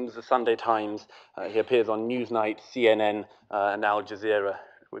Times, The Sunday Times. He appears on Newsnight, CNN, and Al Jazeera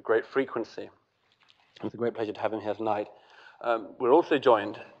with great frequency. It's a great pleasure to have him here tonight. We're also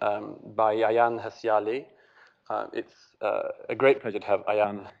joined by Ayaan Hirsi. It's a great pleasure to have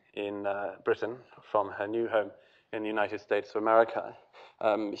Ayaan in Britain from her new home in the United States of America.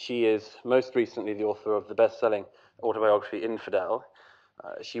 She is most recently the author of the best-selling autobiography Infidel.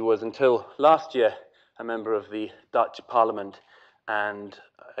 She was until last year a member of the Dutch Parliament, and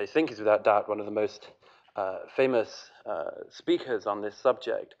I think is without doubt one of the most famous speakers on this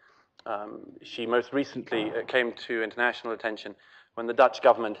subject. She most recently came to international attention when the Dutch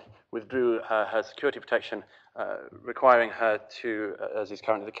government withdrew her security protection, requiring her to, as is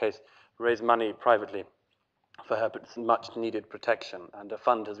currently the case, raise money privately for her much needed protection. And a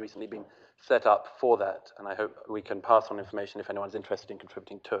fund has recently been set up for that, and I hope we can pass on information if anyone's interested in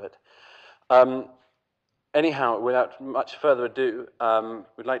contributing to it. Anyhow, without much further ado,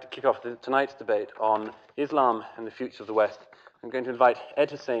 we'd like to kick off tonight's debate on Islam and the future of the West. I'm going to invite Ed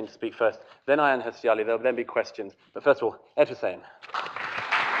Husain to speak first, then Ayaan Hirsi. There'll then be questions. But first of all, Ed Husain.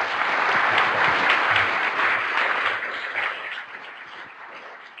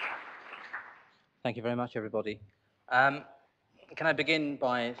 Thank you very much, everybody. Can I begin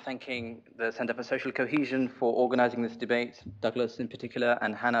by thanking the Centre for Social Cohesion for organising this debate, Douglas in particular,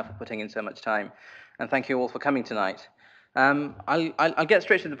 and Hannah for putting in so much time. And thank you all for coming tonight. I'll get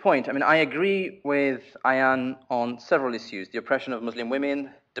straight to the point. I mean, I agree with Ayaan on several issues: the oppression of Muslim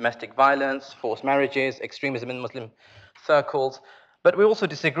women, domestic violence, forced marriages, extremism in Muslim circles. But we also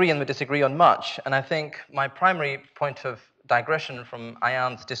disagree, and we disagree on much. And I think my primary point of digression from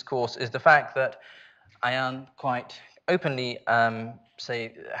Ayaan's discourse is the fact that Ayaan quite openly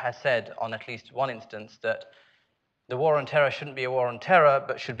has said on at least one instance that the war on terror shouldn't be a war on terror,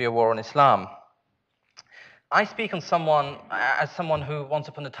 but should be a war on Islam. I speak as someone who once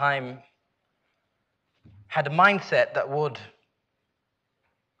upon a time had a mindset that would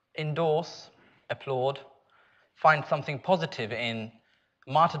endorse, applaud, find something positive in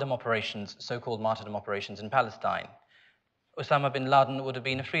martyrdom operations, so-called martyrdom operations in Palestine. Osama bin Laden would have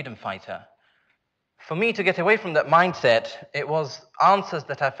been a freedom fighter. For me to get away from that mindset, it was answers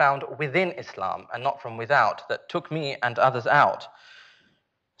that I found within Islam and not from without that took me and others out.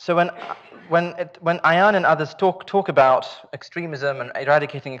 So when Ayaan and others talk about extremism and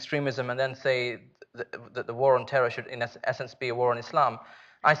eradicating extremism and then say that the war on terror should in essence be a war on Islam,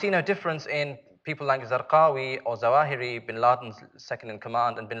 I see no difference in people like Zarqawi or Zawahiri, bin Laden's second in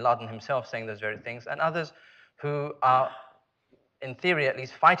command, and bin Laden himself saying those very things, and others who are, in theory at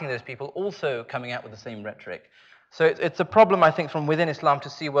least, fighting those people, also coming out with the same rhetoric. So it's a problem, I think, from within Islam to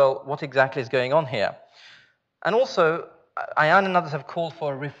see, well, what exactly is going on here. And also, Ayaan and others have called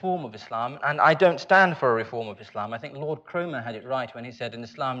for a reform of Islam, and I don't stand for a reform of Islam. I think Lord Cromer had it right when he said, "In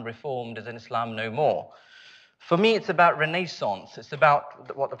Islam reformed is in Islam no more." For me, it's about renaissance. It's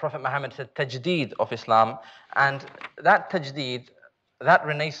about what the Prophet Muhammad said, tajdeed of Islam, and that tajdeed, that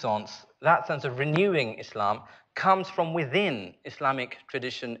renaissance, that sense of renewing Islam comes from within Islamic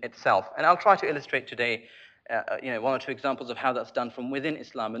tradition itself. And I'll try to illustrate today one or two examples of how that's done from within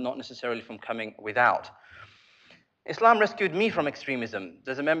Islam and not necessarily from coming without. Islam rescued me from extremism.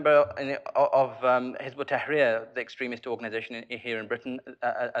 There's a member of Hizb ut-Tahrir, the extremist organization here in Britain,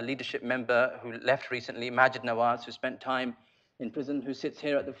 a leadership member who left recently, Majid Nawaz, who spent time in prison, who sits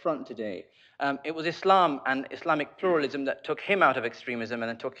here at the front today. It was Islam and Islamic pluralism that took him out of extremism and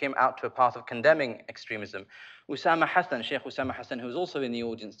then took him out to a path of condemning extremism. Usama Hassan, Sheikh Usama Hassan, who is also in the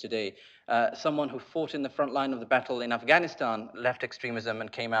audience today, someone who fought in the front line of the battle in Afghanistan, left extremism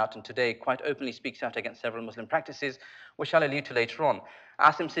and came out and today quite openly speaks out against several Muslim practices, which I'll allude to later on.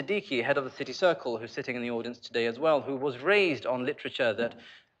 Asim Siddiqui, head of the City Circle, who's sitting in the audience today as well, who was raised on literature that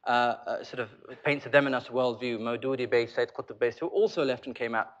sort of paints a Demonist worldview, Maududi-based, Sayyid Qutb-based, who also left and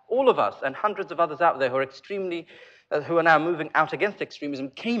came out. All of us and hundreds of others out there who are who are now moving out against extremism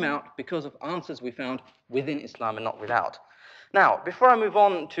came out because of answers we found within Islam and not without. Now, before I move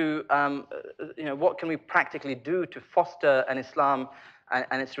on to what can we practically do to foster an Islam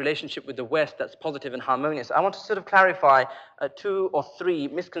and its relationship with the West that's positive and harmonious, I want to sort of clarify 2 or 3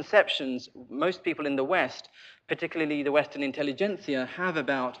 misconceptions most people in the West, particularly the Western intelligentsia, have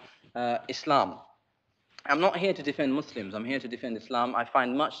about Islam. I'm not here to defend Muslims, I'm here to defend Islam. I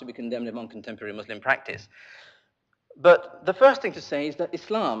find much to be condemned among contemporary Muslim practice. But the first thing to say is that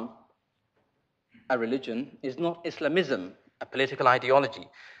Islam, a religion, is not Islamism, a political ideology.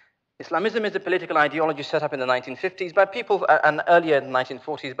 Islamism is a political ideology set up in the 1950s by people, and earlier in the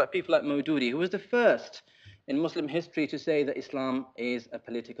 1940s, by people like Maududi, who was the first in Muslim history to say that Islam is a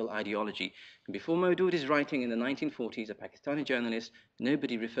political ideology. And before Maududi's writing in the 1940s, a Pakistani journalist,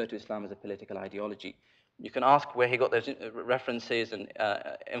 nobody referred to Islam as a political ideology. You can ask where he got those references and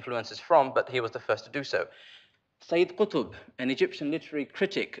influences from, but he was the first to do so. Sayyid Qutb, an Egyptian literary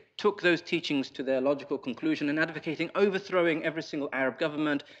critic, took those teachings to their logical conclusion and advocating overthrowing every single Arab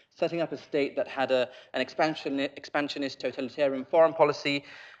government, setting up a state that had an expansionist totalitarian foreign policy,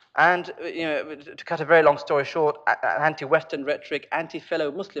 and to cut a very long story short, anti-Western rhetoric,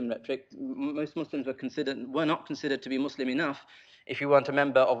 anti-fellow Muslim rhetoric. Most Muslims were not considered to be Muslim enough if you weren't a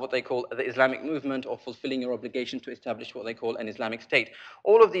member of what they call the Islamic movement or fulfilling your obligation to establish what they call an Islamic state.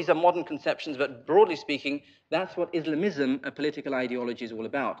 All of these are modern conceptions, but broadly speaking, that's what Islamism, a political ideology, is all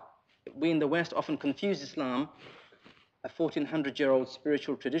about. We in the West often confuse Islam, a 1400-year-old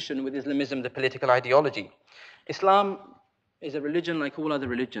spiritual tradition, with Islamism, the political ideology. Islam is a religion like all other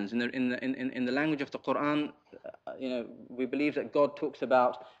religions. In the language of the Quran, we believe that God talks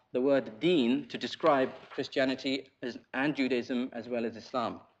about the word deen to describe Christianity and Judaism as well as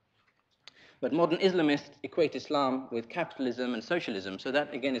Islam. But modern Islamists equate Islam with capitalism and socialism, so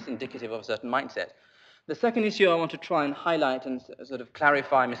that again is indicative of a certain mindset. The second issue I want to try and highlight and sort of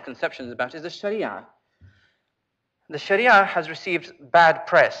clarify misconceptions about is the Sharia. The Sharia has received bad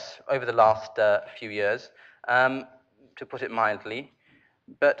press over the last few years, to put it mildly.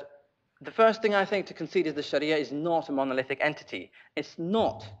 But the first thing I think to concede is the Sharia is not a monolithic entity. It's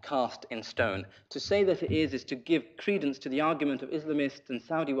not cast in stone. To say that it is to give credence to the argument of Islamists and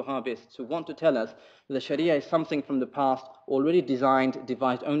Saudi Wahhabists who want to tell us that the Sharia is something from the past, already designed,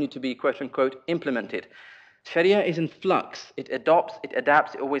 devised only to be, quote unquote, implemented. Sharia is in flux. It adopts, it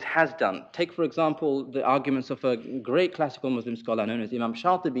adapts, it always has done. Take, for example, the arguments of a great classical Muslim scholar known as Imam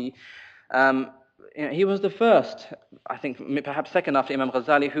Shatibi. He was the first, I think, perhaps second after Imam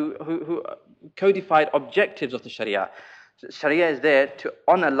Ghazali, who codified objectives of the Sharia. Sharia is there to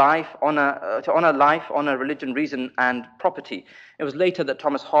honor life, honor religion, reason, and property. It was later that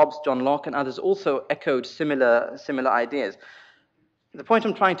Thomas Hobbes, John Locke, and others also echoed similar ideas. The point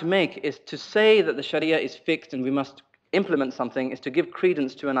I'm trying to make is to say that the Sharia is fixed and we must implement something is to give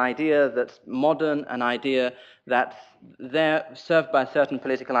credence to an idea that's modern, an idea that's there served by a certain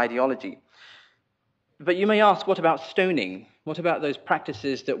political ideology. But you may ask, what about stoning? What about those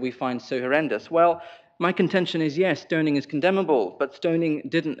practices that we find so horrendous? Well, my contention is yes, stoning is condemnable, but stoning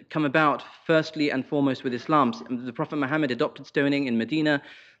didn't come about firstly and foremost with Islam. The Prophet Muhammad adopted stoning in Medina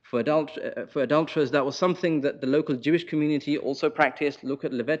for adulterers. That was something that the local Jewish community also practiced. Look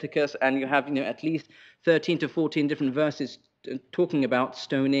at Leviticus, and you have at least 13 to 14 different verses talking about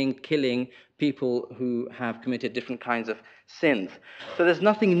stoning, killing people who have committed different kinds of sins. So there's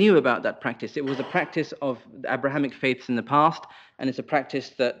nothing new about that practice. It was a practice of the Abrahamic faiths in the past, and it's a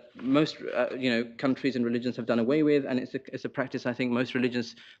practice that most countries and religions have done away with, and it's a practice I think most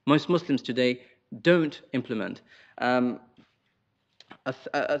Muslims today don't implement. A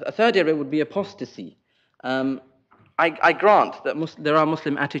third area would be apostasy. I grant that there are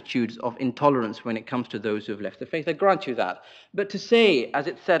Muslim attitudes of intolerance when it comes to those who have left the faith. I grant you that. But to say, as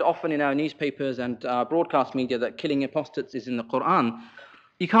it's said often in our newspapers and our broadcast media, that killing apostates is in the Quran,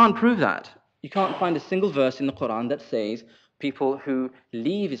 you can't prove that. You can't find a single verse in the Quran that says people who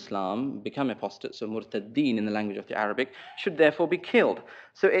leave Islam, become apostates, or murtaddeen in the language of the Arabic, should therefore be killed.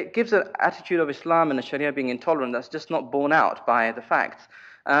 So it gives an attitude of Islam and the Sharia being intolerant that's just not borne out by the facts.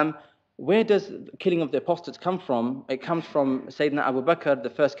 Where does the killing of the apostates come from? It comes from Sayyidina Abu Bakr, the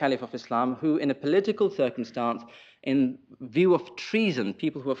first caliph of Islam, who in a political circumstance, in view of treason,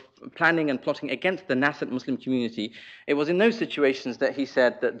 people who are planning and plotting against the nascent Muslim community, it was in those situations that he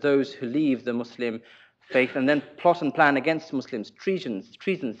said that those who leave the Muslim faith and then plot and plan against Muslims, treason,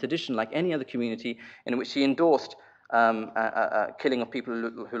 sedition, like any other community, in which he endorsed killing of people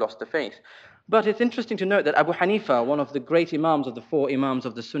who lost the faith. But it's interesting to note that Abu Hanifa, one of the great imams of the four imams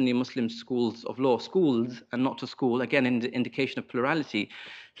of the Sunni Muslim schools of law, schools and not to school, again in the indication of plurality,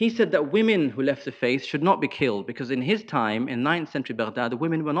 he said that women who left the faith should not be killed because in his time, in 9th century Baghdad, the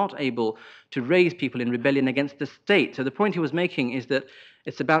women were not able to raise people in rebellion against the state. So the point he was making is that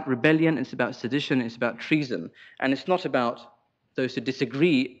it's about rebellion, it's about sedition, it's about treason, and it's not about those who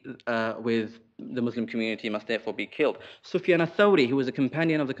disagree with the Muslim community must therefore be killed. Sufyan al-Thawri, who was a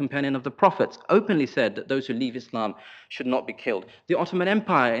companion of the prophets, openly said that those who leave Islam should not be killed. The Ottoman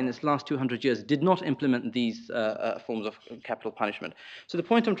Empire in its last 200 years did not implement these forms of capital punishment. So the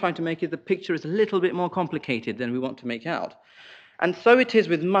point I'm trying to make is the picture is a little bit more complicated than we want to make out. And so it is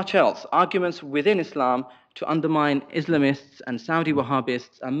with much else. Arguments within Islam to undermine Islamists and Saudi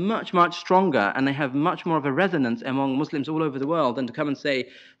Wahhabists are much, much stronger, and they have much more of a resonance among Muslims all over the world than to come and say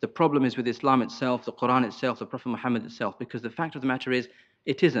the problem is with Islam itself, the Quran itself, the Prophet Muhammad itself, because the fact of the matter is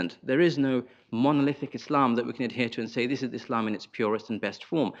it isn't. There is no monolithic Islam that we can adhere to and say this is Islam in its purest and best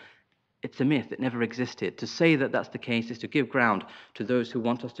form. It's a myth. It never existed. To say that that's the case is to give ground to those who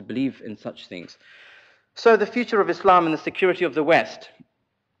want us to believe in such things. So the future of Islam and the security of the West,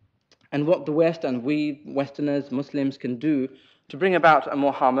 and what the West and we Westerners, Muslims, can do to bring about a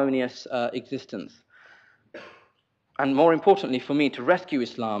more harmonious existence. And more importantly for me, to rescue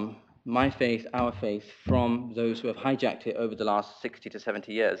Islam, my faith, our faith, from those who have hijacked it over the last 60 to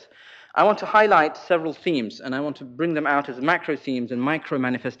 70 years. I want to highlight several themes, and I want to bring them out as macro themes and micro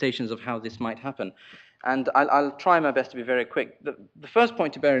manifestations of how this might happen. And I'll try my best to be very quick. The first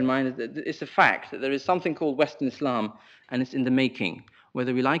point to bear in mind is that it's a fact that there is something called Western Islam, and it's in the making.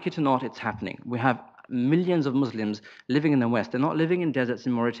 Whether we like it or not, it's happening. We have millions of Muslims living in the West. They're not living in deserts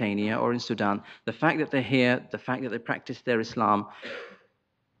in Mauritania or in Sudan. The fact that they're here, the fact that they practice their Islam,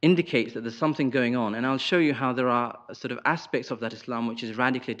 indicates that there's something going on. And I'll show you how there are sort of aspects of that Islam which is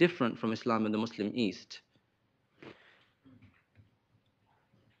radically different from Islam in the Muslim East.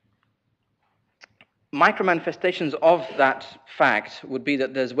 Micro-manifestations of that fact would be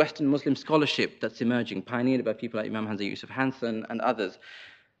that there's Western Muslim scholarship that's emerging, pioneered by people like Imam Hamza Yusuf Hanson and others.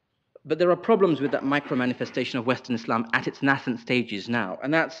 But there are problems with that micro-manifestation of Western Islam at its nascent stages now.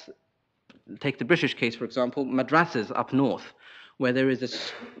 And that's, take the British case, for example, madrasas up north, where there is a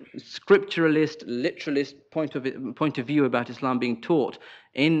scripturalist, literalist point of view about Islam being taught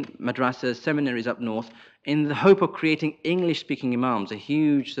in madrasas, seminaries up north, in the hope of creating English-speaking imams, a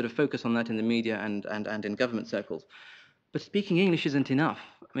huge sort of focus on that in the media and in government circles. But speaking English isn't enough.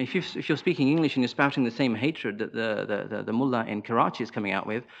 I mean, if you're speaking English and you're spouting the same hatred that the mullah in Karachi is coming out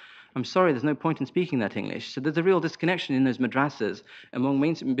with, I'm sorry, there's no point in speaking that English. So there's a real disconnection in those madrasas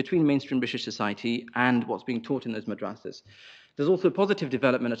between mainstream British society and what's being taught in those madrasas. There's also a positive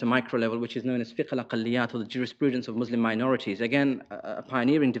development at a micro level, which is known as fiqh al-aqalliyat, or the jurisprudence of Muslim minorities. Again, a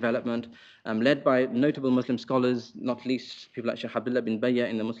pioneering development led by notable Muslim scholars, not least people like Sheikh Abdullah bin Bayya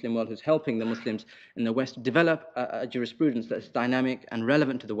in the Muslim world, who's helping the Muslims in the West develop a jurisprudence that's dynamic and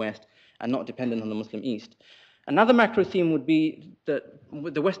relevant to the West and not dependent on the Muslim East. Another macro theme would be that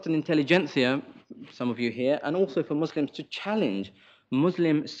with the Western intelligentsia, some of you here, and also for Muslims to challenge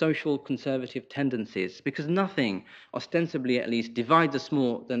Muslim social conservative tendencies, because nothing, ostensibly at least, divides us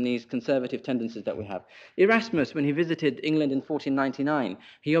more than these conservative tendencies that we have. Erasmus, when he visited England in 1499,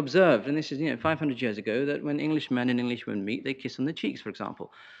 he observed, and this is 500 years ago, that when Englishmen and Englishwomen meet, they kiss on the cheeks, for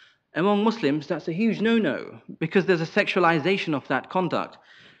example. Among Muslims, that's a huge no-no, because there's a sexualization of that conduct.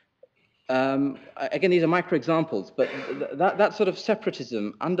 Again, these are micro examples, but that sort of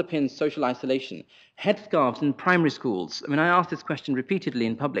separatism underpins social isolation. Headscarves in primary schools. I mean, I asked this question repeatedly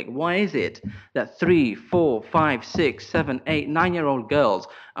in public. Why is it that 3, 4, 5, 6, 7, 8, 9-year-old girls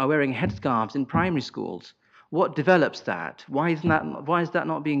are wearing headscarves in primary schools? What develops that? Why is that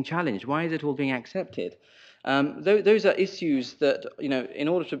not being challenged? Why is it all being accepted? Those are issues that, in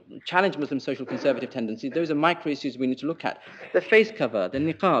order to challenge Muslim social conservative tendencies, those are micro issues we need to look at. The face cover, the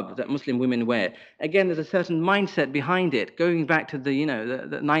niqab that Muslim women wear. Again, there's a certain mindset behind it, going back to the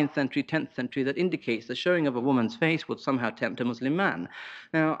 9th century, 10th century, that indicates the showing of a woman's face would somehow tempt a Muslim man.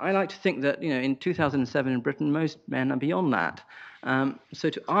 Now, I like to think that, in 2007 in Britain, most men are beyond that. So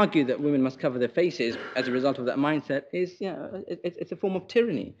to argue that women must cover their faces as a result of that mindset is, it's a form of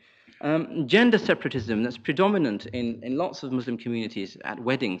tyranny. Gender separatism that's predominant in lots of Muslim communities at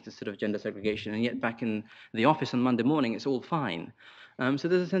weddings, this sort of gender segregation, and yet back in the office on Monday morning, it's all fine. So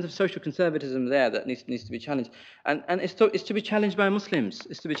there's a sense of social conservatism there that needs to be challenged. And it's to be challenged by Muslims,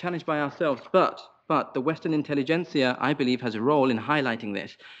 it's to be challenged by ourselves. But the Western intelligentsia, I believe, has a role in highlighting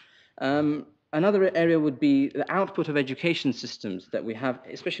this. Another area would be the output of education systems that we have,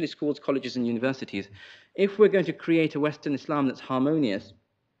 especially schools, colleges, and universities. If we're going to create a Western Islam that's harmonious,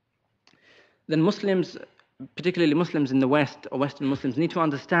 then Muslims, particularly Muslims in the West or Western Muslims, need to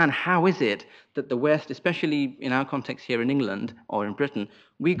understand how is it that the West, especially in our context here in England or in Britain,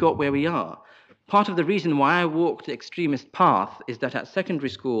 we got where we are. Part of the reason why I walked the extremist path is that at secondary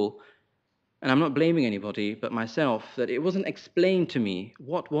school, and I'm not blaming anybody but myself, that it wasn't explained to me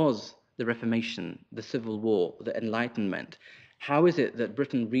what was the Reformation, the Civil War, the Enlightenment. How is it that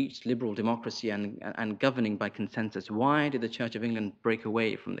Britain reached liberal democracy and governing by consensus? Why did the Church of England break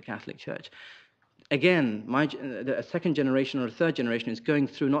away from the Catholic Church? Again, a second generation or a third generation is going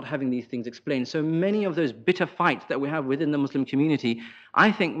through not having these things explained. So many of those bitter fights that we have within the Muslim community,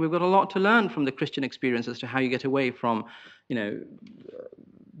 I think we've got a lot to learn from the Christian experience as to how you get away from,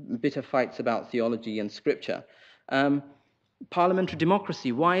 bitter fights about theology and scripture. Parliamentary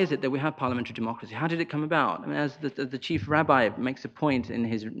democracy. Why is it that we have parliamentary democracy? How did it come about? I mean, as the chief rabbi makes a point in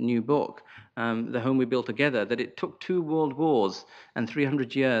his new book, The Home We Built Together, that it took 2 world wars and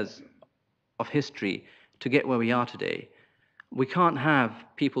 300 years of history to get where we are today. We can't have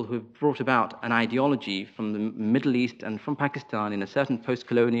people who have brought about an ideology from the Middle East and from Pakistan in a certain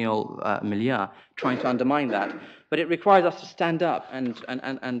post-colonial milieu trying to undermine that. But it requires us to stand up and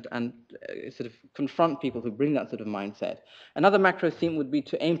sort of confront people who bring that sort of mindset. Another macro theme would be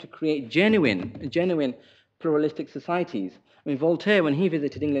to aim to create genuine pluralistic societies. I mean, Voltaire, when he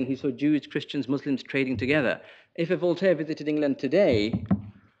visited England, he saw Jews, Christians, Muslims trading together. If a Voltaire visited England today,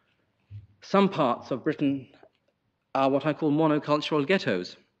 some parts of Britain are what I call monocultural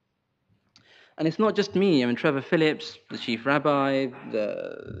ghettos. And it's not just me. I mean, Trevor Phillips, the chief rabbi,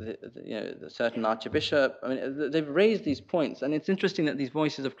 the certain archbishop, I mean, they've raised these points. And it's interesting that these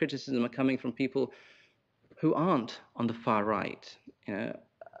voices of criticism are coming from people who aren't on the far right. You know,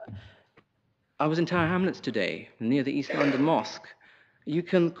 I was in Tower Hamlets today, near the East London Mosque. You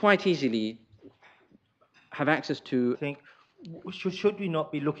can quite easily have access to. I think, should we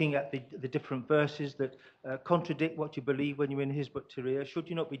not be looking at the different verses that contradict what you believe when you're in Hizb ut-Tahrir? Should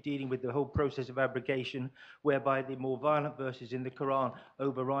you not be dealing with the whole process of abrogation, whereby the more violent verses in the Quran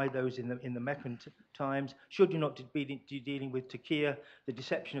override those in the Meccan times? Should you not be dealing with taqiyya, the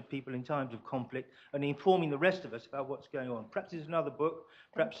deception of people in times of conflict, and informing the rest of us about what's going on? Perhaps there's another book,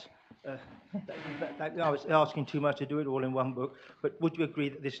 perhaps I was asking too much to do it all in one book, but would you agree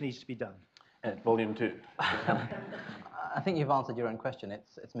that this needs to be done? Volume 2. I think you've answered your own question.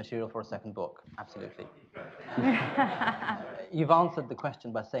 It's material for a second book, absolutely. You've answered the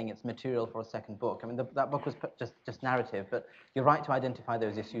question by saying it's material for a second book. I mean, that book was just narrative, but you're right to identify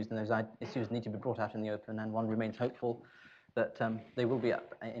those issues, and those issues need to be brought out in the open, and one remains hopeful that they will be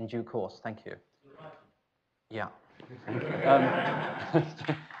up in due course. Thank you. Yeah.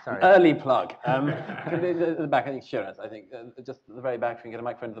 Sorry. Early plug. The back, I think, Shiraz, I think, just at the very back, if we can get a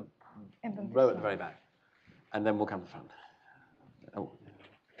microphone to the row at the very back. And then we'll come to the front. Oh.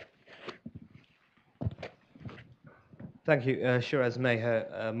 Thank you. Shiraz May,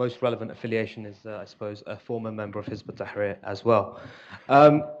 her most relevant affiliation is, I suppose, a former member of Hizb ut-Tahrir as well.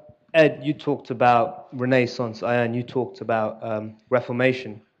 Ed, you talked about Renaissance. Ayaan, you talked about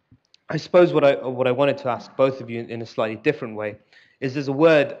Reformation. I suppose what I wanted to ask both of you in a slightly different way is there's a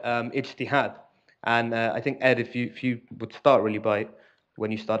word, ijtihad. And I think, Ed, if you would start really by,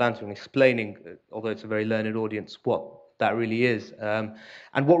 when you start answering, explaining, although it's a very learned audience, what that really is,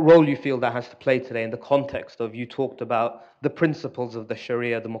 and what role you feel that has to play today in the context of, you talked about the principles of the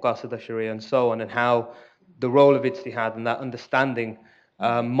Sharia, the Muqasid Sharia, and so on, and how the role of ijtihad and that understanding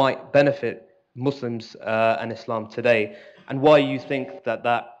might benefit Muslims and Islam today, and why you think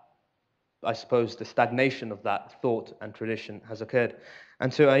that I suppose the stagnation of that thought and tradition has occurred.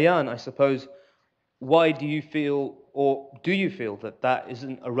 And so, Ayaan, I suppose, why do you feel, or do you feel that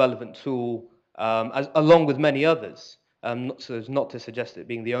isn't a relevant tool, along with many others, so as not to suggest it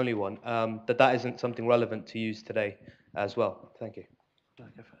being the only one, that isn't something relevant to use today as well? Thank you.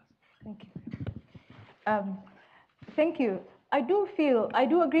 Thank you. Thank you. I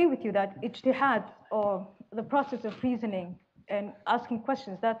do agree with you that ijtihad, or the process of reasoning and asking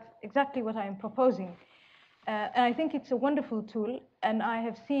questions, that's exactly what I am proposing. And I think it's a wonderful tool, and I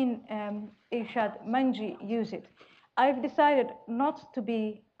have seen Irshad Manji use it. I've decided not to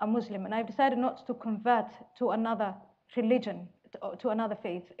be a Muslim, and I've decided not to convert to another religion, to another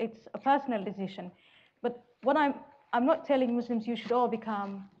faith. It's a personal decision. But what I'm not telling Muslims you should all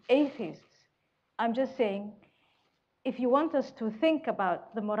become atheists. I'm just saying, if you want us to think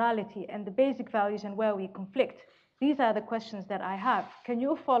about the morality and the basic values and where we conflict, these are the questions that I have. Can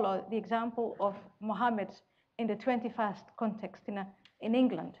you follow the example of Muhammad in the 21st context in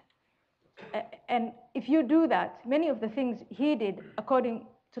England? And if you do that, many of the things he did, according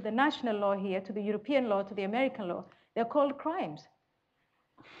to the national law here, to the European law, to the American law, they're called crimes.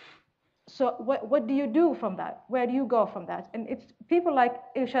 So what do you do from that? Where do you go from that? And it's people like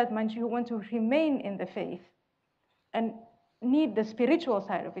Irshad Manji who want to remain in the faith and need the spiritual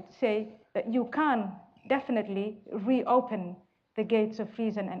side of it, say that you can definitely reopen the gates of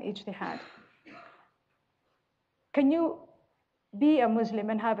reason and ijtihad. Can you be a Muslim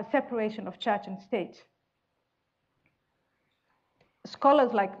and have a separation of church and state?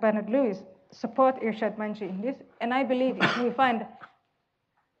 Scholars like Bernard Lewis support Irshad Manji in this, and I believe if we find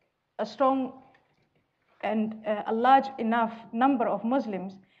a strong and a large enough number of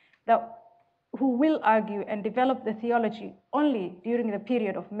Muslims who will argue and develop the theology only during the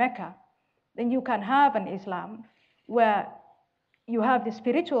period of Mecca, then you can have an Islam where you have the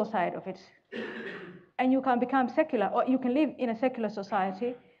spiritual side of it, and you can become secular, or you can live in a secular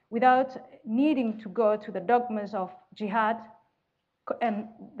society without needing to go to the dogmas of jihad and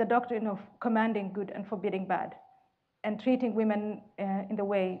the doctrine of commanding good and forbidding bad, and treating women in the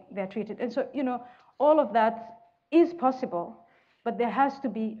way they're treated. And so, all of that is possible, but there has to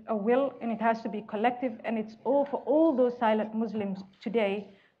be a will, and it has to be collective, and it's all for all those silent Muslims today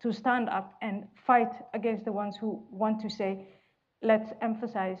to stand up and fight against the ones who want to say, let's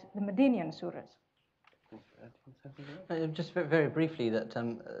emphasize the Medinian surahs. Just very briefly, that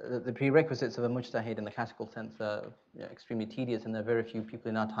the prerequisites of a mujtahid in the classical sense are extremely tedious, and there are very few people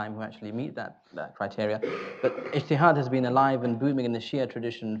in our time who actually meet that criteria. But ijtihad has been alive and booming in the Shia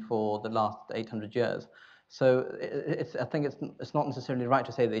tradition for the last 800 years. So I think it's not necessarily right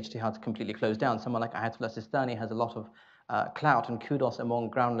to say that ijtihad's completely closed down. Someone like Ayatollah Sistani has a lot of clout and kudos among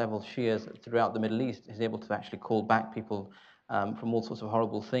ground-level Shias throughout the Middle East. He's able to actually call back people from all sorts of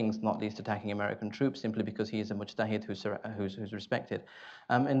horrible things, not least attacking American troops, simply because he is a mujtahid who's respected.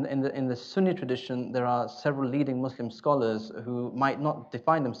 In the Sunni tradition, there are several leading Muslim scholars who might not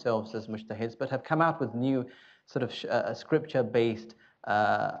define themselves as mujtahids, but have come out with new sort of scripture-based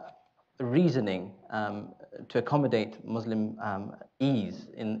reasoning to accommodate Muslim ease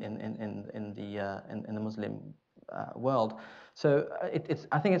in the Muslim world. So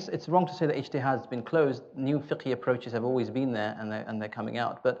I think it's wrong to say that ijtihad has been closed. New fiqh approaches have always been there, and they're coming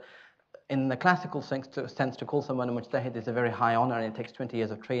out. But in the classical sense, to call someone a mujtahid is a very high honor, and it takes 20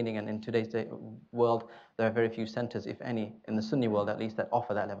 years of training. And in today's world, there are very few centers, if any, in the Sunni world at least, that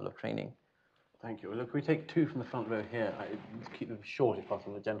offer that level of training. Thank you. Well, look, we take two from the front row here. Let's keep them short if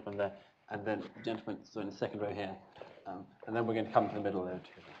possible. The gentleman there, and then the gentleman in the second row here, and then we're going to come to the middle there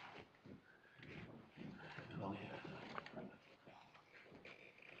too.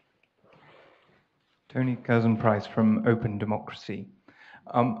 Tony Curzon-Price from Open Democracy.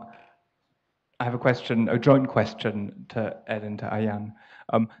 I have a question, a joint question to Ed and to Ayaan.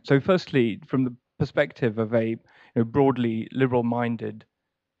 So firstly, from the perspective of a broadly liberal-minded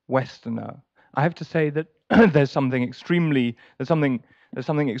Westerner, I have to say that there's something extremely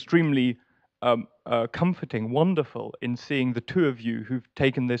comforting, wonderful in seeing the two of you who've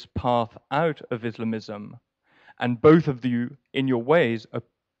taken this path out of Islamism, and both of you, in your ways, are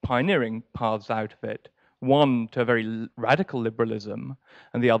pioneering paths out of it. One to a very radical liberalism,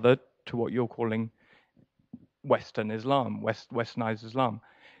 and the other to what you're calling Western Islam, Westernized Islam.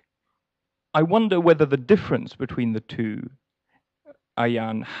 I wonder whether the difference between the two,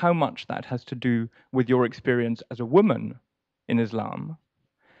 Ayaan, how much that has to do with your experience as a woman in Islam.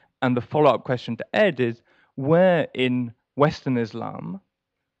 And the follow-up question to Ed is, where in Western Islam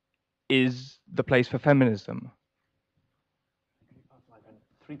is the place for feminism?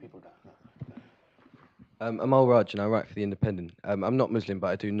 Three people down. Amal Raj, and I write for The Independent. I'm not Muslim, but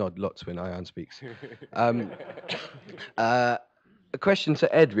I do nod lots when Ayaan speaks. A question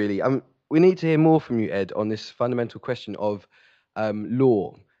to Ed, really. We need to hear more from you, Ed, on this fundamental question of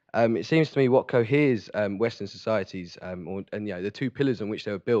law. It seems to me what coheres Western societies, and the two pillars on which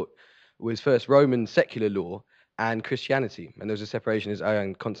they were built, was first Roman secular law and Christianity. And there's a separation, as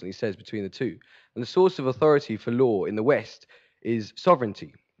Ayaan constantly says, between the two. And the source of authority for law in the West is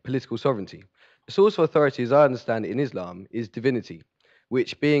sovereignty, political sovereignty. The source of authority, as I understand it in Islam, is divinity,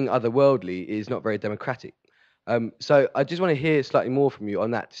 which, being otherworldly, is not very democratic. So I just want to hear slightly more from you on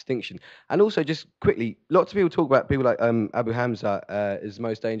that distinction. And also, just quickly, lots of people talk about people like Abu Hamza as the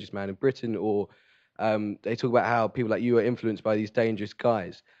most dangerous man in Britain, or they talk about how people like you are influenced by these dangerous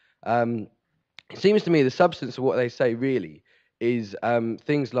guys. It seems to me the substance of what they say really is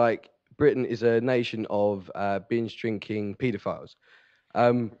things like Britain is a nation of binge-drinking paedophiles.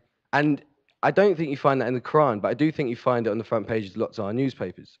 And I don't think you find that in the Quran, but I do think you find it on the front pages of lots of our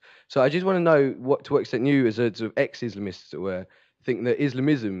newspapers. So I just want to know to what extent you, as a sort of ex-Islamist, as it were, think that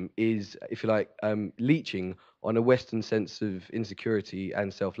Islamism is, if you like, leeching on a Western sense of insecurity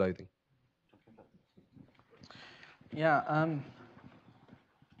and self-loathing. Yeah,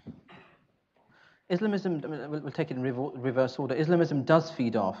 Islamism, we'll take it in reverse order. Islamism does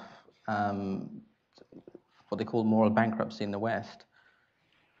feed off what they call moral bankruptcy in the West.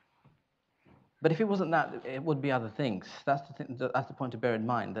 But if it wasn't that, it would be other things. That's the point to bear in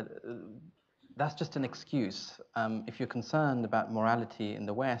mind, that that's just an excuse. If you're concerned about morality in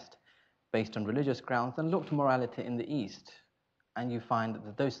the West based on religious grounds, then look to morality in the East. And you find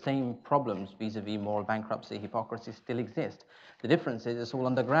that those same problems vis-a-vis moral bankruptcy, hypocrisy still exist. The difference is it's all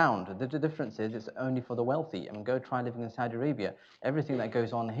underground. The difference is it's only for the wealthy. I mean, go try living in Saudi Arabia. Everything that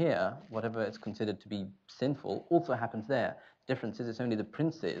goes on here, whatever is considered to be sinful, also happens there. The difference is it's only the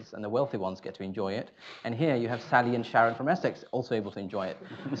princes and the wealthy ones get to enjoy it. And here you have Sally and Sharon from Essex also able to enjoy it.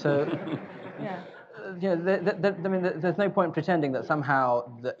 So, yeah. I mean, there's no point pretending that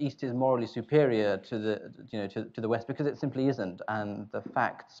somehow the East is morally superior to the West, because it simply isn't, and the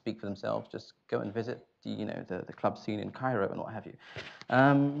facts speak for themselves. Just go and visit the club scene in Cairo and what have you.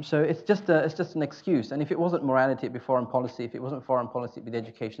 So it's just an excuse. And if it wasn't morality, it'd be foreign policy. If it wasn't foreign policy, it'd be the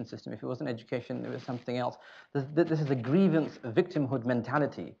education system. If it wasn't education, it was something else. This is a grievance victimhood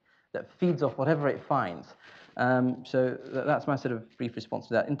mentality that feeds off whatever it finds. So that's my sort of brief response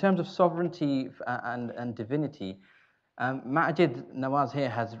to that. In terms of sovereignty and divinity, Majid Nawaz here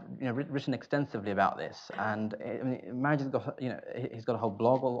has written extensively about this, and Majid's got he's got a whole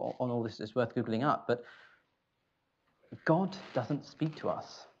blog on all this. It's worth googling up. But God doesn't speak to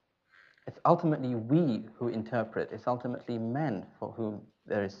us. It's ultimately we who interpret. It's ultimately men for whom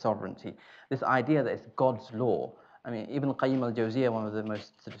there is sovereignty. This idea that it's God's law I mean, Ibn Qayyim al-Jawziyah, one of the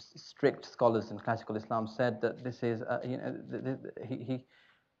most sort of strict scholars in classical Islam, said that this is,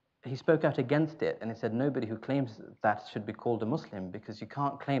 he spoke out against it, and he said nobody who claims that should be called a Muslim, because you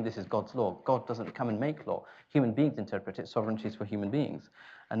can't claim this is God's law. God doesn't come and make law. Human beings interpret it. Sovereignty is for human beings,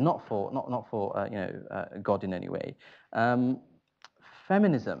 and not for God in any way.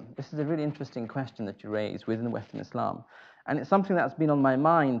 Feminism. This is a really interesting question that you raise within Western Islam. And it's something that's been on my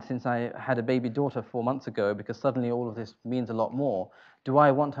mind since I had a baby daughter 4 months ago, because suddenly all of this means a lot more. Do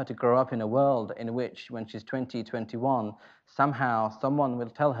I want her to grow up in a world in which, when she's 20, 21, somehow someone will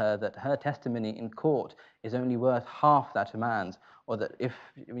tell her that her testimony in court is only worth half that of man's, or that if,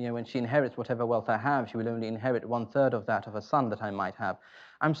 when she inherits whatever wealth I have, she will only inherit 1/3 of that of a son that I might have?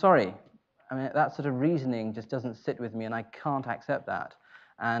 I'm sorry. I mean, that sort of reasoning just doesn't sit with me, and I can't accept that.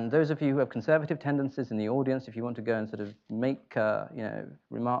 And those of you who have conservative tendencies in the audience, if you want to go and sort of make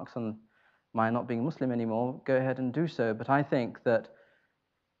remarks on my not being Muslim anymore, go ahead and do so. But I think that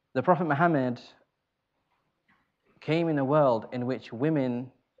the Prophet Muhammad came in a world in which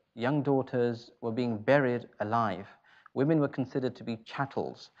women, young daughters, were being buried alive. Women were considered to be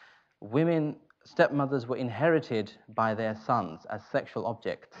chattels. Women, stepmothers, were inherited by their sons as sexual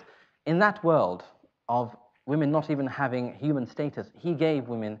objects. In that world of women not even having human status, he gave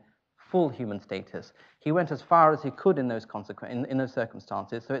women full human status. He went as far as he could in those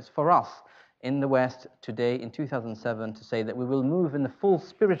circumstances. So it's for us in the West today, in 2007, to say that we will move in the full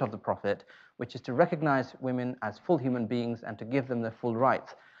spirit of the Prophet, which is to recognize women as full human beings and to give them their full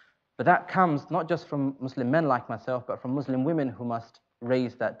rights. But that comes not just from Muslim men like myself, but from Muslim women who must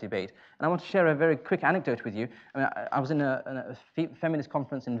raise that debate. And I want to share a very quick anecdote with you. I mean, I was in a feminist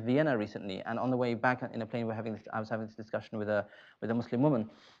conference in Vienna recently, and on the way back in a plane, I was having this discussion with a Muslim woman.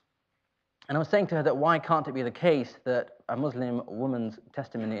 And I was saying to her that why can't it be the case that a Muslim woman's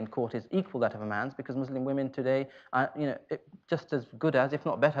testimony in court is equal that of a man's, because Muslim women today are just as good as, if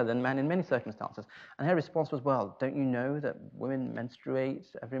not better than, men in many circumstances. And her response was, well, don't you know that women menstruate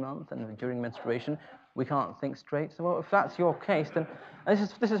every month, and during menstruation we can't think straight? So, well, if that's your case, then this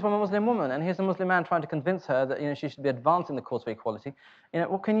is from a Muslim woman, and here's a Muslim man trying to convince her that she should be advancing the cause of equality.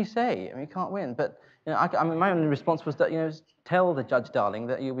 What can you say? I mean, you can't win. But I mean, my only response was that tell the judge, darling,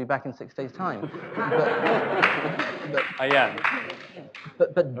 that you'll be back in 6 days' time.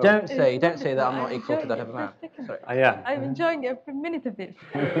 But don't say that I'm not equal to that of a man. Sorry. I'm enjoying every minute of this.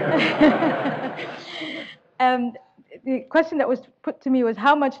 The question that was put to me was,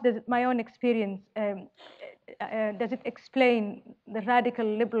 how much does my own experience does it explain the radical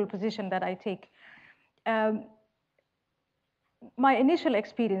liberal position that I take? My initial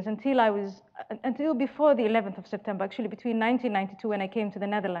experience until before the 11th of September, actually between 1992 when I came to the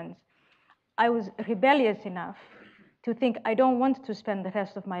Netherlands, I was rebellious enough to think I don't want to spend the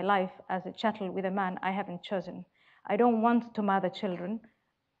rest of my life as a chattel with a man I haven't chosen. I don't want to mother children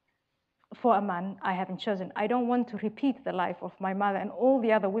for a man I haven't chosen. I don't want to repeat the life of my mother and all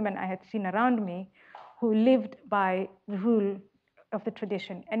the other women I had seen around me who lived by the rule of the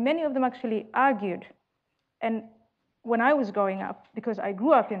tradition. And many of them actually argued. And when I was growing up, because I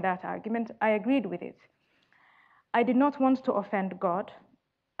grew up in that argument, I agreed with it. I did not want to offend God.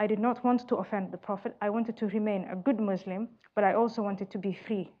 I did not want to offend the Prophet. I wanted to remain a good Muslim, but I also wanted to be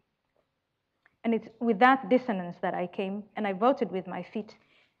free. And it's with that dissonance that I came, and I voted with my feet.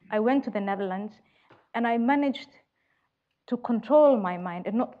 I went to the Netherlands, and I managed to control my mind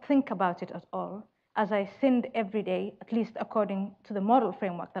and not think about it at all, as I sinned every day, at least according to the moral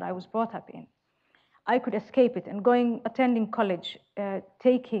framework that I was brought up in. I could escape it, and attending college,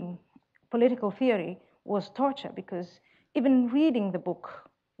 taking political theory was torture, because even reading the book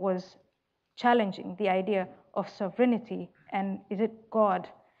was challenging the idea of sovereignty, and is it God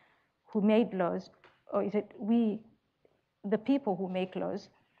who made laws, or is it we, the people, who make laws?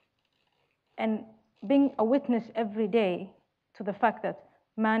 And being a witness every day to the fact that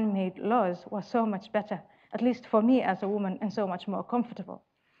man-made laws was so much better, at least for me as a woman, and so much more comfortable.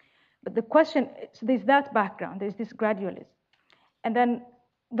 But the question, so there's that background, there's this gradualism. And then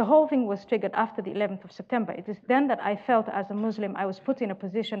the whole thing was triggered after the 11th of September. It is then that I felt as a Muslim, I was put in a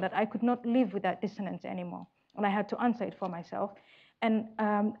position that I could not live with that dissonance anymore. And I had to answer it for myself. And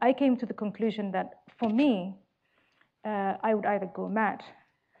I came to the conclusion that for me, I would either go mad,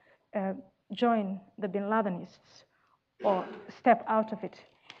 join the Bin Ladenists, or step out of it.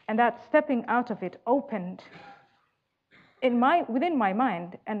 And that stepping out of it opened within my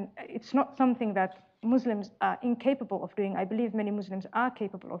mind, and it's not something that Muslims are incapable of doing. I believe many Muslims are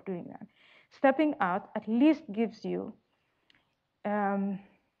capable of doing that. Stepping out at least gives you the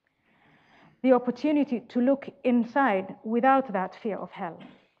opportunity to look inside without that fear of hell,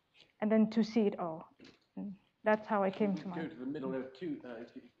 and then to see it all. That's how I came to Go mind. to the middle. There are two.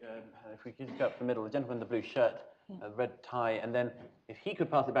 If we could just go up the middle, the gentleman in the blue shirt, red tie, and then if he could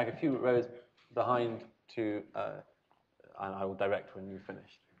pass it back a few rows behind to, and I will direct when you've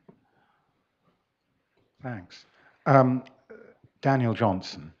finished. Thanks. Daniel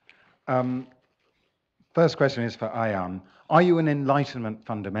Johnson. First question is for Ayaan. Are you an Enlightenment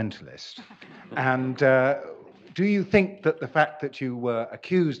fundamentalist? And do you think that the fact that you were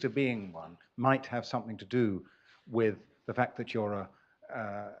accused of being one might have something to do with the fact that you're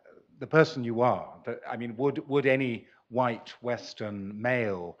the person you are? I mean, would any white Western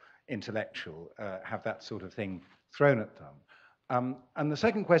male intellectual have that sort of thing thrown at them? And the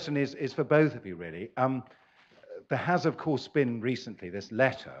second question is for both of you, really. There has, of course, been recently this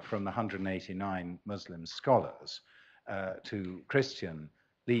letter from the 189 Muslim scholars to Christian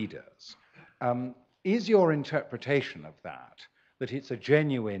leaders. Is your interpretation of that it's a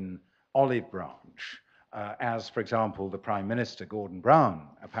genuine olive branch, as, for example, the Prime Minister, Gordon Brown,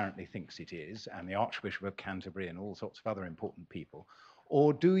 apparently thinks it is, and the Archbishop of Canterbury and all sorts of other important people?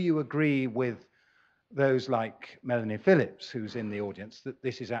 Or do you agree with those like Melanie Phillips, who's in the audience, that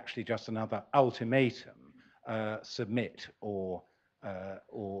this is actually just another ultimatum? Submit or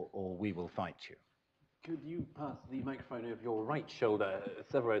we will fight you. Could you pass the microphone over your right shoulder,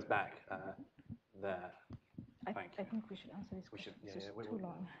 several rows back there? I think we should answer this question. It's too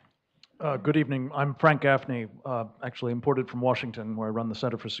long. Good evening. I'm Frank Gaffney, actually imported from Washington, where I run the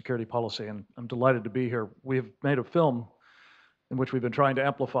Center for Security Policy, and I'm delighted to be here. We have made a film in which we've been trying to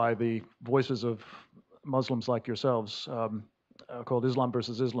amplify the voices of Muslims like yourselves, called Islam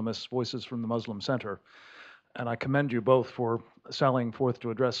versus Islamists, Voices from the Muslim Center. And I commend you both for sallying forth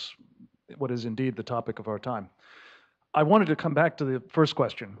to address what is indeed the topic of our time. I wanted to come back to the first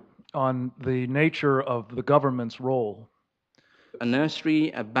question on the nature of the government's role. A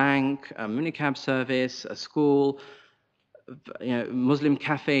nursery, a bank, a minicab service, a school, Muslim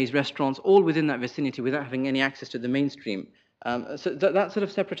cafes, restaurants, all within that vicinity without having any access to the mainstream. So that sort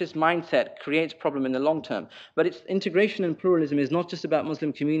of separatist mindset creates problem in the long term. But its integration and pluralism is not just about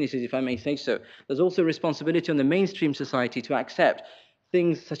Muslim communities, if I may say so. There's also a responsibility on the mainstream society to accept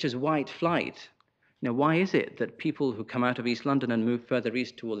things such as white flight. Why is it that people who come out of East London and move further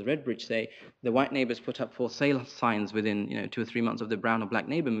east towards Redbridge say the white neighbours put up for sale signs within 2 or 3 months of the brown or black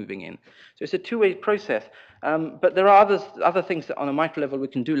neighbour moving in? So it's a two-way process. But there are other things that on a micro level we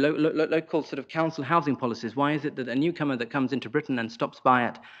can do, local sort of council housing policies. Why is it that a newcomer that comes into Britain and stops by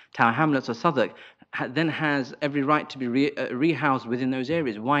at Tower Hamlets or Southwark then has every right to be rehoused within those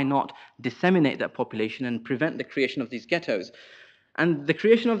areas? Why not disseminate that population and prevent the creation of these ghettos? And the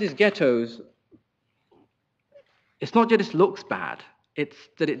creation of these ghettos, it's not just it looks bad, it's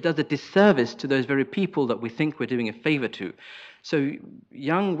that it does a disservice to those very people that we think we're doing a favor to. So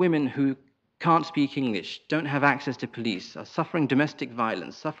young women who can't speak English, don't have access to police, are suffering domestic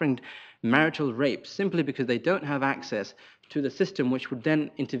violence, suffering marital rape, simply because they don't have access to the system which would then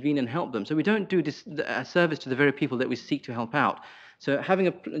intervene and help them. So we don't do a service to the very people that we seek to help out. So having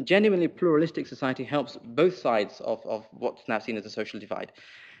a genuinely pluralistic society helps both sides of what's now seen as a social divide.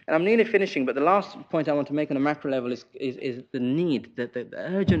 And I'm nearly finishing, but the last point I want to make on a macro level is the need, the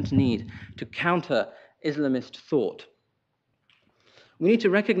urgent need to counter Islamist thought. We need to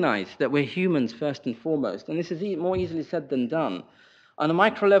recognize that we're humans first and foremost, and this is more easily said than done. On a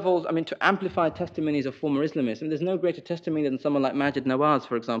micro level, to amplify testimonies of former Islamists, there's no greater testimony than someone like Majid Nawaz,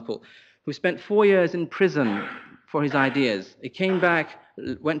 for example, who spent 4 years in prison for his ideas. He came back,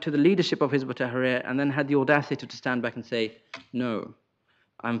 went to the leadership of Hizb ut-Tahrir, and then had the audacity to stand back and say, no,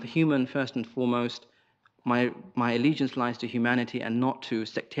 I'm human first and foremost. My allegiance lies to humanity and not to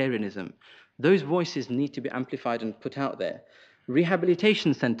sectarianism. Those voices need to be amplified and put out there.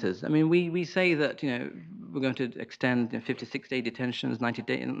 Rehabilitation centers. We say that we're going to extend 56-day detentions,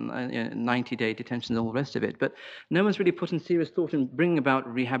 90-day detentions, all the rest of it. But no one's really put in serious thought in bringing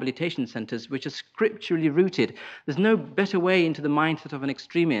about rehabilitation centers which are scripturally rooted. There's no better way into the mindset of an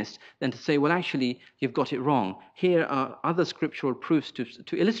extremist than to say, well, actually, you've got it wrong. Here are other scriptural proofs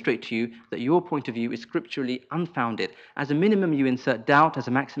to illustrate to you that your point of view is scripturally unfounded. As a minimum, you insert doubt. As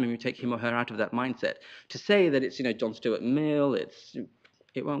a maximum, you take him or her out of that mindset. To say that it's John Stuart Mill,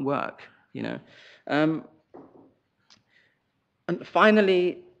 it won't work. And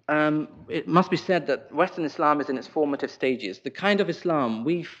finally, it must be said that Western Islam is in its formative stages. The kind of Islam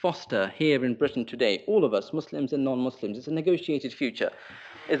we foster here in Britain today, all of us, Muslims and non-Muslims, it's a negotiated future,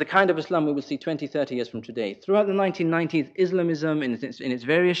 is the kind of Islam we will see 20, 30 years from today. Throughout the 1990s, Islamism in its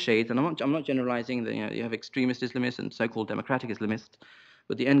various shades, and I'm not generalizing, that you have extremist Islamists and so-called democratic Islamists,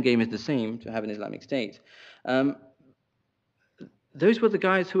 but the end game is the same, to have an Islamic state. those were the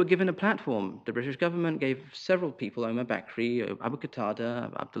guys who were given a platform. The British government gave several people, Omar Bakri, Abu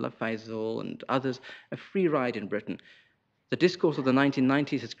Qatada, Abdullah Faisal, and others, a free ride in Britain. The discourse of the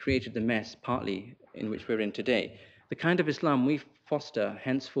 1990s has created the mess, partly, in which we're in today. The kind of Islam we foster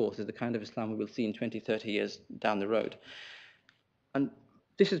henceforth is the kind of Islam we will see in 20, 30 years down the road. And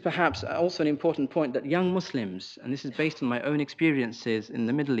this is perhaps also an important point that young Muslims, and this is based on my own experiences in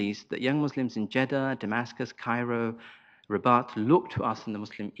the Middle East, that young Muslims in Jeddah, Damascus, Cairo, Rabat look to us in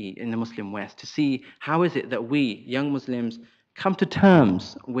the Muslim West to see how is it that we, young Muslims, come to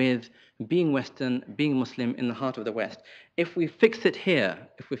terms with being Western, being Muslim in the heart of the West. If we fix it here,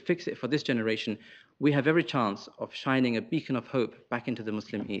 if we fix it for this generation, we have every chance of shining a beacon of hope back into the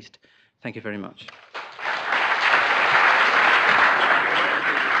Muslim East. Thank you very much.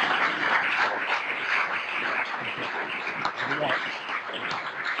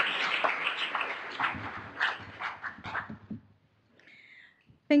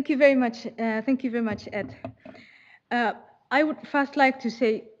 Thank you very much. Thank you very much, Ed. I would first like to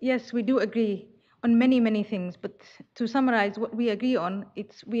say, yes, we do agree on many, many things, but to summarize what we agree on,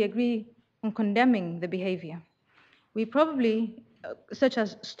 we agree on condemning the behavior. We probably, such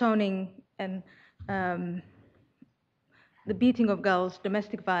as stoning and the beating of girls,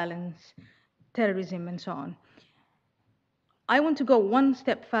 domestic violence, terrorism, and so on. I want to go one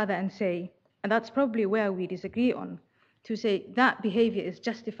step further and say, and that's probably where we disagree on, to say that behavior is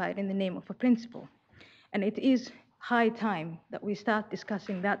justified in the name of a principle. And it is high time that we start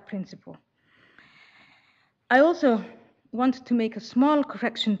discussing that principle. I also want to make a small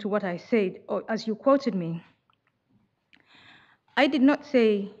correction to what I said, or as you quoted me. I did not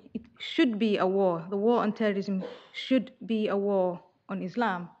say it should be a war. The war on terrorism should be a war on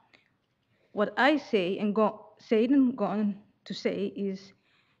Islam. What I say and go on to say is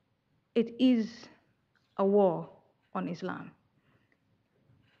it is a war on Islam.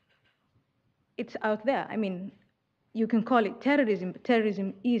 It's out there. I mean, you can call it terrorism, but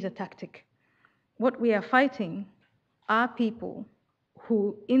terrorism is a tactic. What we are fighting are people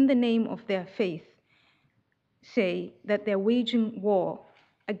who, in the name of their faith, say that they're waging war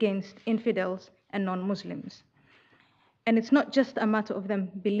against infidels and non-Muslims. And it's not just a matter of them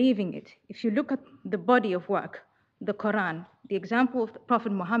believing it. If you look at the body of work, the Quran, the example of the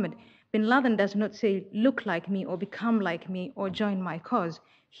Prophet Muhammad, bin Laden does not say, look like me or become like me or join my cause.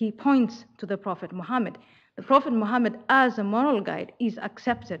 He points to the Prophet Muhammad. The Prophet Muhammad as a moral guide is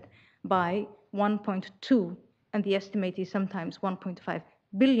accepted by 1.2, and the estimate is sometimes 1.5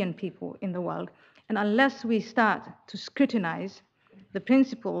 billion people in the world. And unless we start to scrutinize the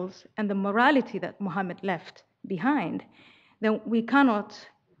principles and the morality that Muhammad left behind, then we cannot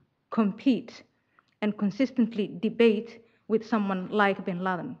compete and consistently debate with someone like bin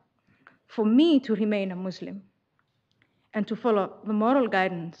Laden. For me to remain a Muslim and to follow the moral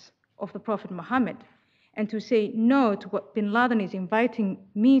guidance of the Prophet Muhammad and to say no to what bin Laden is inviting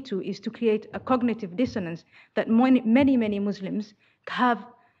me to is to create a cognitive dissonance that many Muslims have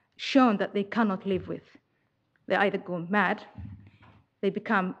shown that they cannot live with. They either go mad, they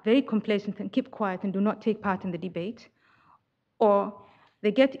become very complacent and keep quiet and do not take part in the debate, or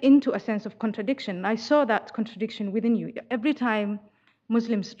they get into a sense of contradiction. I saw that contradiction within you. Every time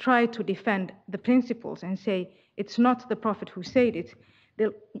Muslims try to defend the principles and say, it's not the Prophet who said it,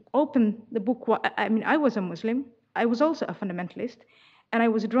 they'll open the book. I mean, I was a Muslim. I was also a fundamentalist, and I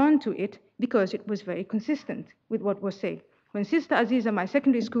was drawn to it because it was very consistent with what was said. When Sister Aziza, my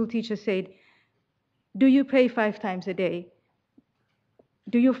secondary school teacher, said, do you pray 5 times a day?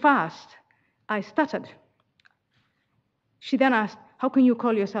 Do you fast? I stuttered. She then asked, how can you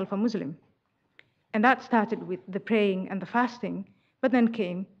call yourself a Muslim? And that started with the praying and the fasting, but then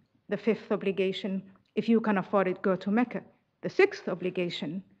came the 5th obligation, if you can afford it, go to Mecca. The 6th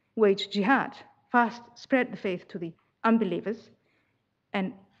obligation, wage jihad, fast, spread the faith to the unbelievers,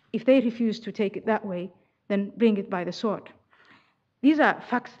 and if they refuse to take it that way, then bring it by the sword. These are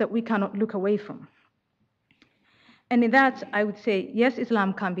facts that we cannot look away from. And in that, I would say, yes,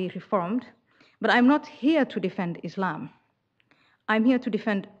 Islam can be reformed, but I'm not here to defend Islam. I'm here to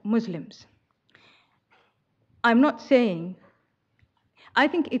defend Muslims. I'm not saying, I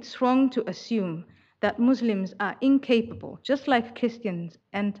think it's wrong to assume that Muslims are incapable, just like Christians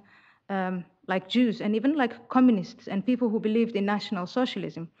and like Jews and even like communists and people who believed in National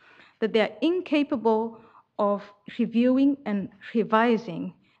Socialism, that they're incapable of reviewing and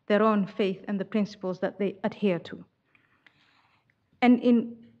revising their own faith and the principles that they adhere to. And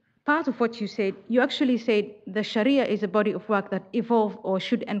in part of what you said, you actually said the Sharia is a body of work that evolve or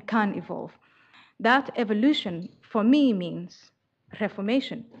should and can evolve. That evolution, for me, means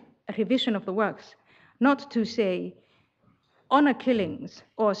reformation, a revision of the works, not to say, honor killings,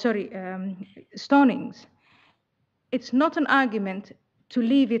 or stonings, it's not an argument to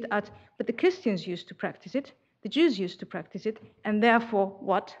leave it at, but the Christians used to practice it, the Jews used to practice it, and therefore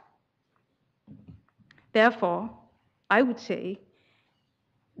what? Therefore, I would say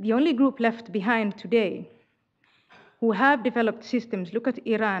the only group left behind today who have developed systems, look at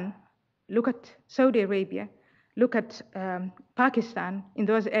Iran, look at Saudi Arabia, look at Pakistan, in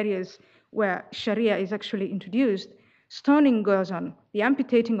those areas where Sharia is actually introduced, stoning goes on, the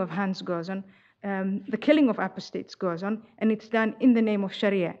amputating of hands goes on, the killing of apostates goes on, and it's done in the name of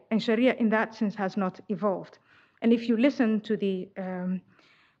Sharia. And Sharia in that sense has not evolved. And if you listen to the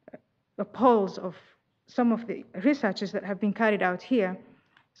polls of some of the researches that have been carried out here,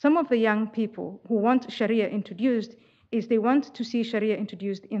 some of the young people who want Sharia introduced is they want to see Sharia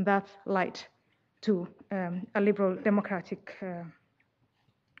introduced in that light to a liberal democratic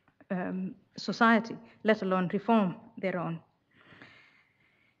society, let alone reform their own.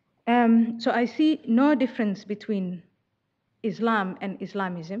 So I see no difference between Islam and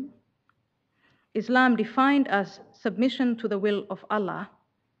Islamism. Islam defined as submission to the will of Allah.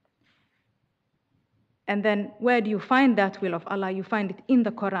 And then where do you find that will of Allah? You find it in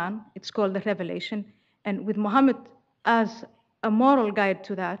the Quran. It's called the Revelation. And with Muhammad as a moral guide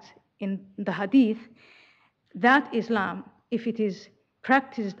to that in the Hadith, that Islam, if it is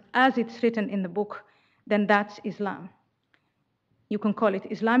practiced as it's written in the book, then that's Islam. You can call it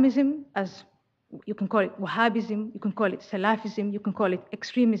Islamism, as you can call it Wahhabism, you can call it Salafism, you can call it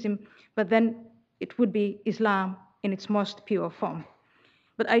extremism, but then it would be Islam in its most pure form.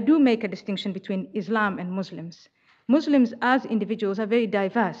 But I do make a distinction between Islam and Muslims. Muslims as individuals are very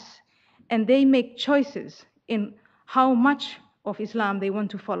diverse, and they make choices in how much of Islam they want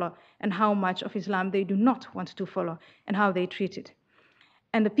to follow and how much of Islam they do not want to follow and how they treat it.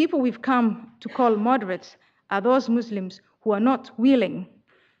 And the people we've come to call moderates are those Muslims who are not willing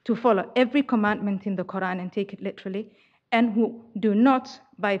to follow every commandment in the Quran and take it literally, and who do not,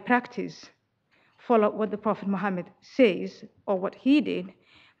 by practice, follow what the Prophet Muhammad says or what he did,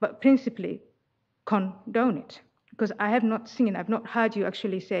 but principally condone it. Because I have not seen, I've not heard you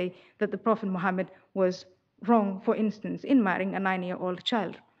actually say that the Prophet Muhammad was wrong, for instance, in marrying a 9-year-old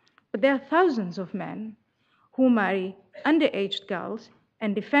child. But there are thousands of men who marry underage girls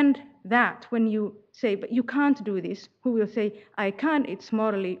and defend that when you say, but you can't do this, who will say, I can, it's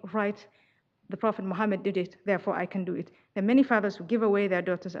morally right. The Prophet Muhammad did it, therefore I can do it. There are many fathers who give away their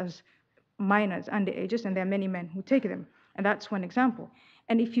daughters as minors, underages, and there are many men who take them. And that's one example.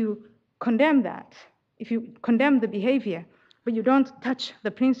 And if you condemn that, if you condemn the behavior, but you don't touch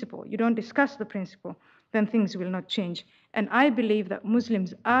the principle, you don't discuss the principle, then things will not change. And I believe that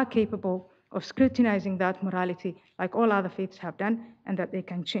Muslims are capable of scrutinizing that morality like all other faiths have done, and that they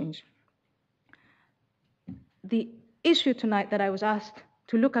can change. The issue tonight that I was asked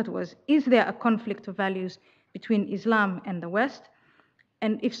to look at was, is there a conflict of values between Islam and the West?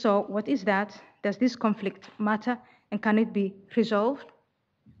 And if so, what is that? Does this conflict matter? And can it be resolved?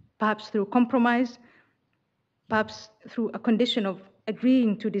 Perhaps through compromise, perhaps through a condition of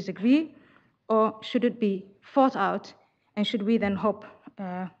agreeing to disagree, or should it be fought out? And should we then hope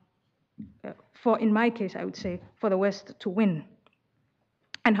for, in my case, I would say, for the West to win?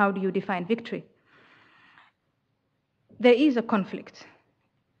 And how do you define victory? There is a conflict.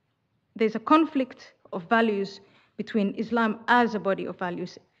 There's a conflict of values between Islam as a body of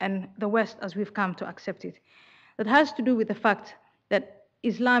values and the West as we've come to accept it. That has to do with the fact that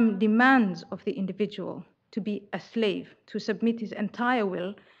Islam demands of the individual to be a slave, to submit his entire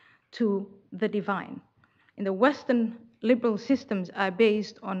will to the divine. In the Western liberal systems are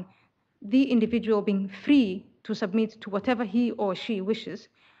based on the individual being free to submit to whatever he or she wishes,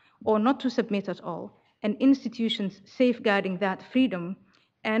 or not to submit at all, and institutions safeguarding that freedom,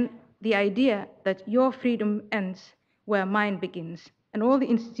 and the idea that your freedom ends where mine begins. And all the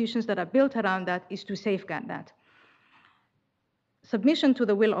institutions that are built around that is to safeguard that. Submission to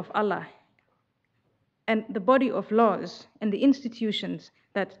the will of Allah and the body of laws and the institutions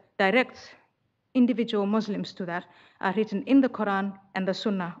that direct individual Muslims to that are written in the Quran and the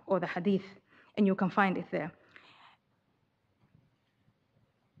Sunnah or the Hadith, and you can find it there.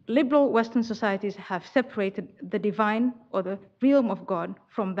 Liberal Western societies have separated the divine or the realm of God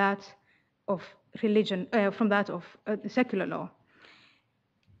from that of religion, from that of the secular law.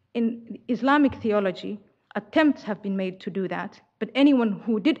 In Islamic theology, attempts have been made to do that, but anyone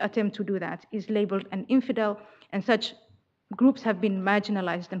who did attempt to do that is labeled an infidel, and such groups have been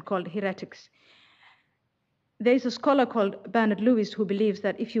marginalized and called heretics. There is a scholar called Bernard Lewis who believes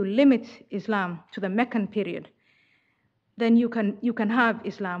that if you limit Islam to the Meccan period, then you can have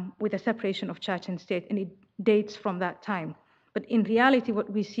Islam with a separation of church and state, and it dates from that time. But in reality, what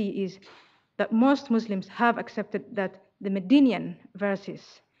we see is that most Muslims have accepted that the Medinian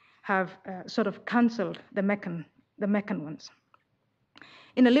verses have sort of cancelled the Meccan ones.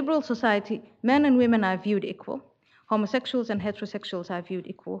 In a liberal society, men and women are viewed equal. Homosexuals and heterosexuals are viewed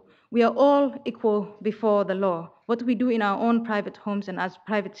equal. We are all equal before the law. What we do in our own private homes and as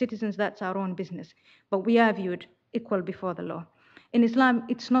private citizens, that's our own business. But we are viewed equal before the law. In Islam,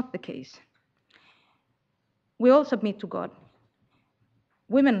 it's not the case. We all submit to God.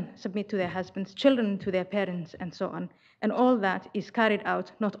 Women submit to their husbands, children to their parents, and so on. And all that is carried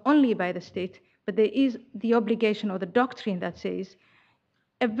out not only by the state, but there is the obligation or the doctrine that says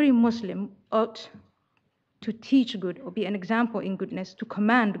every Muslim ought to teach good or be an example in goodness, to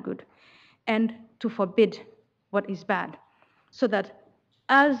command good, and to forbid what is bad. So that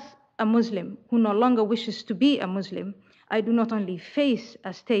as a Muslim who no longer wishes to be a Muslim, I do not only face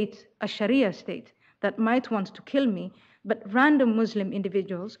a state, a Sharia state, that might want to kill me, but random Muslim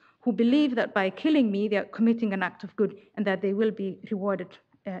individuals who believe that by killing me, they are committing an act of good and that they will be rewarded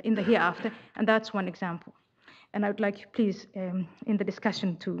in the hereafter. And that's one example. And I would like you, please, in the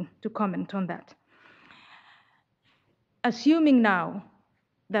discussion to comment on that. Assuming now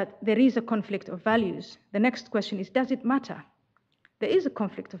that there is a conflict of values, the next question is, does it matter? There is a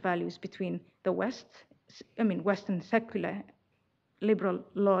conflict of values between the West, Western secular liberal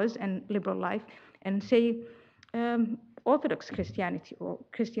laws and liberal life, and say Orthodox Christianity or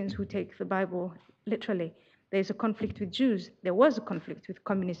Christians who take the Bible literally. There's a conflict with Jews. There was a conflict with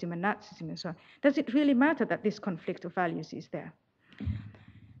communism and Nazism and so on. Does it really matter that this conflict of values is there?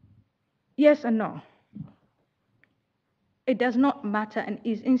 Yes and no. It does not matter and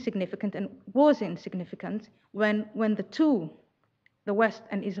is insignificant and was insignificant when the two, the West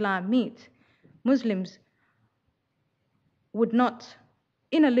and Islam, meet. Muslims would not,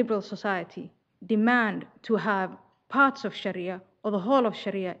 in a liberal society, demand to have parts of Sharia or the whole of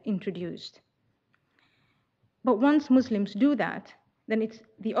Sharia introduced. But once Muslims do that, then it's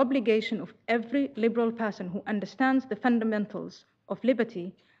the obligation of every liberal person who understands the fundamentals of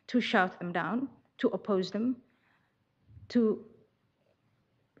liberty to shout them down, to oppose them, to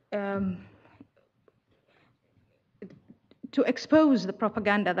expose the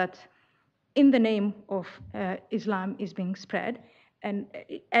propaganda that in the name of Islam is being spread. And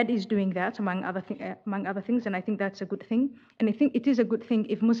Ed is doing that, among other things, and I think that's a good thing. And I think it is a good thing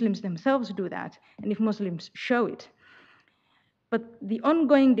if Muslims themselves do that, and if Muslims show it. But the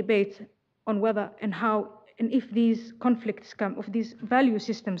ongoing debate on whether and how, and if these conflicts if these value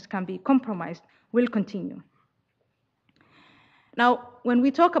systems can be compromised, will continue. Now, when we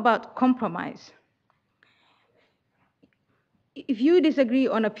talk about compromise, if you disagree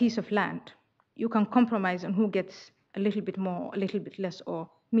on a piece of land, you can compromise on who gets a little bit more, a little bit less, or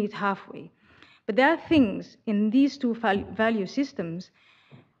meet halfway. But there are things in these two value systems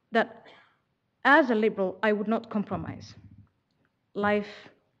that, as a liberal, I would not compromise. Life,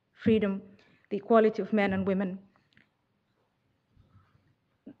 freedom, the equality of men and women.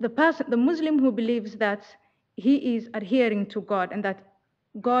 The Muslim who believes that he is adhering to God and that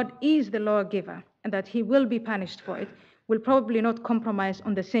God is the lawgiver and that he will be punished for it, will probably not compromise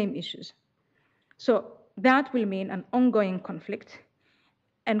on the same issues. So that will mean an ongoing conflict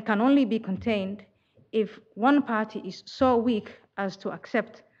and can only be contained if one party is so weak as to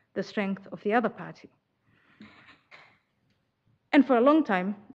accept the strength of the other party. And for a long time,